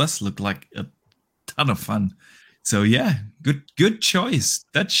Redfall does look like a ton of fun. So yeah, good choice,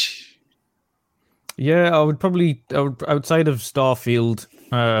 Dutch. Yeah, I would outside of Starfield,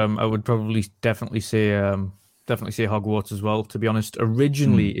 I would probably definitely say Hogwarts as well. To be honest,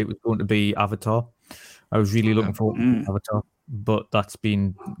 originally it was going to be Avatar. I was really looking forward to Avatar, but that's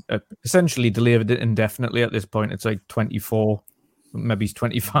been essentially delayed indefinitely at this point. It's like 24, maybe it's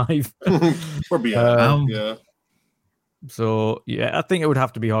 25. We're beyond. Yeah. So yeah, I think it would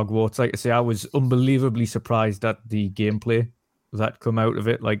have to be Hogwarts. Like I say, I was unbelievably surprised at the gameplay that come out of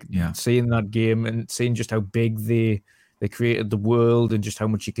it. Like seeing that game and seeing just how big they created the world and just how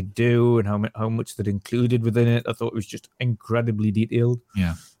much you could do and how much that included within it. I thought it was just incredibly detailed.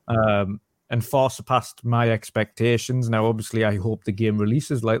 Yeah. And far surpassed my expectations. Now, obviously, I hope the game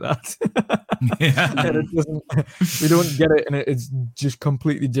releases like that. We don't get it, and it's just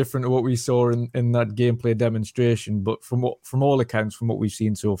completely different to what we saw in that gameplay demonstration. But from all accounts, from what we've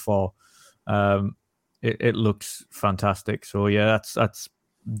seen so far, it looks fantastic. So yeah, that's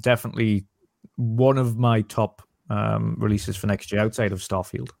definitely one of my top releases for next year outside of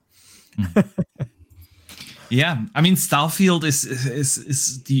Starfield. Yeah, I mean, Starfield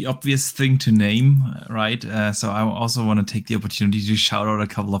is the obvious thing to name, right? So I also want to take the opportunity to shout out a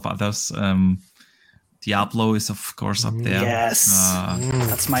couple of others. Diablo is, of course, up there. Yes,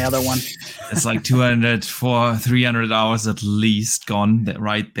 that's my other one. It's like 300 hours at least gone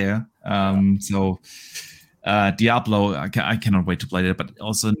right there. So Diablo, I cannot wait to play that, but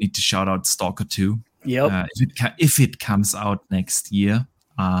also need to shout out Stalker 2. Yep. If it comes out next year.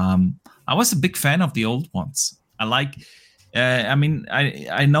 I was a big fan of the old ones. I like, I mean,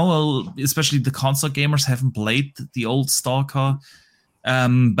 I know especially the console gamers haven't played the old Stalker,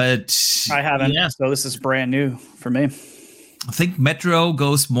 but I haven't. Yeah. So this is brand new for me. I think Metro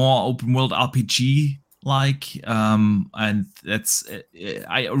goes more open world RPG like, and that's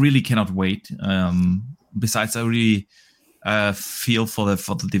I really cannot wait. Besides, I really feel for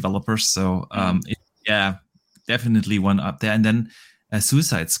the developers. So definitely one up there, and then.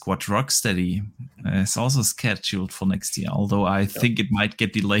 Suicide Squad Rocksteady is also scheduled for next year, although I think it might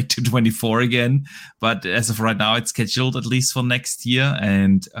get delayed to 24 again. But as of right now, it's scheduled at least for next year.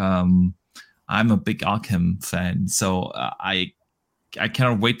 And I'm a big Arkham fan, so I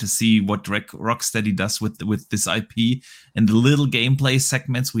cannot wait to see what Rocksteady does with this IP. And the little gameplay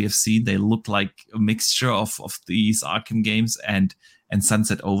segments we have seen, they look like a mixture of these Arkham games and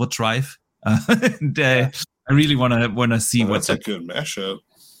Sunset Overdrive. I really want to see what's a good mashup.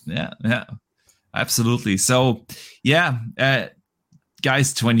 Yeah, absolutely. So,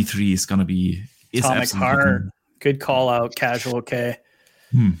 guys, 23 is gonna be Atomic Heart. Good call out, Casual K.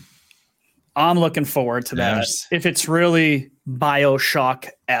 I'm looking forward to that. If it's really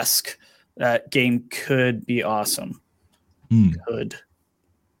BioShock-esque, that game could be awesome. It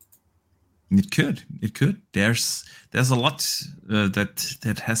could. There's a lot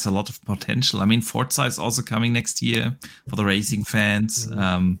that has a lot of potential. I mean, Forza is also coming next year for the racing fans.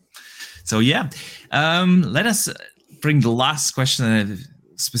 Let us bring the last question. I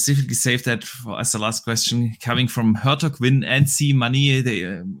specifically saved that as the last question, coming from Hertog Win and C Money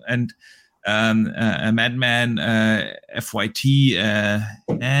and Madman FYT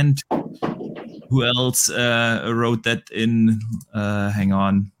and. Who else wrote that in? Hang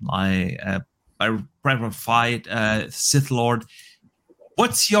on. By Fight, Sith Lord.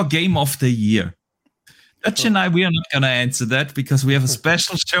 What's your game of the year? Dutch and I, we are not going to answer that because we have a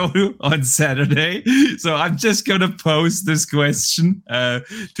special show on Saturday. So I'm just going to pose this question to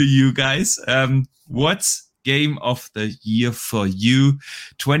you guys. What's game of the year for you?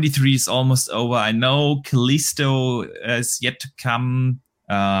 23 is almost over. I know Callisto is yet to come.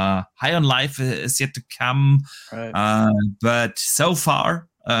 High on Life is yet to come, right. But so far,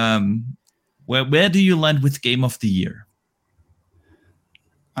 where do you land with Game of the Year?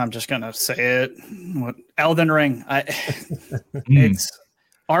 I'm just gonna say it. Elden Ring. It's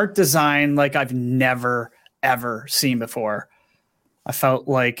art design like I've never ever seen before. I felt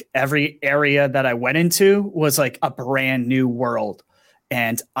like every area that I went into was like a brand new world,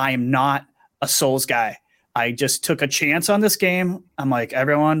 and I'm not a Souls guy. I just took a chance on this game. I'm like,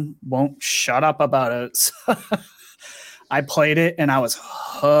 everyone won't shut up about it. So I played it and I was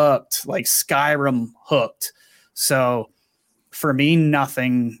hooked, like Skyrim hooked. So for me,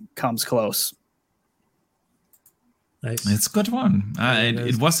 nothing comes close. Nice. It's a good one.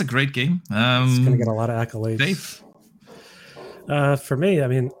 It was a great game. It's going to get a lot of accolades. Dave? For me, I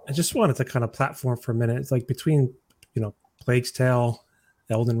mean, I just wanted to kind of platform for a minute. It's like between, Plague's Tale,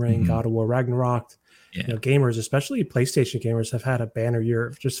 Elden Ring, God of War, Ragnarok. Yeah. Gamers, especially PlayStation gamers, have had a banner year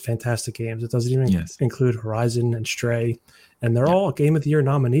of just fantastic games. It doesn't even include Horizon and Stray, and they're all Game of the Year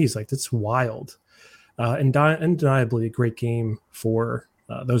nominees. Like, that's wild. Undeniably a great game for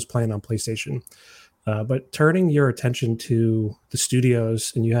those playing on PlayStation. But turning your attention to the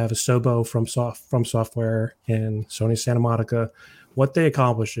studios, and you have Asobo from Software and Sony Santa Monica, what they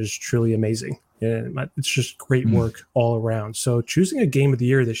accomplished is truly amazing. And it's just great work all around. So choosing a game of the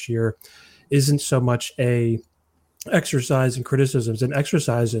year this year isn't so much a exercise in criticisms, an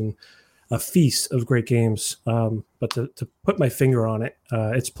exercise in a feast of great games. But to put my finger on it,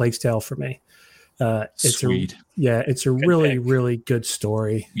 it's Plague's Tale for me. Sweet. It's a really, really good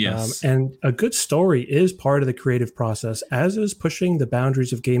story. Yes. And a good story is part of the creative process, as is pushing the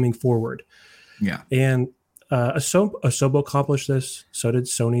boundaries of gaming forward. Yeah. And Asobo accomplished this. So did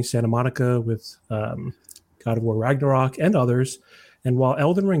Sony Santa Monica with God of War Ragnarok and others. And while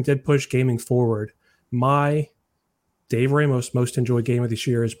Elden Ring did push gaming forward, my Dave Ramos most enjoyed game of this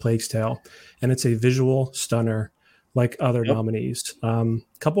year is Plague's Tale. And it's a visual stunner like other nominees.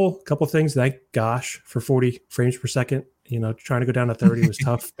 Couple things. Thank gosh for 40 frames per second. Trying to go down to 30 was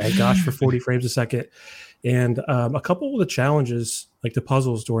tough. Thank gosh for 40 frames a second. And a couple of the challenges, like the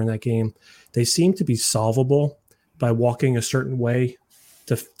puzzles during that game, they seem to be solvable by walking a certain way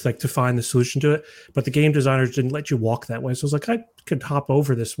to find the solution to it. But the game designers didn't let you walk that way. So I was like, I could hop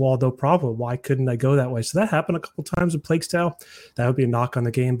over this wall, no problem. Why couldn't I go that way? So that happened a couple times in Plague's Tale. That would be a knock on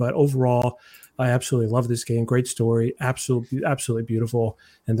the game. But overall, I absolutely love this game. Great story. Absolutely beautiful.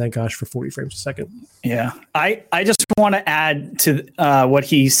 And thank gosh for 40 frames a second. Yeah. I just want to add to what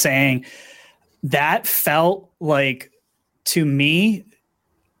he's saying. That felt like, to me,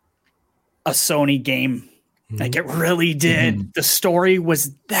 a Sony game. Like, it really did. The story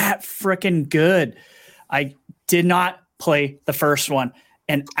was that freaking good. I did not play the first one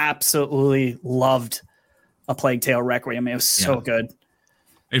and absolutely loved A Plague Tale Requiem. It was so good.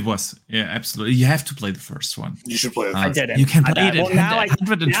 It was. Yeah, absolutely. You have to play the first one. You should play it. I didn't. You can play it at now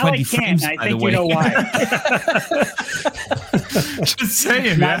 120 frames, I by the think way. you know why. Just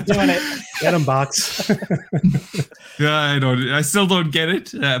saying. Not doing it. Get him, box. Yeah, I don't. I still don't get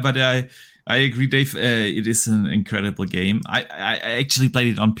it, but I agree, Dave. It is an incredible game. I actually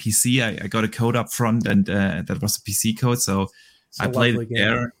played it on PC. I got a code up front, and that was a PC code, so I played it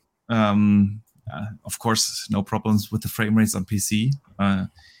there. Of course, no problems with the frame rates on PC.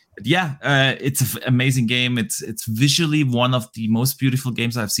 It's an amazing game. It's visually one of the most beautiful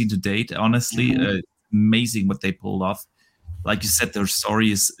games I've seen to date. Honestly, amazing what they pulled off. Like you said, their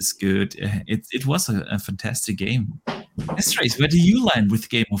story is good. It was a fantastic game. Trace, where do you land with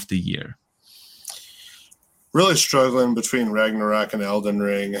Game of the Year? Really struggling between Ragnarok and Elden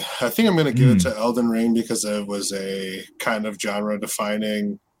Ring. I think I'm going to give it to Elden Ring because it was a kind of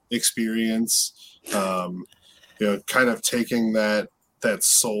genre-defining experience. Kind of taking that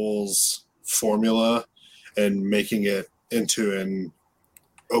Souls formula and making it into an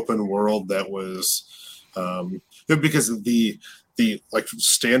open world that was because the like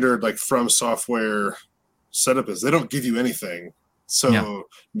standard like From Software setup is they don't give you anything. So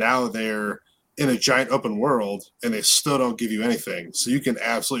now they're in a giant open world and they still don't give you anything. So you can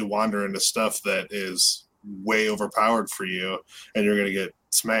absolutely wander into stuff that is way overpowered for you and you're going to get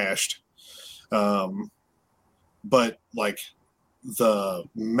smashed. But like the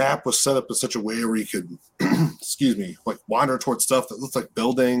map was set up in such a way where you could, like wander towards stuff that looks like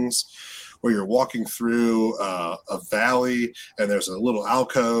buildings, where you're walking through a valley and there's a little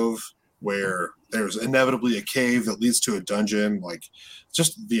alcove where there's inevitably a cave that leads to a dungeon. Like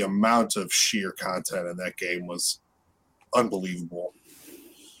just the amount of sheer content in that game was unbelievable.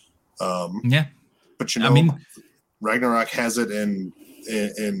 But Ragnarok has it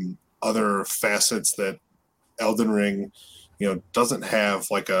in other facets that Elden Ring, doesn't have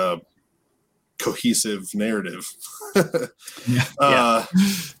like a cohesive narrative.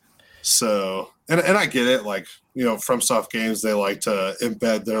 So, and I get it. Like, FromSoft games, they like to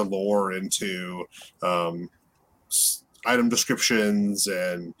embed their lore into item descriptions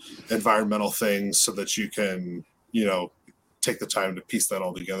and environmental things so that you can, take the time to piece that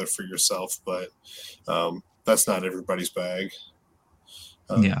all together for yourself. But that's not everybody's bag.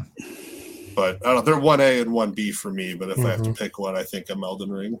 But I don't know, they're 1A and 1B for me. But if I have to pick one, I think I'm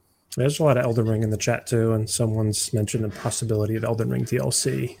Elden Ring. There's a lot of Elden Ring in the chat too, and someone's mentioned the possibility of Elden Ring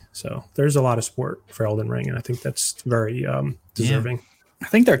DLC. So there's a lot of support for Elden Ring, and I think that's very deserving. I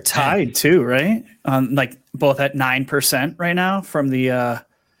think they're tied too, right? Like both at 9% right now from the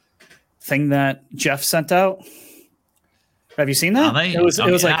thing that Jeff sent out. Have you seen that? It was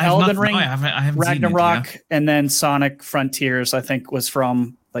like Elden Ring, I haven't Ragnarok, seen it, and then Sonic Frontiers. I think was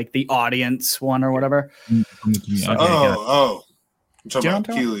from like the audience one or whatever. I'm talking about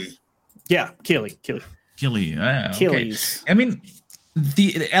Keeley. Yeah, Keeley. Okay. I mean,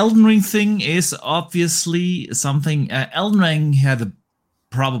 the Elden Ring thing is obviously something. Elden Ring had a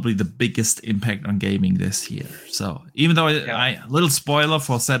probably the biggest impact on gaming this year. So even though I little spoiler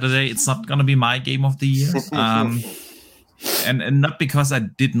for Saturday, it's not going to be my game of the year. And not because I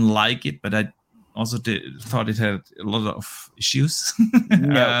didn't like it, but I also thought it had a lot of issues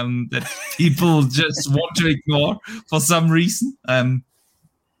that people just want to ignore for some reason.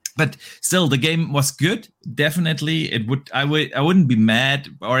 But still, the game was good. Definitely, I wouldn't be mad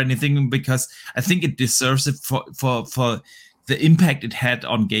or anything, because I think it deserves it for the impact it had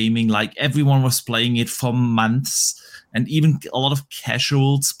on gaming. Like, everyone was playing it for months, and even a lot of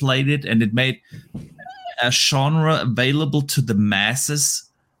casuals played it, and it made a genre available to the masses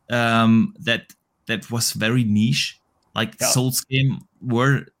that was very niche. Like Souls game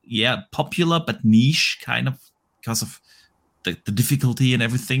were popular but niche, kind of, because of the difficulty and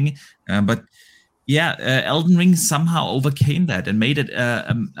everything. But Elden Ring somehow overcame that and made it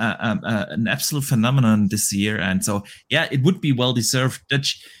an absolute phenomenon this year. And so it would be well deserved.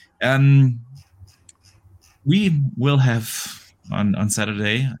 Dutch, we will have on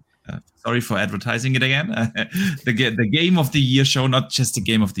Saturday. Sorry for advertising it again. The Game of the Year show, not just the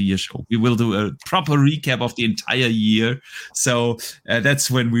Game of the Year show. We will do a proper recap of the entire year. So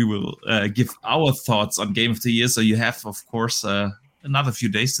that's when we will give our thoughts on Game of the Year. So you have, of course, another few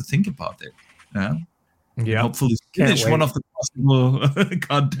days to think about it. Hopefully finish one of the possible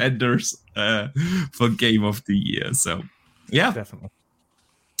contenders for Game of the Year. So, Definitely.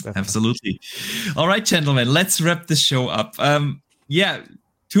 Absolutely. All right, gentlemen, let's wrap the show up.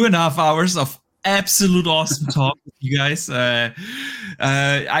 2.5 hours of absolute awesome talk with you guys. I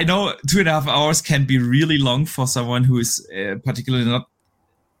know 2.5 hours can be really long for someone who is particularly not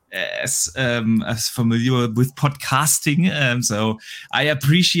as familiar with podcasting. So I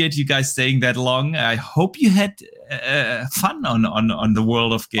appreciate you guys staying that long. I hope you had fun on the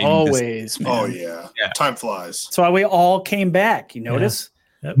world of gaming. Always, man. Oh yeah, time flies. That's why we all came back. You notice?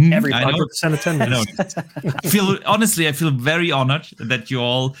 Yep. Everybody. 100% attendance. I feel very honored that you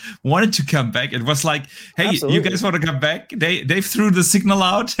all wanted to come back. It was like, hey, Absolutely. You guys want to come back? They threw the signal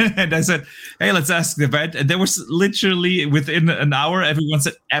out, and I said, hey, let's ask the band. And there was literally within an hour, everyone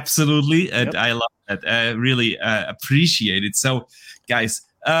said absolutely, and I love that. I really appreciate it. So, guys,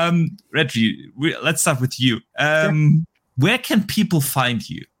 Retri, let's start with you. Where can people find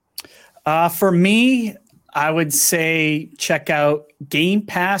you? For me, I would say check out Game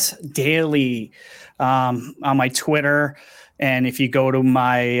Pass Daily on my Twitter. And if you go to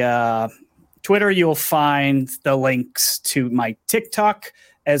my Twitter, you'll find the links to my TikTok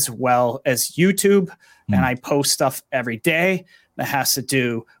as well as YouTube. And I post stuff every day that has to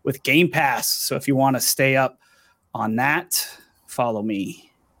do with Game Pass. So if you want to stay up on that, follow me.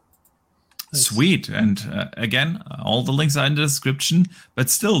 Sweet. And again, all the links are in the description. But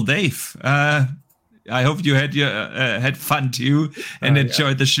still, Dave, I hope you had fun too and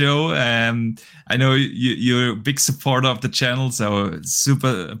enjoyed the show. I know you're a big supporter of the channel, so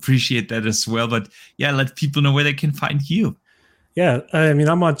super appreciate that as well. But let people know where they can find you. Yeah, I mean,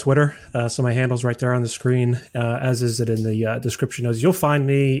 I'm on Twitter, so my handle's right there on the screen, as is it in the description notes. You'll find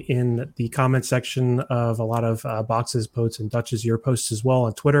me in the comment section of a lot of Box's posts and Dutch's your posts as well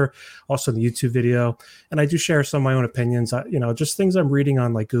on Twitter, also in the YouTube video. And I do share some of my own opinions, just things I'm reading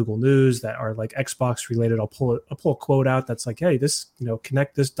on like Google News that are like Xbox related. I'll pull a quote out that's like, hey, this,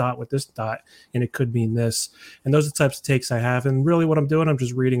 connect this dot with this dot, and it could mean this. And those are the types of takes I have. And really what I'm doing, I'm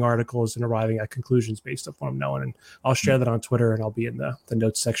just reading articles and arriving at conclusions based on what I'm knowing. And I'll share that on Twitter, and I'll be in the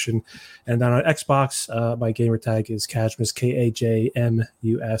notes section. And then on Xbox, my gamer tag is Kajmus, Kajmus. And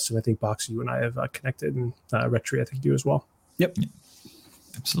I think Box, you and I have connected, and Retri, I think you as well. Yep.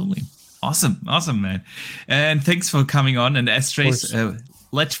 Absolutely. Awesome, man. And thanks for coming on. And Astrace,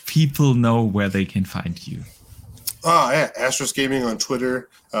 let people know where they can find you. Astrace Gaming on Twitter,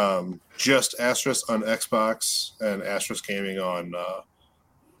 just Astrace on Xbox, and Astrace Gaming on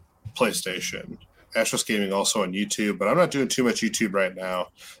PlayStation. Astrace Gaming also on YouTube, but I'm not doing too much YouTube right now.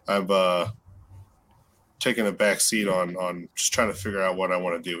 I've taken a back seat on just trying to figure out what I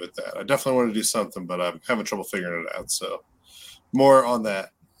want to do with that. I definitely want to do something, but I'm having trouble figuring it out. So more on that.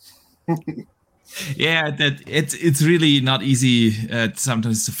 It's really not easy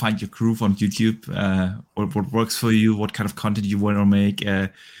sometimes to find your groove on YouTube, what works for you, what kind of content you want to make.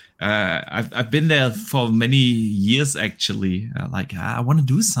 I've been there for many years actually. I want to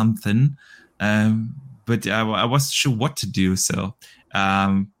do something. But I wasn't sure what to do. So,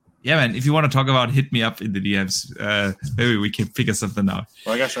 man, if you want to talk about, hit me up in the DMs. Maybe we can figure something out.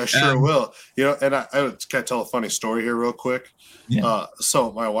 Well, I guess I sure will. And I can tell a funny story here real quick. Yeah.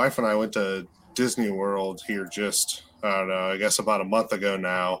 So my wife and I went to Disney World here just, I don't know, I guess about a month ago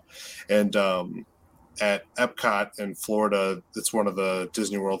now. And at Epcot in Florida, it's one of the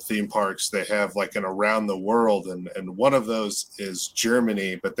Disney World theme parks. They have like an around the world, and one of those is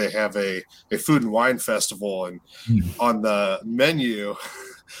Germany, but they have a food and wine festival, and on the menu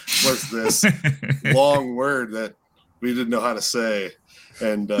was this long word that we didn't know how to say.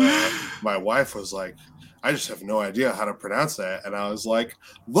 And my wife was like, I just have no idea how to pronounce that. And I was like,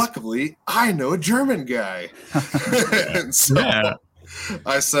 luckily, I know a German guy. And so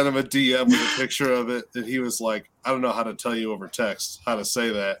I sent him a DM with a picture of it. And he was like, I don't know how to tell you over text how to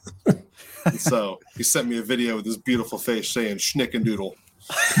say that. And so he sent me a video with his beautiful face saying schnickendoodle.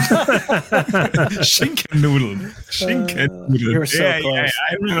 Schinkennudeln. Schinkennudeln. You're so close.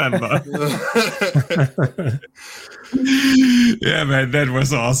 I remember. Yeah, man, that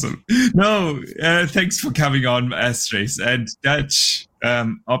was awesome. No, thanks for coming on, Astrace and Dutch.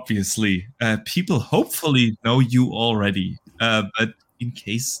 Obviously, people hopefully know you already, but in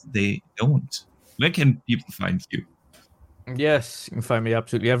case they don't, where can people find you? Yes, you can find me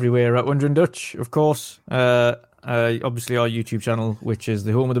absolutely everywhere at Wondering Dutch, of course. Obviously, our YouTube channel, which is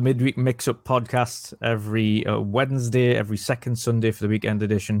the home of the Midweek Mix-Up podcast, every Wednesday, every second Sunday for the weekend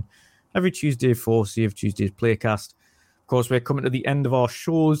edition, every Tuesday for Save Tuesday's Playcast. Of course, we're coming to the end of our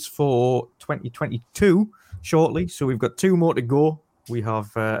shows for 2022 shortly, so we've got 2 more to go. We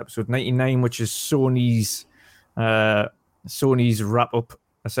have episode 99, which is Sony's wrap-up,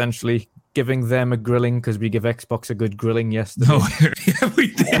 essentially, giving them a grilling, because we give Xbox a good grilling yesterday. No, yeah,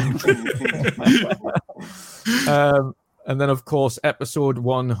 we did. And then, of course, episode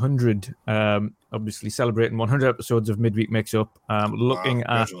 100, obviously celebrating 100 episodes of Midweek Mix-Up, looking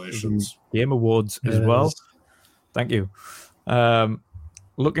at the Game Awards as well. Thank you.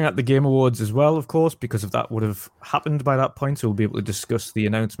 Looking at the Game Awards as well, of course, because of that would have happened by that point, so we'll be able to discuss the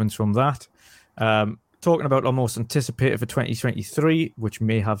announcements from that. Talking about our most anticipated for 2023, which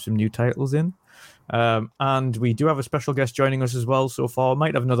may have some new titles in. And we do have a special guest joining us as well so far.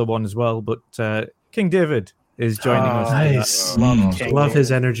 Might have another one as well, but King David is joining us. Nice. Love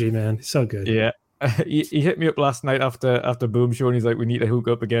his energy, man. He's so good. Yeah. He hit me up last night after Boom Show, and he's like, we need to hook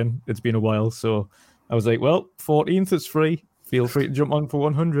up again. It's been a while. So I was like, well, 14th is free. Feel free to jump on for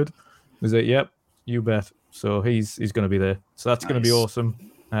 100. He's like, yep, you bet. So he's going to be there. So that's going to be awesome.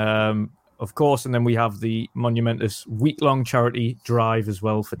 Of course, and then we have the monumentous week-long charity drive as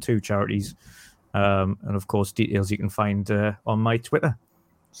well for 2 charities. And of course, details you can find on my Twitter.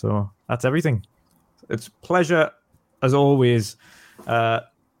 So that's everything. It's a pleasure, as always,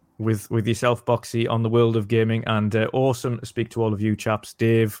 with yourself, Boxy, on the world of gaming, and awesome to speak to all of you chaps,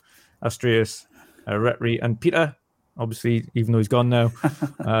 Dave, Astrius, Retri, and Peter, obviously, even though he's gone now.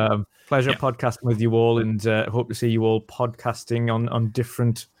 Pleasure podcasting with you all, and hope to see you all podcasting on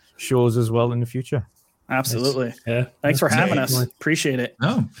different shows as well in the future. Absolutely. Nice. Yeah. Thanks for having us. Appreciate it.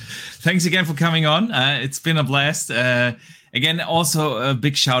 Oh, thanks again for coming on. It's been a blast. Again, also a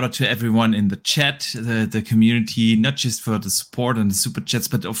big shout out to everyone in the chat, the community, not just for the support and the super chats,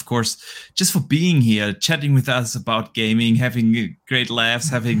 but of course, just for being here, chatting with us about gaming, having great laughs,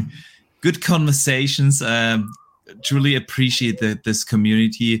 having good conversations. Truly appreciate this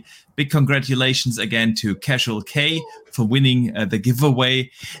community. Big congratulations again to Casual K for winning the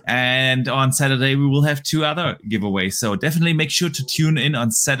giveaway. And on Saturday, we will have 2 other giveaways. So definitely make sure to tune in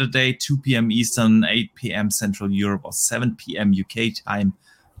on Saturday, 2 p.m. Eastern, 8 p.m. Central Europe, or 7 p.m. UK time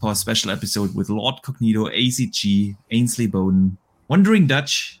for a special episode with Lord Cognito, ACG, Ainsley Bowden, Wondering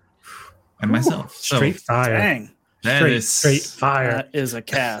Dutch, and myself. Straight fire. Dang. That is straight fire. That is a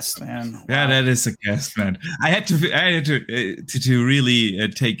cast, man. Wow. Yeah, that is a cast, man. I had to really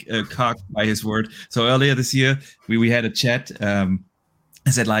take a cock by his word. So earlier this year, we had a chat. I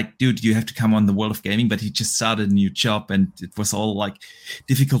said, like, dude, you have to come on the world of gaming, but he just started a new job, and it was all like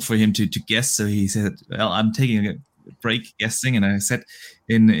difficult for him to guess. So he said, well, I'm taking a break guessing, and I said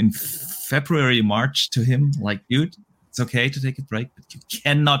in February, March to him, like, dude, it's okay to take a break, but you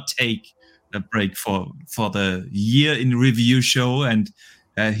cannot take a break for the year in review show, and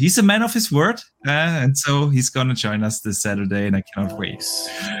he's a man of his word, and so he's gonna join us this Saturday, and I cannot wait.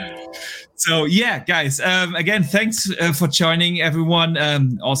 So yeah, guys, again, thanks for joining, everyone.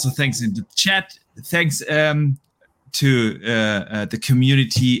 Also thanks in the chat, thanks to the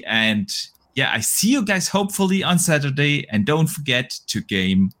community, and yeah, I see you guys hopefully on Saturday, and don't forget to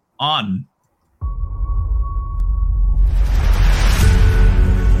game on.